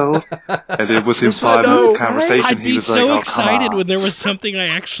the episode. And then within 5 minutes of conversation, he was like, I'd be so excited when there was something I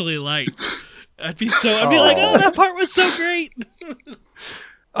actually liked. I'd be like, oh, that part was so great.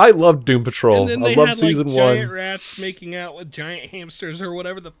 I loved Doom Patrol. And then I loved season 1. Giant rats making out with giant hamsters or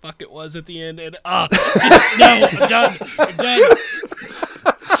whatever the fuck it was at the end. And no, I'm done.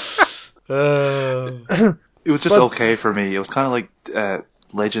 It was just okay for me. It was kind of like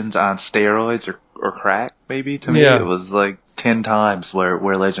Legends on steroids or crack, maybe, to me. It was like 10 times where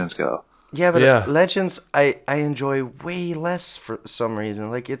Legends go. Yeah, but Legends, I enjoy way less for some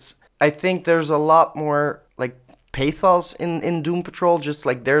reason. Like, I think there's a lot more, like, pathos in Doom Patrol. Just,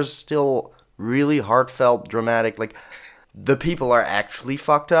 like, there's still really heartfelt, dramatic, like, the people are actually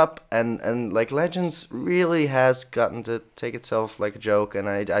fucked up. And like, Legends really has gotten to take itself like a joke, and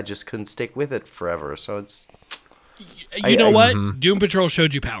I just couldn't stick with it forever. So it's... You know what? Doom Patrol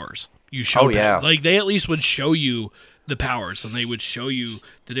showed you powers. You showed like, they at least would show you the powers, and they would show you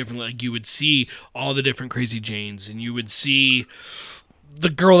the different, like, you would see all the different Crazy Janes, and you would see the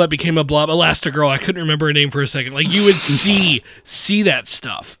girl that became a blob, Elastigirl. I couldn't remember her name for a second. Like, you would see that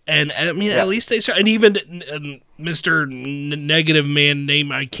stuff, and I mean, at least they saw, and even Mr. Negative Man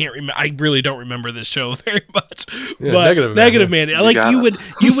name, I can't remember. I really don't remember this show very much. Yeah, but Negative Man, like,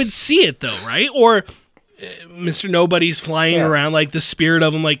 you would see it though, right? Or Mr. Nobody's flying around, like the spirit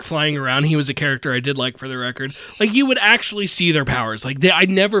of him, like flying around. He was a character I did like, for the record. Like, you would actually see their powers. Like, I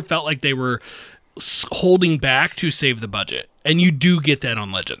never felt like they were holding back to save the budget, and you do get that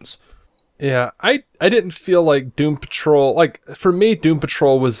on Legends. Yeah, I didn't feel like Doom Patrol, like, for me, Doom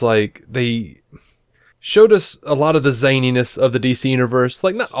Patrol was like, they showed us a lot of the zaniness of the DC universe,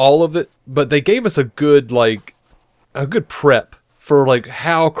 like, not all of it, but they gave us a good prep for, like,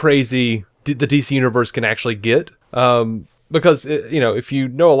 how crazy the DC universe can actually get. Because, if you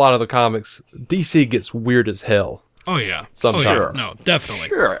know a lot of the comics, DC gets weird as hell. Oh, yeah. Sometimes. Oh, yeah. No, definitely.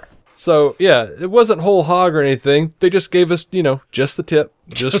 Sure. So, yeah, it wasn't whole hog or anything. They just gave us, just the tip,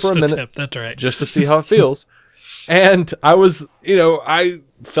 just for a minute. Tip. That's right. Just to see how it feels. And I was, I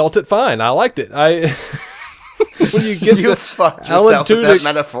felt it fine. I liked it. When you get you fucked yourself with that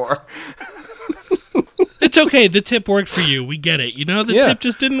metaphor. It's okay. The tip worked for you. We get it. The tip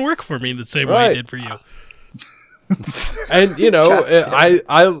just didn't work for me the same way it did for you. And,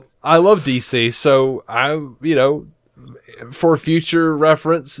 I love DC, so for future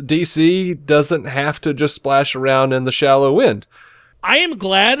reference, DC doesn't have to just splash around in the shallow end. I am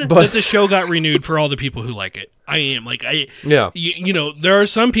glad that the show got renewed for all the people who like it. I am. There are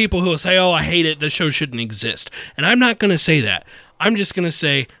some people who will say, oh, I hate it, the show shouldn't exist. And I'm not going to say that. I'm just going to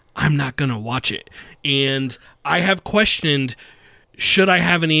say, I'm not going to watch it. And I have questioned, should I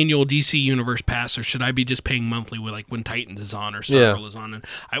have an annual DC Universe pass, or should I be just paying monthly when Titans is on or Stargirl is on? And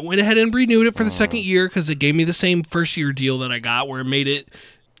I went ahead and renewed it for the second year because it gave me the same first year deal that I got, where it made it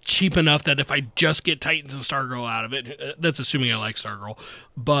cheap enough that if I just get Titans and Stargirl out of it, that's assuming I like Stargirl,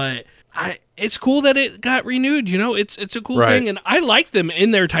 but it's cool that it got renewed. It's a cool thing, and I like them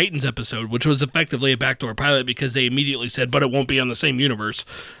in their Titans episode, which was effectively a backdoor pilot because they immediately said, but it won't be on the same universe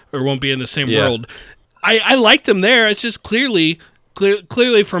or won't be in the same world. I liked them there. It's just clearly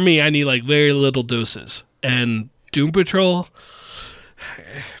for me, I need like very little doses. And Doom Patrol,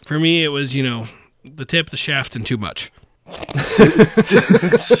 for me, it was, the tip, the shaft, and too much.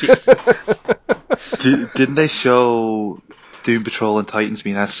 Didn't they show Doom Patrol and Titans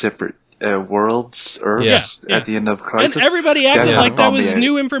being as separate worlds, Earths, at the end of Crisis? And everybody acted like that was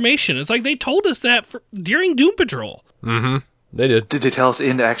new information. It's like they told us that during Doom Patrol. Mm-hmm. They did. Did they tell us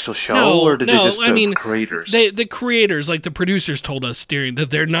in the actual show, or did they just the creators? The creators, like the producers, told us that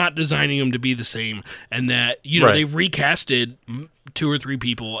they're not designing them to be the same, and that they recasted 2 or 3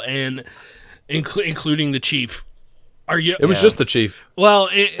 people, and including the Chief. It was just the Chief. Well,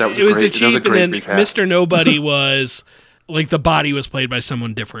 it was the Chief, and then recast. Mr. Nobody was like the body was played by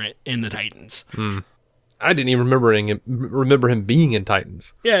someone different in the Titans. I didn't even remember him being in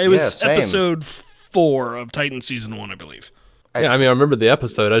Titans. Yeah, it was episode 4 of Titans season 1, I believe. I remember the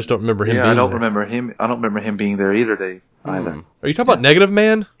episode. I just don't remember him being there. I don't remember him being there either. Either. Are you talking about Negative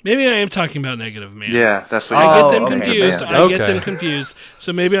Man? Maybe I am talking about Negative Man. Yeah, that's what I get them confused. I get them confused.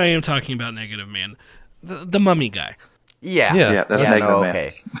 So maybe I am talking about Negative Man. The mummy guy. Yeah, that's Negative Man.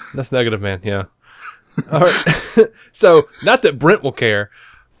 Okay. That's Negative Man, yeah. All right. So, not that Brent will care,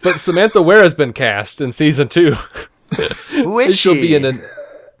 but Samantha Ware has been cast in season 2. Who is she?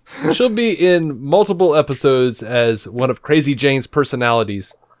 She'll be in multiple episodes as one of Crazy Jane's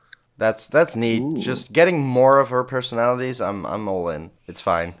personalities. That's neat. Ooh. Just getting more of her personalities, I'm all in. It's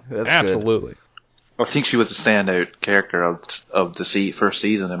fine. That's absolutely. Good. I think she was the standout character of the first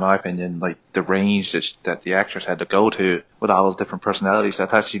season, in my opinion. Like the range that the actress had to go to with all those different personalities. I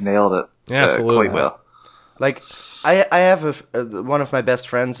thought she nailed it quite well. Like I have one of my best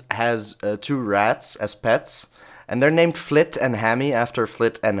friends has 2 rats as pets. And they're named Flit and Hammy after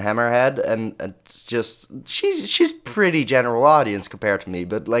Flit and Hammerhead, and it's just she's pretty general audience compared to me,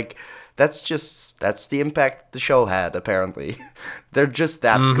 but like that's the impact the show had. Apparently, they're just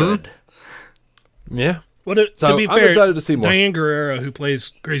that good. Yeah. To be I'm fair, excited to see more. Diane Guerrero, who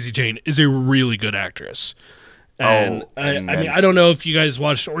plays Crazy Jane, is a really good actress. And I mean, I don't know if you guys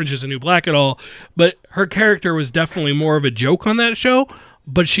watched Orange is the New Black at all, but her character was definitely more of a joke on that show.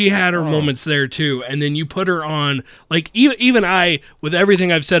 But she had her moments there too. And then you put her on, like, even I, with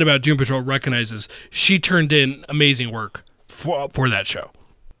everything I've said about Doom Patrol, recognizes she turned in amazing work for that show.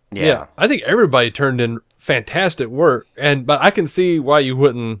 Yeah. I think everybody turned in fantastic work, but I can see why you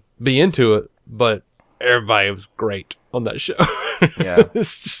wouldn't be into it, but everybody was great on that show. Yeah.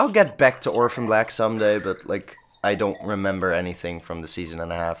 I'll get back to Orphan Black someday, but, like, I don't remember anything from the season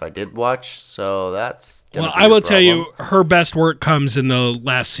and a half I did watch, so that's gonna be I will a tell you, problem. her best work comes in the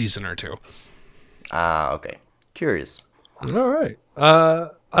last season or two. Okay. Curious. All right.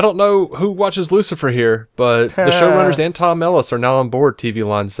 I don't know who watches Lucifer here, but the showrunners and Tom Ellis are now on board, TV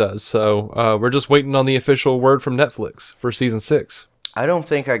Line says. So we're just waiting on the official word from Netflix for season 6. I don't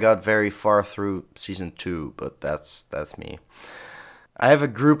think I got very far through season 2, but that's me. I have a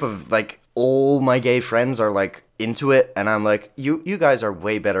group of, like, all my gay friends are, like, into it, and I'm like, you guys are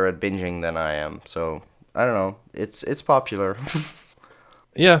way better at binging than I am. So I don't know. It's popular.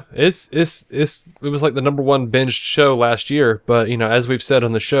 Yeah, it was like the number one binged show last year, but you know, as we've said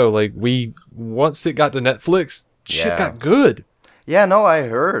on the show, like once it got to Netflix, shit got good. Yeah, no, I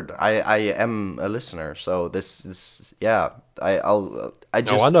heard. I am a listener, so this is I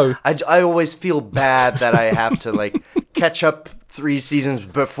know. I always feel bad that I have to like catch up 3 seasons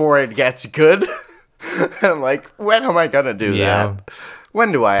before it gets good. I'm like, when am I gonna do that?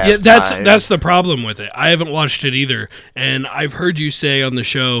 When do I have time? That's the problem with it. I haven't watched it either, and I've heard you say on the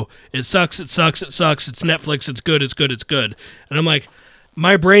show, it sucks, it's Netflix, it's good. And I'm like,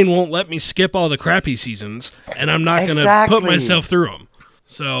 my brain won't let me skip all the crappy seasons, and I'm not going to put myself through them.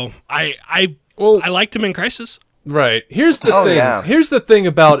 So I liked him in Crisis. Right. Here's the thing. Yeah. Here's the thing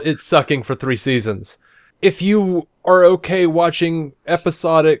about it sucking for 3 seasons. If you are okay watching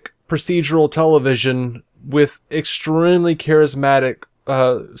episodic procedural television with extremely charismatic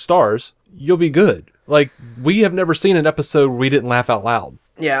stars, you'll be good. Like, we have never seen an episode where we didn't laugh out loud.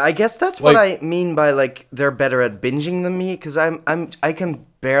 Yeah, I guess that's what I mean by like they're better at binging than me, because I can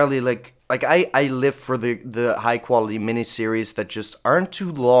barely like I live for the high quality miniseries that just aren't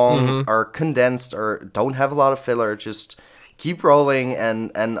too long, are condensed, or don't have a lot of filler. Just keep rolling,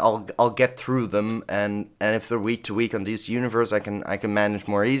 and I'll get through them. And if they're week to week on DC Universe, I can manage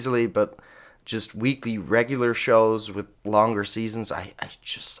more easily. But just weekly regular shows with longer seasons, I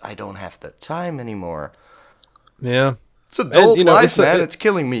don't have the time anymore. Yeah. It's adult life, man. It's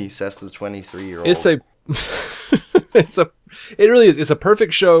killing me, says the 23-year-old. It really is. It's a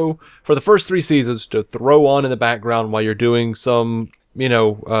perfect show for the first 3 seasons to throw on in the background while you're doing some,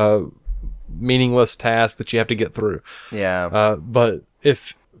 meaningless task that you have to get through. Yeah. But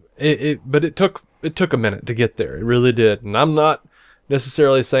it took a minute to get there. It really did. And I'm not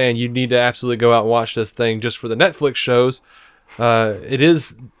necessarily saying you need to absolutely go out and watch this thing just for the Netflix shows. It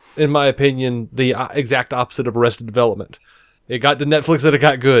is, in my opinion, the exact opposite of Arrested Development. It got to Netflix and it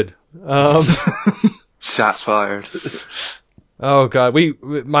got good. Shots fired. Oh God,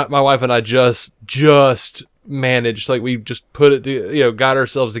 my wife and I just managed, like, we just put it, got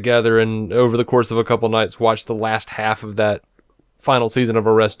ourselves together, and over the course of a couple nights watched the last half of that final season of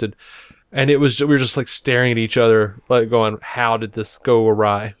Arrested. And we were just like staring at each other, like going, how did this go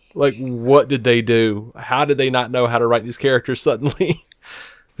awry? Like, what did they do? How did they not know how to write these characters suddenly?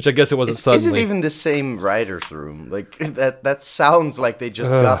 Which I guess it wasn't suddenly. Is it even the same writer's room? Like, that sounds like they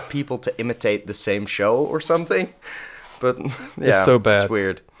just got people to imitate the same show or something. But yeah, it's so bad. It's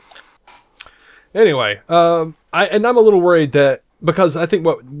weird. Anyway, I'm a little worried that, because I think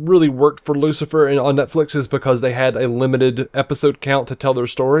what really worked for Lucifer on Netflix is because they had a limited episode count to tell their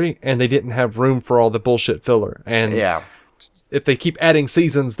story, and they didn't have room for all the bullshit filler. And if they keep adding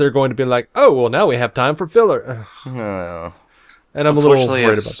seasons, they're going to be like, oh, well, now we have time for filler. And I'm a little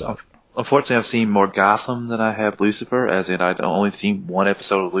worried about that. Unfortunately, I've seen more Gotham than I have Lucifer, as in I've only seen 1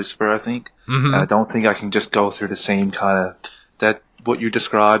 episode of Lucifer, I think. And I don't think I can just go through the same kind of... that what you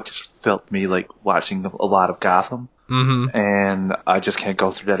described just felt to me like watching a lot of Gotham. And I just can't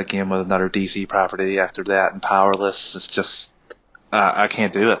go through that again with another DC property after that. And Powerless, it's just... I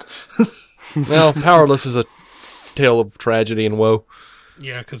can't do it. Well, Powerless is a tale of tragedy and woe.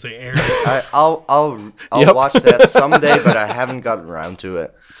 Yeah, because they aired it. I'll watch that someday, but I haven't gotten around to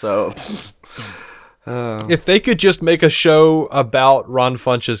it. So, if they could just make a show about Ron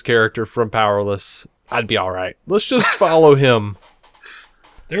Funch's character from Powerless, I'd be all right. Let's just follow him.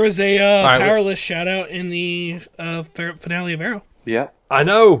 There was a Powerless shout out in the finale of Arrow. Yeah, I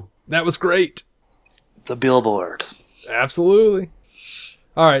know, that was great. The billboard. Absolutely.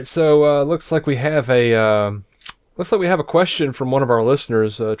 All right, so looks like we have a question from one of our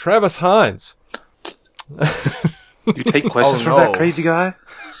listeners, Travis Hynes. You take questions from that crazy guy?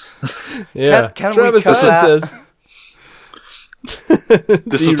 Yeah, can Travis Hynes says.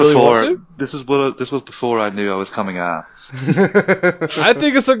 This was before I knew I was coming on. I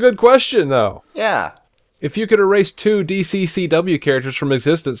think it's a good question, though. Yeah. If you could erase 2 DCCW characters from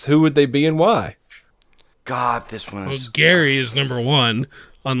existence, who would they be and why? God, this one is... Well, Gary is number 1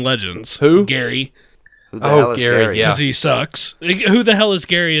 on Legends. Who? Gary. Who the hell is Gary, yeah. Because he sucks. Who the hell is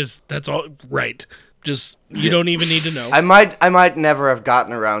Gary that's all right. Just, you don't even need to know. I might never have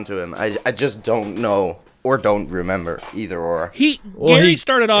gotten around to him. I just don't know. Or don't remember, either or. Gary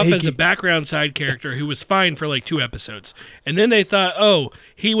started off as a background side character who was fine for like 2 episodes. And then they thought, oh,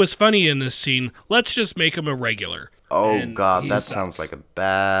 he was funny in this scene. Let's just make him a regular. Oh, and God, that sounds like a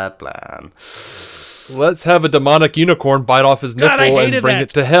bad plan. Let's have a demonic unicorn bite off his nipple and bring it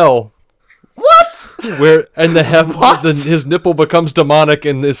to hell. What? His nipple becomes demonic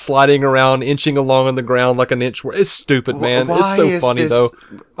and is sliding around, inching along on the ground like an inch. It's stupid, man. It's so funny, though.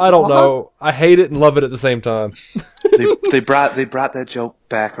 I don't know. I hate it and love it at the same time. they brought that joke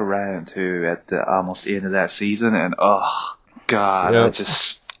back around too at the almost end of that season, and oh God, yep.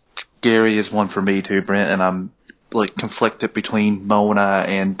 Gary is one for me too, Brent, and I'm like conflicted between Mona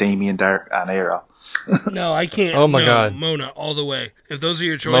and Damien Dark on Arrow. No, I can't. Oh my God, Mona all the way. If those are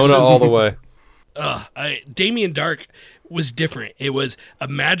your choices, Mona all the way. Damien Dark was different. It was a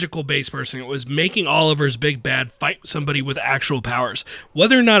magical base person. It was making Oliver's big bad fight somebody with actual powers.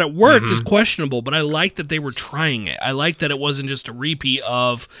 Whether or not it worked is questionable, but I like that they were trying it. I like that it wasn't just a repeat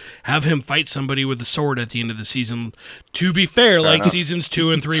of have him fight somebody with a sword at the end of the season. To be fair, like seasons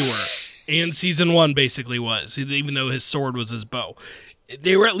 2 and 3 were, and season 1 basically was, even though his sword was his bow.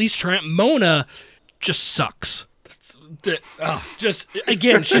 They were at least trying. Mona just sucks. She's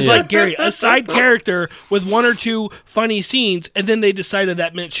like Gary, a side character with 1 or 2 funny scenes, and then they decided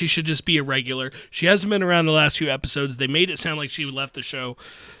that meant she should just be a regular. She hasn't been around the last few episodes. They made it sound like she left the show.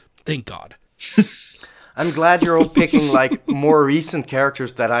 Thank God. I'm glad you're all picking like more recent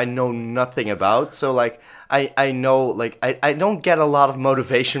characters that I know nothing about. So like I know like I don't get a lot of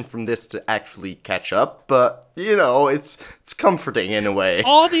motivation from this to actually catch up, but you know it's comforting in a way.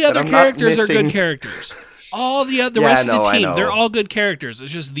 All the other characters are good characters. All the rest of the team, they're all good characters.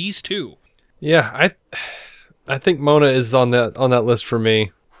 It's just these 2. Yeah, I think Mona is on that list for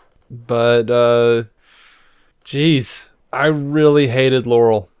me. But geez, I really hated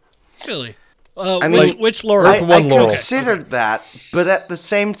Laurel. Really? Which Laurel? I considered that, but at the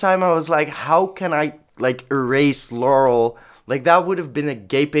same time I was like, how can I like erase Laurel? Like, that would have been a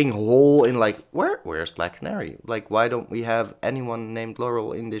gaping hole in, like, where's Black Canary? Like, why don't we have anyone named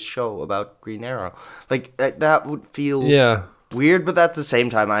Laurel in this show about Green Arrow? Like, that would feel weird, but at the same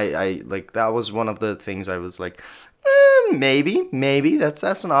time, I like, that was one of the things I was like, maybe, that's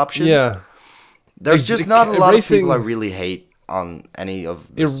an option. Yeah. There's just not a lot of people I really hate on any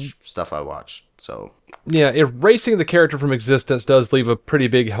of the stuff I watched, so. Yeah, erasing the character from existence does leave a pretty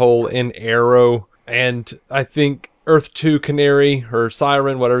big hole in Arrow, and I think Earth 2 Canary, or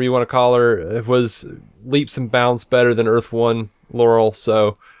Siren, whatever you want to call her, it was leaps and bounds better than Earth 1 Laurel,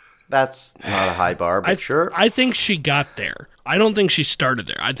 so... That's not a high bar, but sure. I think she got there. I don't think she started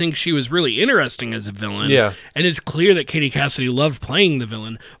there. I think she was really interesting as a villain. Yeah. And it's clear that Katie Cassidy loved playing the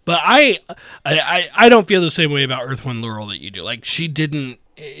villain. But I don't feel the same way about Earth 1 Laurel that you do. Like, she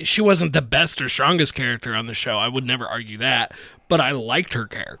wasn't the best or strongest character on the show. I would never argue that. But I liked her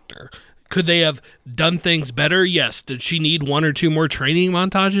character. Could they have done things better? Yes. Did she need 1 or 2 more training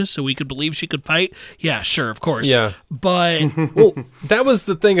montages so we could believe she could fight? Yeah, sure, of course. Yeah. But... well, that was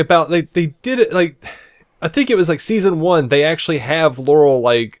the thing about... they did it, like... I think it was like season 1, they actually have Laurel,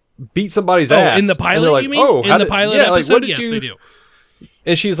 like, beat somebody's ass. In the pilot, like, you mean? In the pilot episode? Yes, they do.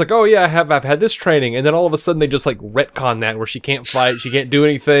 And she's like, oh yeah, I've had this training. And then all of a sudden they just, like, retcon that where she can't fight, she can't do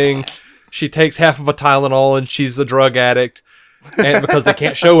anything. She takes half of a Tylenol and she's a drug addict. And because they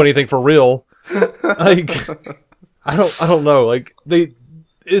can't show anything for real, like I don't know. Like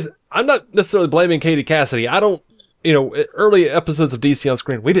I'm not necessarily blaming Katie Cassidy. I don't, early episodes of DC on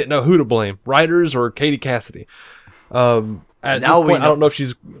screen, we didn't know who to blame, writers or Katie Cassidy. At this point, I don't know if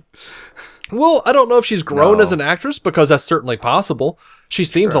she's. Well, I don't know if she's grown as an actress because that's certainly possible. She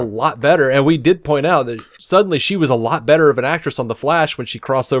seems a lot better, and we did point out that suddenly she was a lot better of an actress on The Flash when she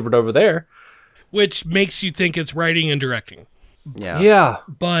crossed over there, which makes you think it's writing and directing. Yeah.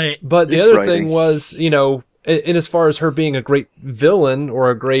 But the other thing was, and as far as her being a great villain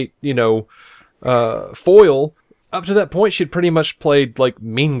or a great, foil, up to that point, she'd pretty much played like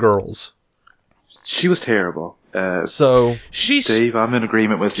Mean Girls. She was terrible. Dave, I'm in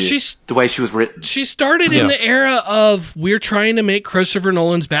agreement with you. The way she was written. She started in the era of we're trying to make Christopher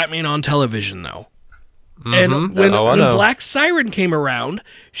Nolan's Batman on television, though. And when Black Siren came around,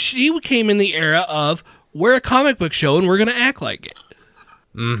 she came in the era of we're a comic book show and we're going to act like it.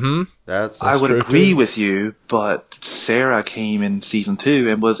 I would agree with you, but Sarah came in season 2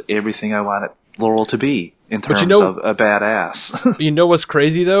 and was everything I wanted Laurel to be in terms of a badass. You know what's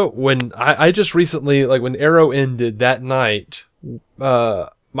crazy though? When I just recently, like when Arrow ended that night, my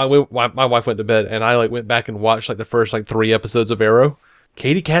wife went to bed and I went back and watched the first 3 episodes of Arrow.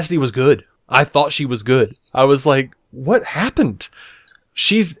 Katie Cassidy was good. I thought she was good. I was like, what happened?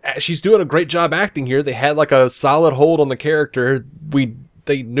 She's doing a great job acting here. They had a solid hold on the character.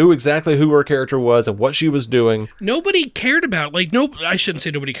 They knew exactly who her character was and what she was doing. Nobody cared about I shouldn't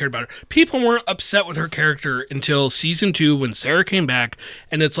say nobody cared about her. People weren't upset with her character until season 2 when Sarah came back,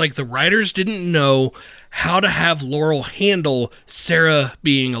 and it's the writers didn't know how to have Laurel handle Sarah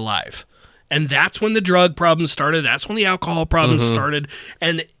being alive. And that's when the drug problems started. That's when the alcohol problems started.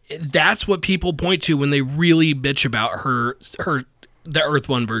 And that's what people point to when they really bitch about the Earth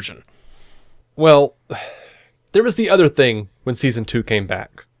 1 version. Well, there was the other thing when season 2 came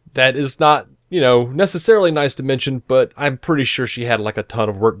back. That is not, necessarily nice to mention, but I'm pretty sure she had a ton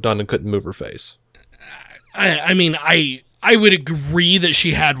of work done and couldn't move her face. I mean, I would agree that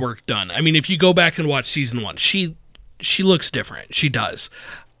she had work done. I mean, if you go back and watch season 1, she looks different. She does.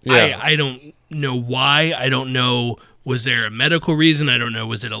 Yeah. I don't know why. I don't know. Was there a medical reason? I don't know.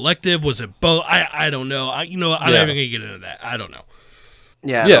 Was it elective? Was it both? I don't know. I'm not even going to get into that. I don't know.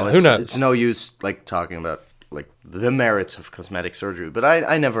 Yeah, who knows? It's no use talking about the merits of cosmetic surgery, but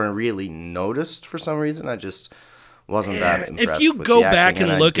I never really noticed for some reason. I just wasn't that impressed. If you go back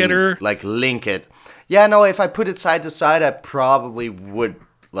and look at her, link it. Yeah, no. If I put it side to side, I probably would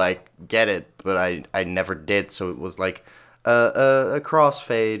get it, but I never did. So it was a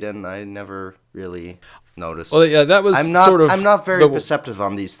crossfade, and I never really noticed. Well, yeah, that was I'm not very perceptive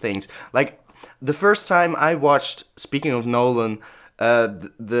on these things. The first time I watched, speaking of Nolan,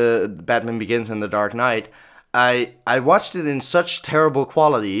 the Batman Begins and The Dark Knight, I watched it in such terrible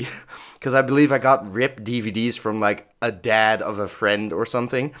quality because I believe I got ripped DVDs from a dad of a friend or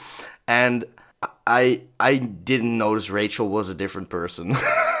something, and I didn't notice Rachel was a different person.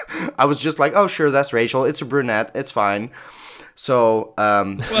 I was just oh sure, that's Rachel. It's a brunette. It's fine. So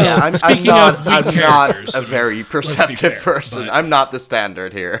I'm not a very perceptive person. I'm not the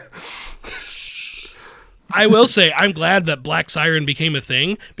standard here. I will say I'm glad that Black Siren became a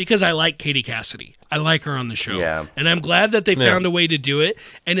thing because I like Katie Cassidy. I like her on the show. Yeah. And I'm glad that they found a way to do it,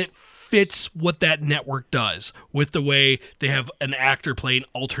 and it fits what that network does with the way they have an actor play an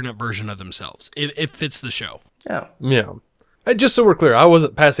alternate version of themselves. It fits the show. Yeah. Yeah. And just so we're clear, I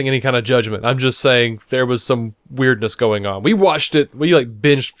wasn't passing any kind of judgment. I'm just saying there was some weirdness going on. We watched it. We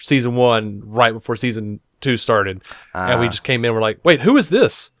binged season 1 right before season 2 started, and we just came in. We're like, wait, who is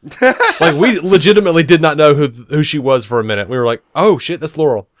this? We legitimately did not know who she was for a minute. We were like, oh shit, that's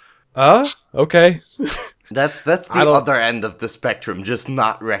Laurel. Okay. That's the other end of the spectrum, just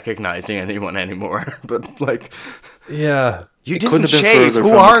not recognizing anyone anymore. But yeah, you didn't shave. Who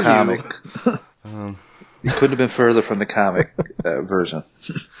are you? It couldn't have been further from the comic version.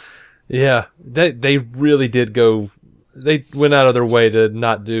 Yeah, they really did go. They went out of their way to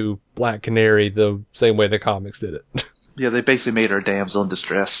not do Black Canary the same way the comics did it. Yeah, they basically made her a damsel in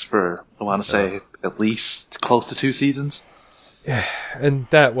distress for, I want to say, at least close to 2 seasons. Yeah, and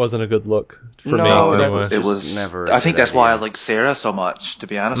that wasn't a good look for me. Anyway. It was never. I think that's why I like Sarah so much. To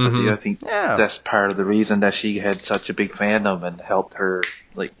be honest with you, I think that's part of the reason that she had such a big fandom and helped her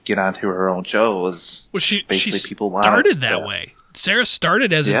get onto her own show. Was basically people started that way. Sarah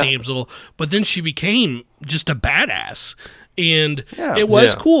started as a damsel, but then she became just a badass, and it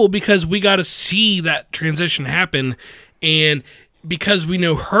was cool because we got to see that transition happen, and because we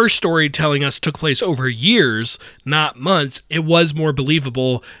know her story telling us took place over years, not months, it was more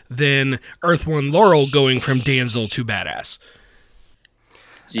believable than Earth 1 Laurel going from damsel to badass.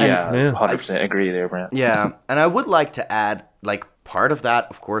 Yeah, 100% agree there, Brent. Yeah, and I would like to add, part of that,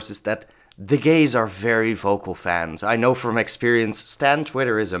 of course, is that the gays are very vocal fans. I know from experience, Stan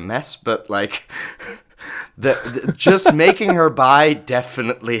Twitter is a mess, but just making her bi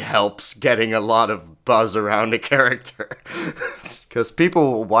definitely helps getting a lot of buzz around a character. Because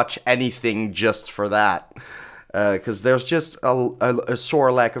people will watch anything just for that. Because there's just a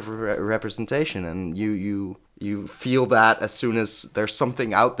sore lack of representation, and you feel that as soon as there's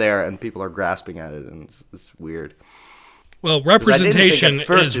something out there and people are grasping at it, and it's weird. Well, representation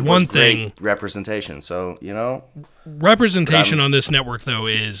is one thing. Representation, so, Representation on this network, though,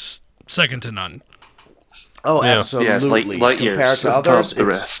 is second to none. Oh, Yeah. absolutely. Light years Compared to others, the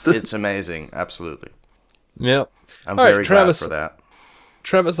rest. it's amazing. Absolutely. Yep. I'm All right, very Travis. glad for that.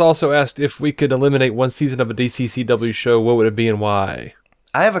 Travis also asked if we could eliminate one season of a DCCW show, what would it be and why?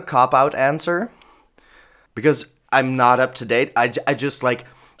 I have a cop-out answer because I'm not up to date. I just like,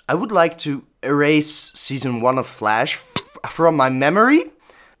 I would like to erase season 1 of Flash from my memory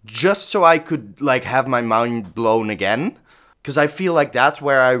just so I could like have my mind blown again. Because I feel like that's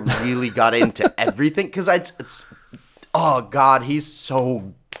where I really got into everything. Because it's oh god, he's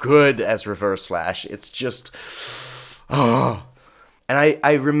so good as Reverse Flash. It's just, oh. And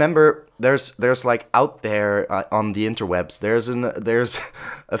I remember there's like out there on the interwebs, there's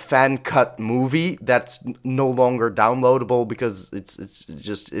a fan cut movie that's no longer downloadable because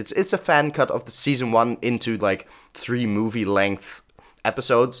it's a fan cut of the season 1 into like 3 movie length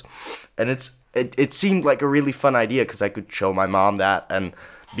episodes, and it seemed like a really fun idea because I could show my mom that and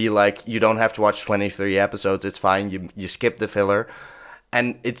be like, you don't have to watch 23 episodes, it's fine, you skip the filler.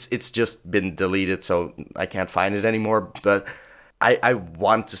 And it's just been deleted, so I can't find it anymore. But I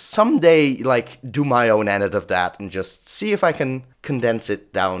want to someday like do my own edit of that and just see if I can condense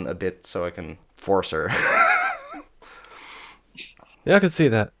it down a bit so I can force her. Yeah, I can see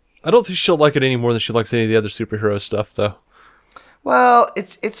that. I don't think she'll like it any more than she likes any of the other superhero stuff, though. Well,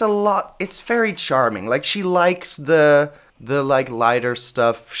 it's a lot. It's very charming. Like, she likes the like lighter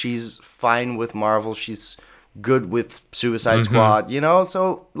stuff. She's fine with Marvel. She's good with Suicide Squad, you know?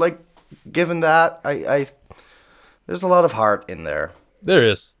 So, like, given that, I there's a lot of heart in there. There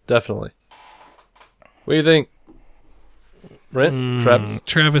is, definitely. What do you think? Brent? Travis?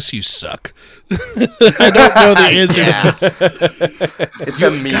 Travis, you suck. I don't know the answer to this. It's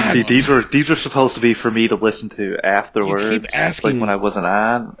a meme. See, these were supposed to be for me to listen to afterwards, You keep asking- like when I wasn't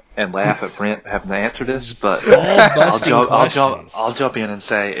on, and laugh at Brent having to answer this. But busting I'll questions. jump in and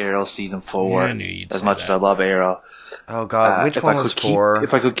say Arrow season 4. Yeah, I knew you'd as say much that. as I love Arrow. Oh god, which if one I was could keep- 4?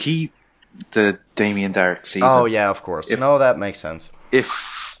 If I could keep the Damien Dark season, Oh yeah, of course. No, that makes sense.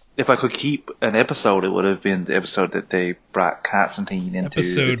 if I could keep an episode, it would have been the episode that they brought Constantine into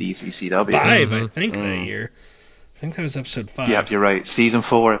Episode the DCCW. 5, I think, that year. I think that was episode 5. Yeah, you're right. Season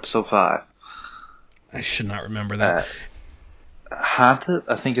 4, episode 5. I should not remember that. Haunted,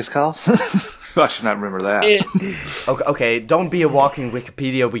 I think it's called. I should not remember that. Okay, don't be a walking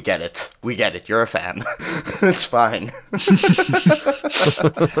Wikipedia. We get it. You're a fan. It's fine.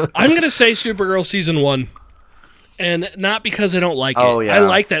 I'm going to say Supergirl season 1. And not because I don't like it. Oh, yeah. I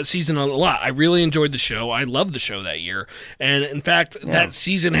like that season a lot. I really enjoyed the show. I loved the show that year. And in fact, that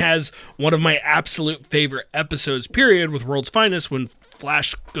season has one of my absolute favorite episodes, period, with World's Finest when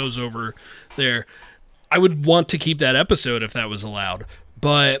Flash goes over there. I would want to keep that episode if that was allowed.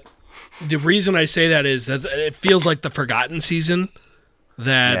 But the reason I say that is that it feels like the forgotten season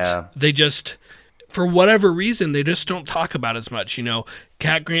that they just, for whatever reason, they just don't talk about as much. You know,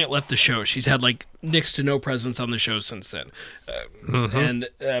 Kat Grant left the show. She's had like next to no presence on the show since then. And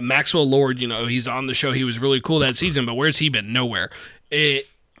Maxwell Lord, you know, he's on the show. He was really cool that season, but where's he been? Nowhere.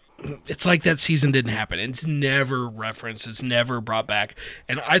 It's like that season didn't happen. It's never referenced. It's never brought back.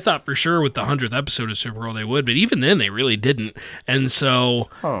 And I thought for sure with the 100th episode of Supergirl they would, but even then they really didn't. And so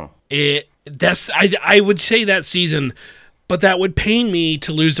I would say that season, but that would pain me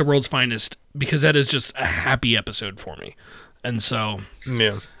to lose the World's Finest because that is just a happy episode for me. And so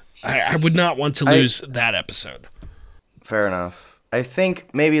I would not want to lose that episode. Fair enough. I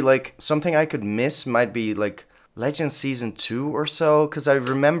think maybe like something I could miss might be like Legends season 2 or so, because I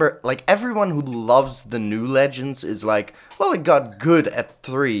remember like everyone who loves the new Legends is like, well, it got good at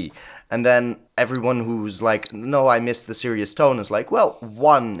 3, and then everyone who's like, no, I missed the serious tone is like, well,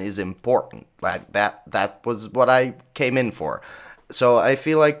 1 is important. Like that was what I came in for. So I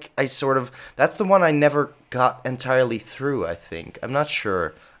feel like that's the one I never got entirely through, I think. I'm not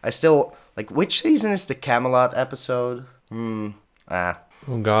sure. I still like, which season is the Camelot episode? Oh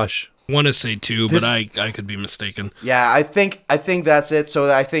gosh. Want to say 2, but I could be mistaken. Yeah, I think that's it.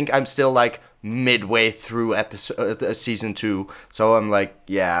 So I think I'm still like midway through season 2. So I'm like,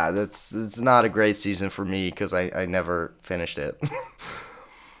 yeah, it's not a great season for me because I never finished it.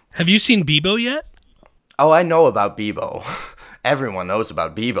 Have you seen Bebo yet? Oh, I know about Bebo. Everyone knows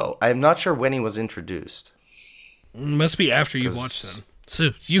about Bebo. I'm not sure when he was introduced. Must be after you've watched them. So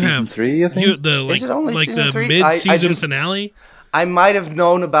you season have 3, I think. Is it only like season the 3? mid-season finale. I might have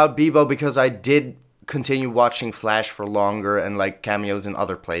known about Bebo because I did continue watching Flash for longer and like cameos in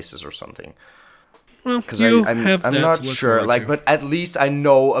other places or something. Well, Because I'm I'm not sure. Like, but at least I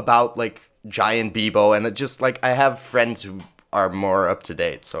know about like Giant Bebo, and it just like I have friends who are more up to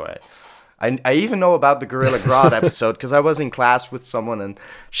date. So I even know about the Gorilla Grodd episode because I was in class with someone and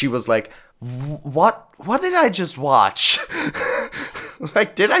she was like, what did I just watch?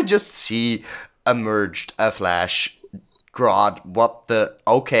 Like, did I just see emerged a Flash? Grodd, what the...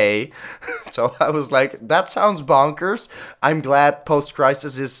 Okay. So I was like, that sounds bonkers. I'm glad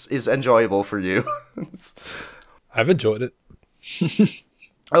Post-Crisis is enjoyable for you. I've enjoyed it.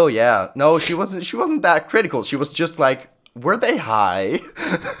 Oh, yeah. No, she wasn't that critical. She was just like, were they high?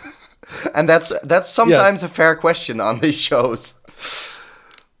 And that's sometimes a fair question on these shows.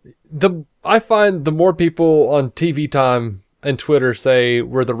 I find the more people on TV Time and Twitter say,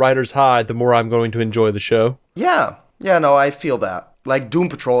 were the writers high, the more I'm going to enjoy the show. Yeah. Yeah, no, I feel that. Like, Doom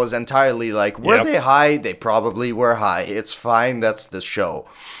Patrol is entirely like, were they high? They probably were high. It's fine, that's the show.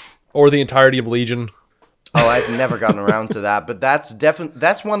 Or the entirety of Legion. Oh, I've never gotten around to that, but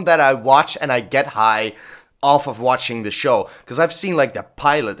that's one that I watch and I get high off of watching the show. Because I've seen, like, the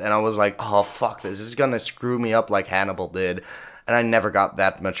pilot, and I was like, oh, fuck, this is gonna screw me up like Hannibal did. And I never got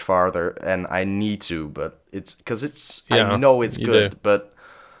that much farther, and I need to, but it's... Because it's... I know it's good, but...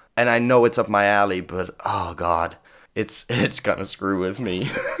 And I know it's up my alley, but, oh, God... It's gonna screw with me.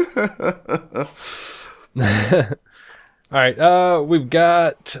 All right, we've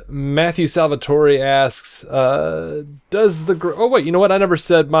got Matthew Salvatore asks, does the... Oh, wait, you know what? I never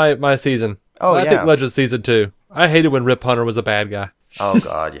said my season. Oh, I think Legends Season 2. I hated when Rip Hunter was a bad guy. Oh,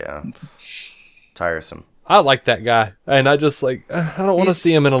 God, yeah. Tiresome. I like that guy, and I just, like, I don't want to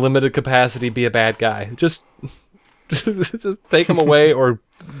see him in a limited capacity be a bad guy. Just take him away or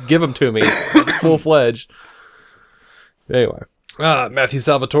give him to me, full-fledged. Anyway, Matthew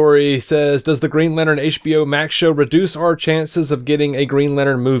Salvatore says, does the Green Lantern HBO Max show reduce our chances of getting a Green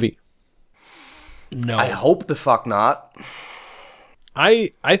Lantern movie? No. I hope the fuck not.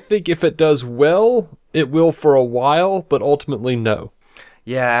 I think if it does well, it will for a while, but ultimately no.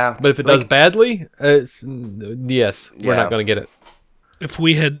 Yeah. But if it does badly, yes, we're not going to get it. If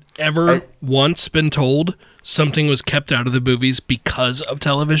we had ever once been told something was kept out of the movies because of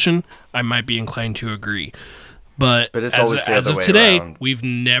television, I might be inclined to agree. But it's always the other way today, around. we've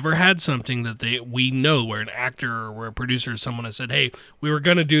never had something that we know where an actor or where a producer or someone has said, hey, we were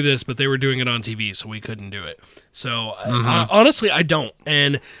going to do this, but they were doing it on TV, so we couldn't do it. So honestly, I don't.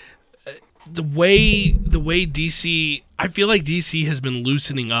 And the way DC, I feel like DC has been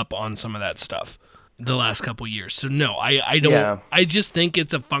loosening up on some of that stuff the last couple years. So no, I don't. Yeah. I just think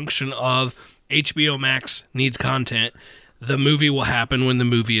it's a function of HBO Max needs content. The movie will happen when the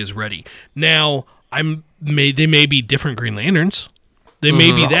movie is ready. Now, they may be different Green Lanterns. They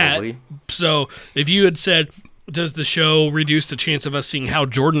may be that. So if you had said, does the show reduce the chance of us seeing Hal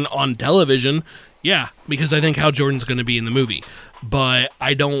Jordan on television? Yeah, because I think Hal Jordan's going to be in the movie. But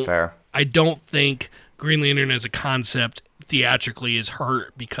I don't think Green Lantern as a concept theatrically is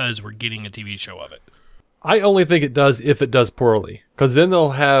hurt because we're getting a TV show of it. I only think it does if it does poorly, because then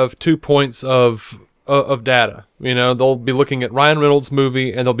they'll have 2 points of data. You know, they'll be looking at Ryan Reynolds'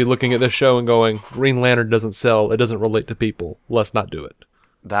 movie and they'll be looking at this show and going, Green Lantern doesn't sell, it doesn't relate to people, let's not do it.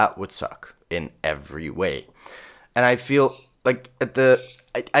 That would suck in every way. And I feel like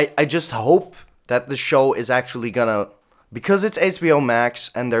I just hope that the show is actually gonna, because it's HBO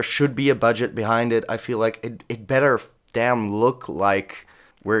Max and there should be a budget behind it, I feel like it better damn look like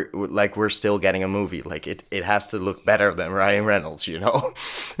we're still getting a movie. Like it has to look better than Ryan Reynolds, you know?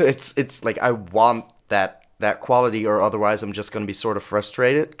 It's like I want that quality, or otherwise I'm just going to be sort of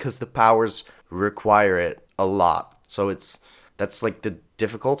frustrated because the powers require it a lot. So that's like the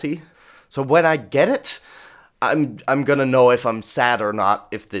difficulty. So when I get it, I'm going to know if I'm sad or not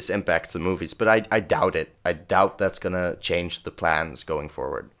if this impacts the movies, but I doubt it. I doubt that's going to change the plans going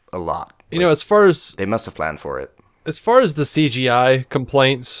forward a lot. You know, as far as they must have planned for it. As far as the CGI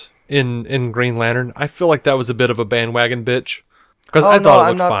complaints in Green Lantern, I feel like that was a bit of a bandwagon bitch. Because I thought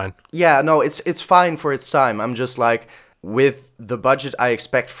it looked fine. Yeah, no, it's fine for its time. I'm just like, with the budget I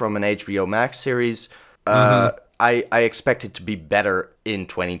expect from an HBO Max series, I expect it to be better in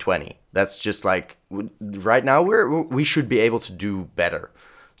 2020. That's just like, right now we should be able to do better.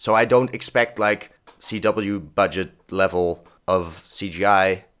 So I don't expect like CW budget level of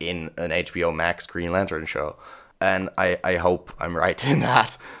CGI in an HBO Max Green Lantern show. And I hope I'm right in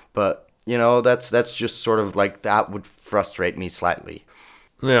that. But, you know, that's just sort of like, that would frustrate me slightly.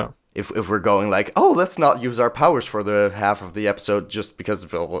 Yeah. If we're going like, oh, let's not use our powers for the half of the episode just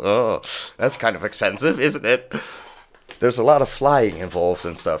because, oh, that's kind of expensive, isn't it? There's a lot of flying involved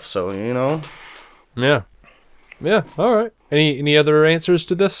and stuff, so, you know. Yeah. Yeah, all right. Any other answers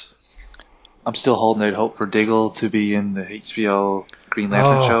to this? I'm still holding out hope for Diggle to be in the HBO Green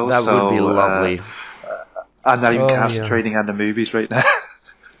Lantern show. That would be lovely. I'm not even concentrating on the movies right now.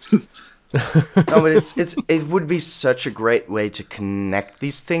 No, but it would be such a great way to connect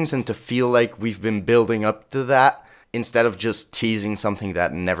these things and to feel like we've been building up to that instead of just teasing something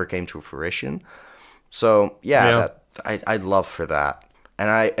that never came to fruition. So I'd love for that.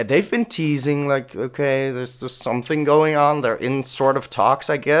 And they've been teasing like, okay, there's something going on. They're in sort of talks,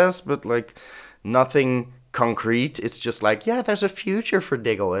 I guess, but like nothing concrete. It's just like, yeah, there's a future for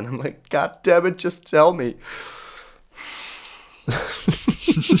Diggle, and I'm like, God damn it, just tell me.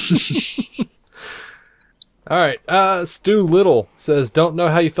 All right, Stu Little says, don't know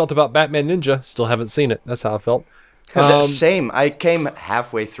how you felt about Batman Ninja. Still haven't seen it. That's how I felt. Same. I came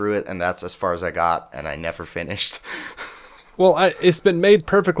halfway through it, and that's as far as I got, and I never finished. Well, it's been made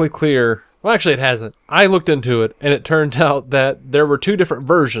perfectly clear. Well, actually, it hasn't. I looked into it, and it turned out that there were two different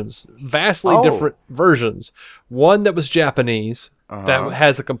versions, vastly different versions. One that was Japanese, that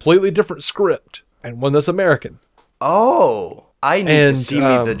has a completely different script, and one that's American. Oh, I need to see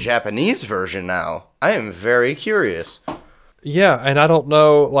the Japanese version now. I am very curious. Yeah, and I don't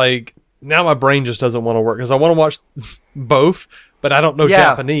know, like, now my brain just doesn't want to work, because I want to watch both, but I don't know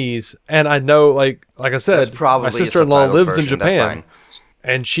Japanese, and I know, like I said, my sister-in-law lives in Japan,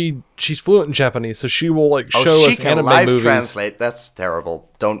 and she's fluent in Japanese, so she will like show us anime live movies. Translate. That's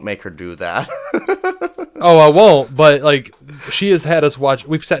terrible. Don't make her do that. Oh, I won't. But like, she has had us watch.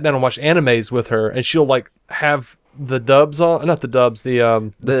 We've sat down and watched animes with her, and she'll like have the dubs on, not the dubs, the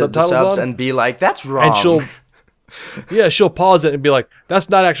subtitles subs on, and be like, "That's wrong." And she'll pause it and be like, "That's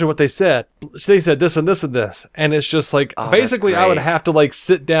not actually what they said. They said this and this and this." And it's just like, basically, I would have to like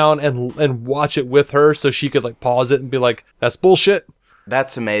sit down and watch it with her so she could like pause it and be like, "That's bullshit."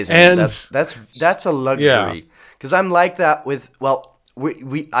 That's amazing. And that's a luxury, because I'm like that with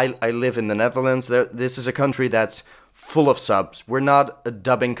I live in the Netherlands. This is a country that's full of subs. We're not a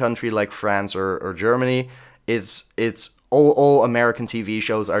dubbing country like France or Germany. It's all American TV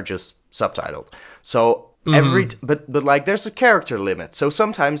shows are just subtitled. So but like there's a character limit. So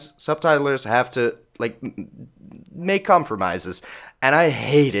sometimes subtitlers have to like make compromises, and I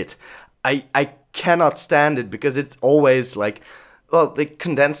hate it. I cannot stand it because it's always like, well, they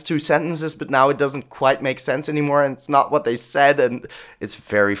condensed 2 sentences, but now it doesn't quite make sense anymore, and it's not what they said, and it's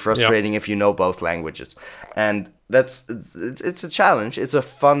very frustrating if you know both languages. And it's a challenge. It's a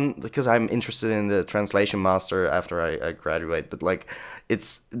fun, because I'm interested in the translation master after I graduate, but like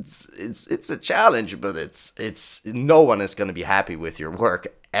it's a challenge, but it's no one is going to be happy with your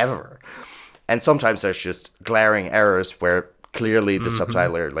work ever. And sometimes there's just glaring errors where clearly the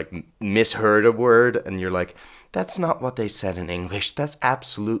subtitler like misheard a word, and you're like, that's not what they said in English. That's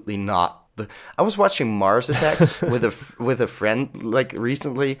absolutely not. I was watching Mars Attacks with a friend like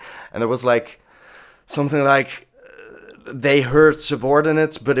recently, and there was like something like they heard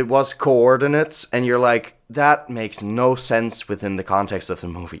subordinates, but it was coordinates, and you're like, that makes no sense within the context of the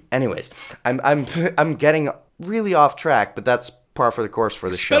movie. Anyways, I'm getting really off track, but that's par for the course for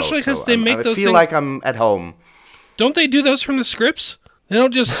the show. Especially because they make those. I feel like I'm at home. Don't they do those from the scripts? They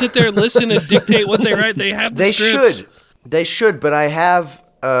don't just sit there and listen and dictate what they write. They have the scripts. They should, but I have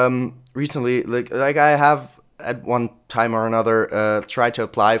recently, like I have at one time or another tried to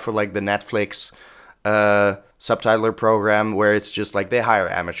apply for like the Netflix subtitler program, where it's just like they hire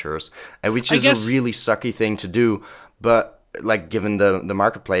amateurs, and which is a really sucky thing to do, but like given the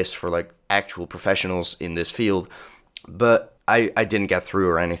marketplace for like actual professionals in this field. But I didn't get through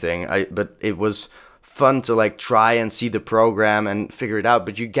or anything. But it was fun to like try and see the program and figure it out,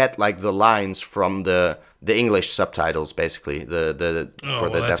 but you get like the lines from the English subtitles basically for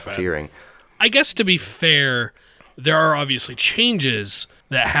the deaf of hearing. I guess to be fair, there are obviously changes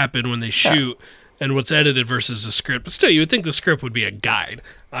that happen when they shoot and what's edited versus the script, but still you would think the script would be a guide.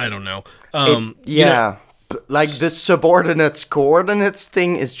 I don't know. But like the subordinates coordinates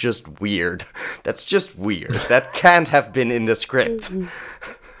thing is just weird. That's just weird. That can't have been in the script.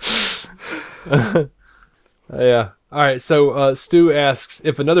 Yeah. All right. So Stu asks,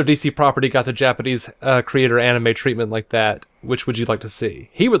 if another DC property got the Japanese creator anime treatment like that, which would you like to see?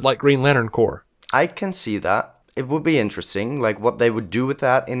 He would like Green Lantern Corps. I can see that. It would be interesting, like what they would do with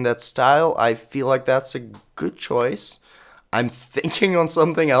that in that style. I feel like that's a good choice. I'm thinking on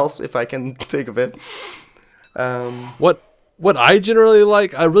something else if I can think of it. What I generally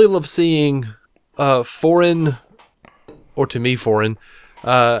like, I really love seeing foreign, or to me foreign,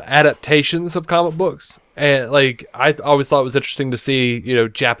 adaptations of comic books. And like I always thought it was interesting to see,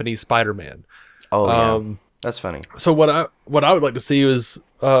 Japanese Spider-Man. That's funny. So what I would like to see is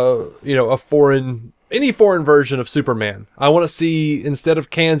any foreign version of Superman. I want to see, instead of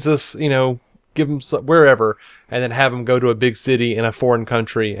Kansas, give him wherever, and then have him go to a big city in a foreign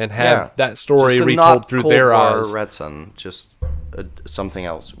country and have that story retold through their eyes. Red Sun, just something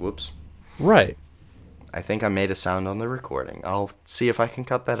else. Whoops. Right. I think I made a sound on the recording. I'll see if I can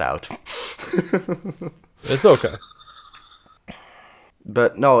cut that out. It's okay.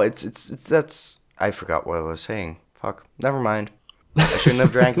 But no, that's... I forgot what I was saying. Fuck. Never mind. I shouldn't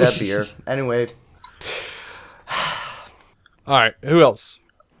have drank that beer. Anyway. Alright, who else?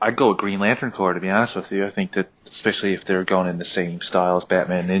 I'd go with Green Lantern Corps, to be honest with you. I think that, especially if they're going in the same style as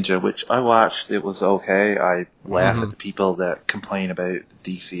Batman Ninja, which I watched, it was okay. I laugh at the people that complain about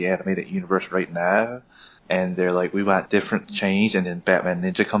the DC animated universe right now, and they're like, we want different change, and then Batman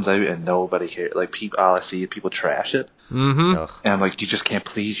Ninja comes out and nobody cares. Like, all I see is people trash it. And I'm like, you just can't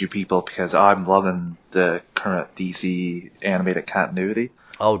please you people, because I'm loving the current DC animated continuity.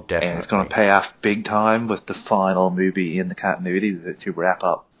 Oh, definitely. And it's going to pay off big time with the final movie in the continuity to wrap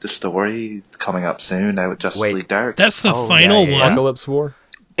up the story coming up soon now with Justice League Dark. That's the final one? Apocalypse War?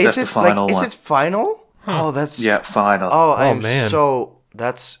 Is it final one? Is it final? Huh. Oh, that's... Yeah, final. Oh, man. So...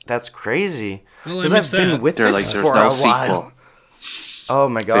 That's crazy. Well, I've been with They're this like, for no a while. Oh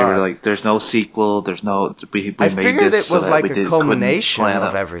my god. They were like, there's no sequel, there's no... We I made figured this it was so like that a culmination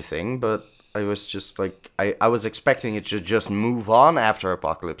of it. everything, but I was just like... I was expecting it to just move on after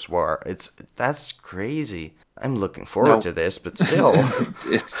Apocalypse War. That's crazy. I'm looking forward to this, but still...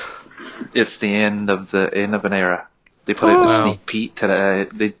 It's the end of an era. They put out a sneak peek today.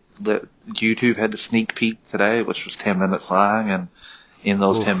 YouTube had the sneak peek today, which was 10 minutes long, and in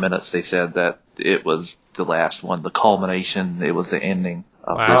those 10 minutes they said that it was the last one, the culmination, it was the ending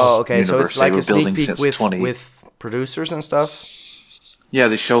of this universe. So it's like they were a sneak building peek since with producers and stuff? Yeah,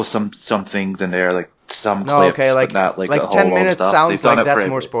 they show some things in there, like some clips, but not like a whole 10 lot of minutes stuff. sounds They've done like it that's for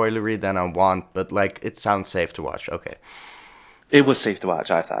more spoilery than I want, but like it sounds safe to watch. Okay. It was safe to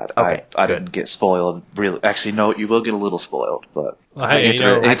watch, I thought. Okay, I didn't get spoiled. Really, actually, no, you will get a little spoiled, but Hey,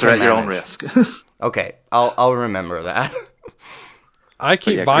 enter at your own risk. Okay, I'll remember that. I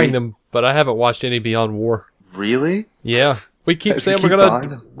keep buying them, but I haven't watched any Beyond War. Really? Yeah. We keep saying keep we're buying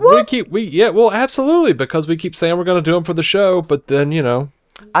gonna. them? Well, absolutely, because we keep saying we're gonna do them for the show, but then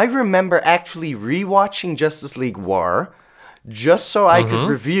I remember actually rewatching Justice League War just so I could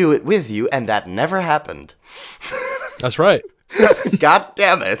review it with you, and that never happened. That's right. God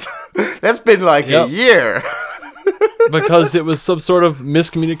damn it! That's been like a year. Because it was some sort of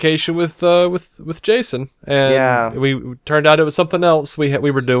miscommunication with Jason, and we turned out it was something else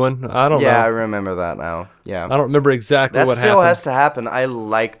we were doing. I don't know. Yeah, I remember that now. Yeah, I don't remember exactly what happened. That still has to happen. I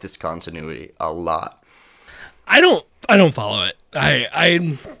like this continuity a lot. I don't follow it.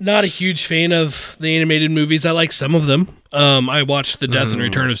 I'm not a huge fan of the animated movies. I like some of them. I watched The Death and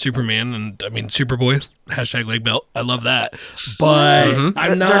Return of Superman, and I mean Superboy, #leg belt. I love that. But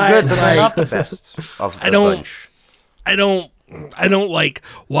I'm not. They're good, but they're not the best of the bunch. I don't like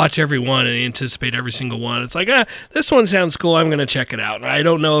watch every one and anticipate every single one. It's like, this one sounds cool. I'm going to check it out. And I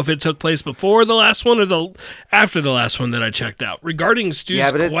don't know if it took place before the last one or after the last one that I checked out. Regarding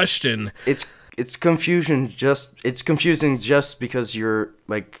Stu's question, it's confusing just because you're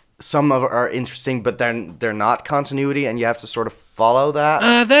like some of are interesting, but then they're not continuity, and you have to sort of follow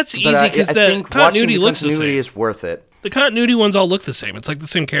that. That's easy because the continuity looks the same. Is worth it. The continuity ones all look the same. It's like the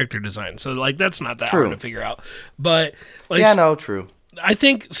same character design. So, like, that's not that hard to figure out. But, like... Yeah, no, true. I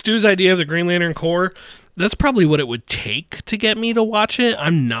think Stu's idea of the Green Lantern Corps, that's probably what it would take to get me to watch it.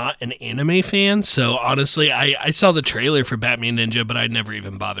 I'm not an anime fan, so honestly, I saw the trailer for Batman Ninja, but I never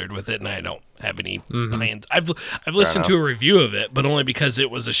even bothered with it, and I don't have any plans. I've listened to a review of it, but only because it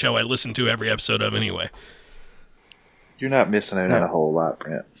was a show I listened to every episode of anyway. You're not missing out on a whole lot,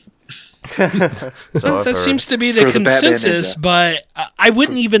 Brent. That seems to be the consensus, but I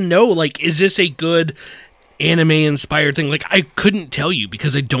wouldn't even know, like, is this a good anime-inspired thing? Like, I couldn't tell you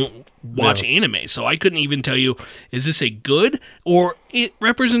because I don't watch anime, so I couldn't even tell you, is this a good or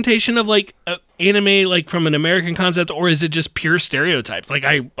representation of, like, anime, like, from an American concept, or is it just pure stereotypes? Like,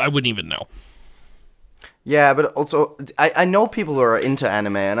 I wouldn't even know. Yeah, but also, I know people who are into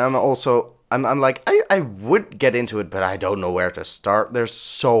anime, and I'm like, I would get into it, but I don't know where to start. There's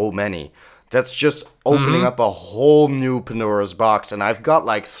so many. That's just opening up a whole new Pandora's box, and I've got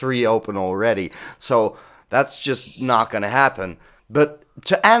like 3 open already. So that's just not going to happen. But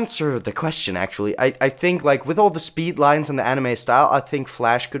to answer the question, actually, I think like with all the speed lines and the anime style, I think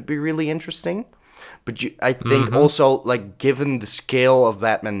Flash could be really interesting. But I think also, like, given the scale of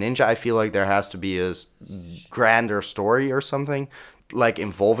Batman Ninja, I feel like there has to be a grander story or something, like,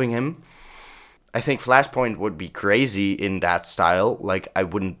 involving him. I think Flashpoint would be crazy in that style. Like, I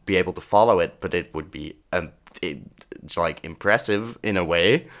wouldn't be able to follow it, but it would be, it's like, impressive in a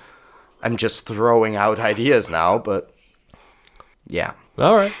way. I'm just throwing out ideas now, but yeah.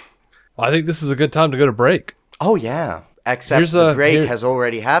 All right. Well, I think this is a good time to go to break. Oh, yeah. Except the break has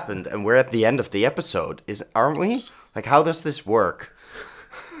already happened, and we're at the end of the episode, aren't we? Like, how does this work?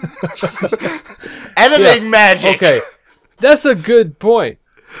 Editing magic! Okay, that's a good point.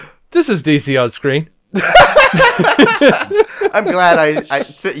 This is DC on Screen. I'm glad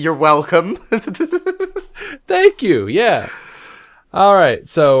you're welcome. Thank you, yeah. All right,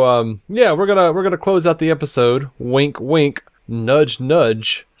 so, we're gonna close out the episode. Wink, wink, nudge,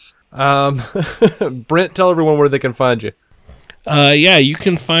 nudge. Brent, tell everyone where they can find you. You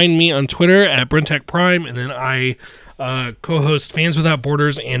can find me on Twitter at brentacPrime, and then I co-host Fans Without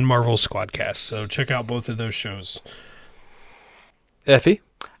Borders and Marvel Squadcast. So check out both of those shows. Effie?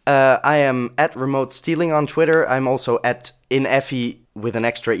 I am at Remote Stealing on Twitter. I'm also at Effie with an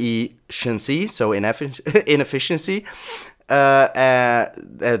extra E, Shensi, so inefficiency.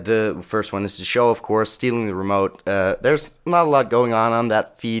 The first one is the show, of course, Stealing the Remote. There's not a lot going on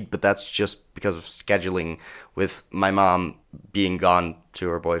that feed, but that's just because of scheduling with my mom being gone to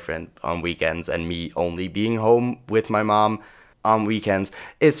her boyfriend on weekends and me only being home with my mom on weekends.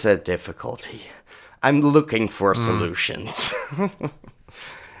 It's a difficulty. I'm looking for solutions.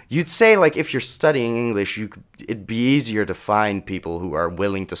 You'd say, like, if you're studying English, it'd be easier to find people who are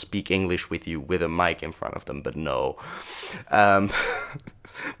willing to speak English with you with a mic in front of them, but no. But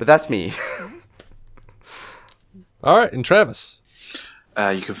that's me. All right, and Travis?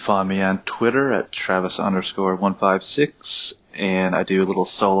 You can find me on Twitter at Travis_156, and I do little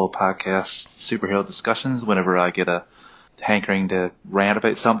solo podcast superhero discussions whenever I get a hankering to rant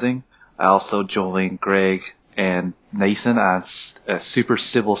about something. I also join Greg and Nathan on a Super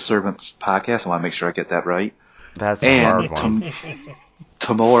Civil Servants podcast. I want to make sure I get that right. That's a hard one.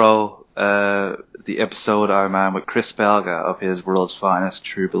 Tomorrow, the episode I'm on with Chris Belga of his World's Finest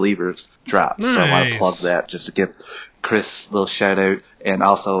True Believers drops. Nice. So I want to plug that just to give Chris a little shout out. And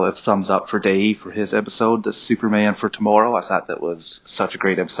also a thumbs up for Dave for his episode, The Superman for Tomorrow. I thought that was such a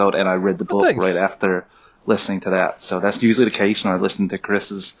great episode, and I read the book right after listening to that. So that's usually the case when I listen to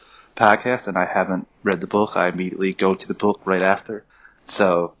Chris's podcast and I haven't read the book. I immediately go to the book right after.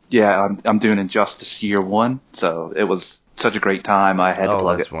 So yeah, I'm doing Injustice Year 1. So it was such a great time. I had to plug it.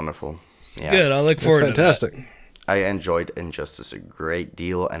 Oh, that's wonderful. Yeah. Good. I look forward to that. Fantastic. I enjoyed Injustice a great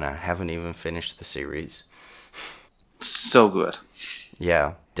deal, and I haven't even finished the series. So good.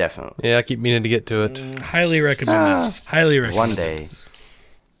 Yeah, definitely. Yeah, I keep meaning to get to it. Highly recommended. Highly recommended. One day.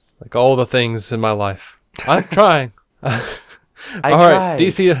 Like all the things in my life. I'm trying. All tried. Right,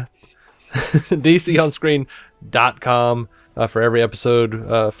 DCOnscreen.com for every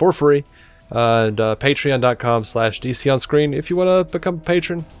episode for free. And patreon.com/DCOnscreen if you want to become a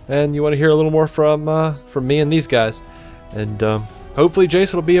patron and you want to hear a little more from me and these guys. And hopefully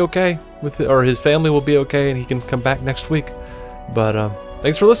Jason will be okay or his family will be okay and he can come back next week. But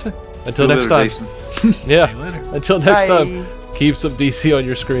thanks for listening. Until next time. Yeah. See you later. Until next time, keep some DC on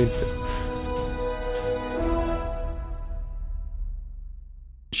your screen.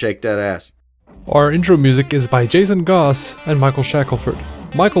 Shake that ass. Our intro music is by Jason Goss and Michael Shackelford.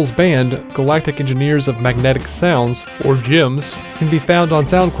 Michael's band, Galactic Engineers of Magnetic Sounds, or GEMS, can be found on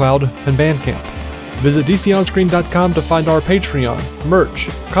SoundCloud and Bandcamp. Visit DCOnscreen.com to find our Patreon, merch,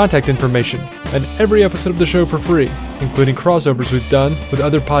 contact information, and every episode of the show for free, including crossovers we've done with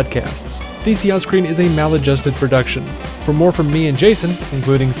other podcasts. DC On Screen is a maladjusted production. For more from me and Jason,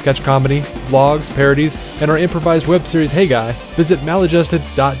 including sketch comedy, vlogs, parodies, and our improvised web series Hey Guy, visit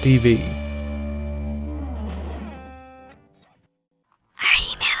maladjusted.tv. Are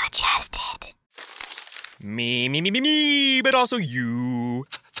you maladjusted? Me, but also you.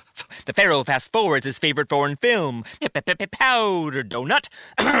 The Pharaoh fast forwards his favorite foreign film, Powder Donut.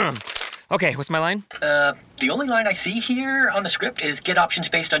 Okay, what's my line? The only line I see here on the script is get options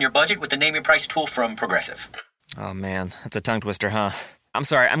based on your budget with the Name Your Price tool from Progressive. Oh man, that's a tongue twister, huh? I'm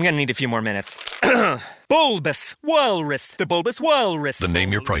sorry, I'm gonna need a few more minutes. Bulbous Walrus, the Bulbous Walrus. The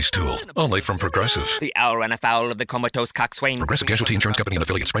Name Your Price tool, only from Progressive. The owl ran afoul of the comatose coxswain. Progressive Casualty Insurance Company and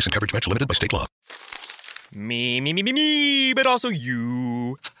affiliates. Price and coverage match limited by state law. Me, but also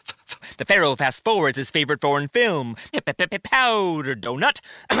you. The Pharaoh fast forwards his favorite foreign film, Powder Donut.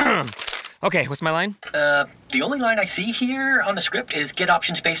 Okay, what's my line? The only line I see here on the script is get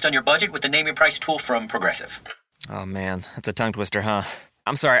options based on your budget with the Name Your Price tool from Progressive. Oh man, that's a tongue twister, huh?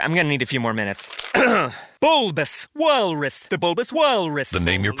 I'm sorry, I'm gonna need a few more minutes. Bulbous Walrus, the Bulbous Walrus. The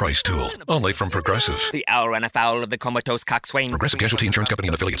Name Your Price tool, only from Progressive. The owl ran afoul of the comatose coxswain. Progressive Casualty Insurance Company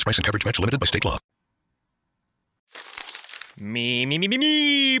and affiliates. Price and coverage match limited by state law.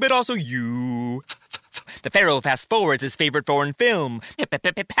 Me, but also you. The Pharaoh fast forwards his favorite foreign film,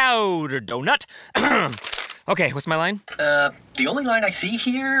 Powder Donut. Okay, what's my line? The only line I see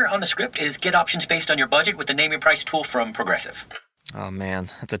here on the script is get options based on your budget with the Name Your Price tool from Progressive. Oh,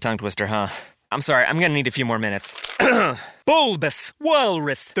 man. That's a tongue twister, huh? I'm sorry. I'm gonna need a few more minutes. Bulbous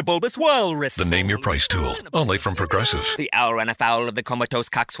Walrus. The Bulbous Walrus. The Name Your Price tool. Only from Progressive. The owl ran afoul of the comatose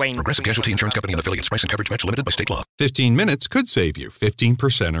coxswain. Progressive Casualty Insurance Company and affiliates. Price and coverage match limited by state law. 15 minutes could save you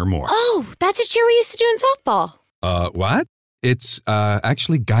 15% or more. Oh, that's a cheer we used to do in softball. What? It's,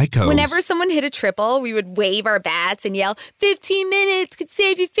 actually Geico's. Whenever someone hit a triple, we would wave our bats and yell, 15 minutes could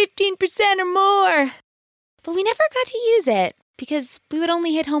save you 15% or more. But we never got to use it because we would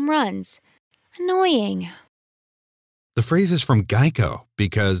only hit home runs. Annoying. The phrase is from Geico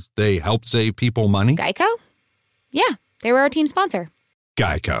because they help save people money. Geico? Yeah, they were our team sponsor.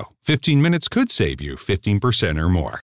 Geico. 15 minutes could save you 15% or more.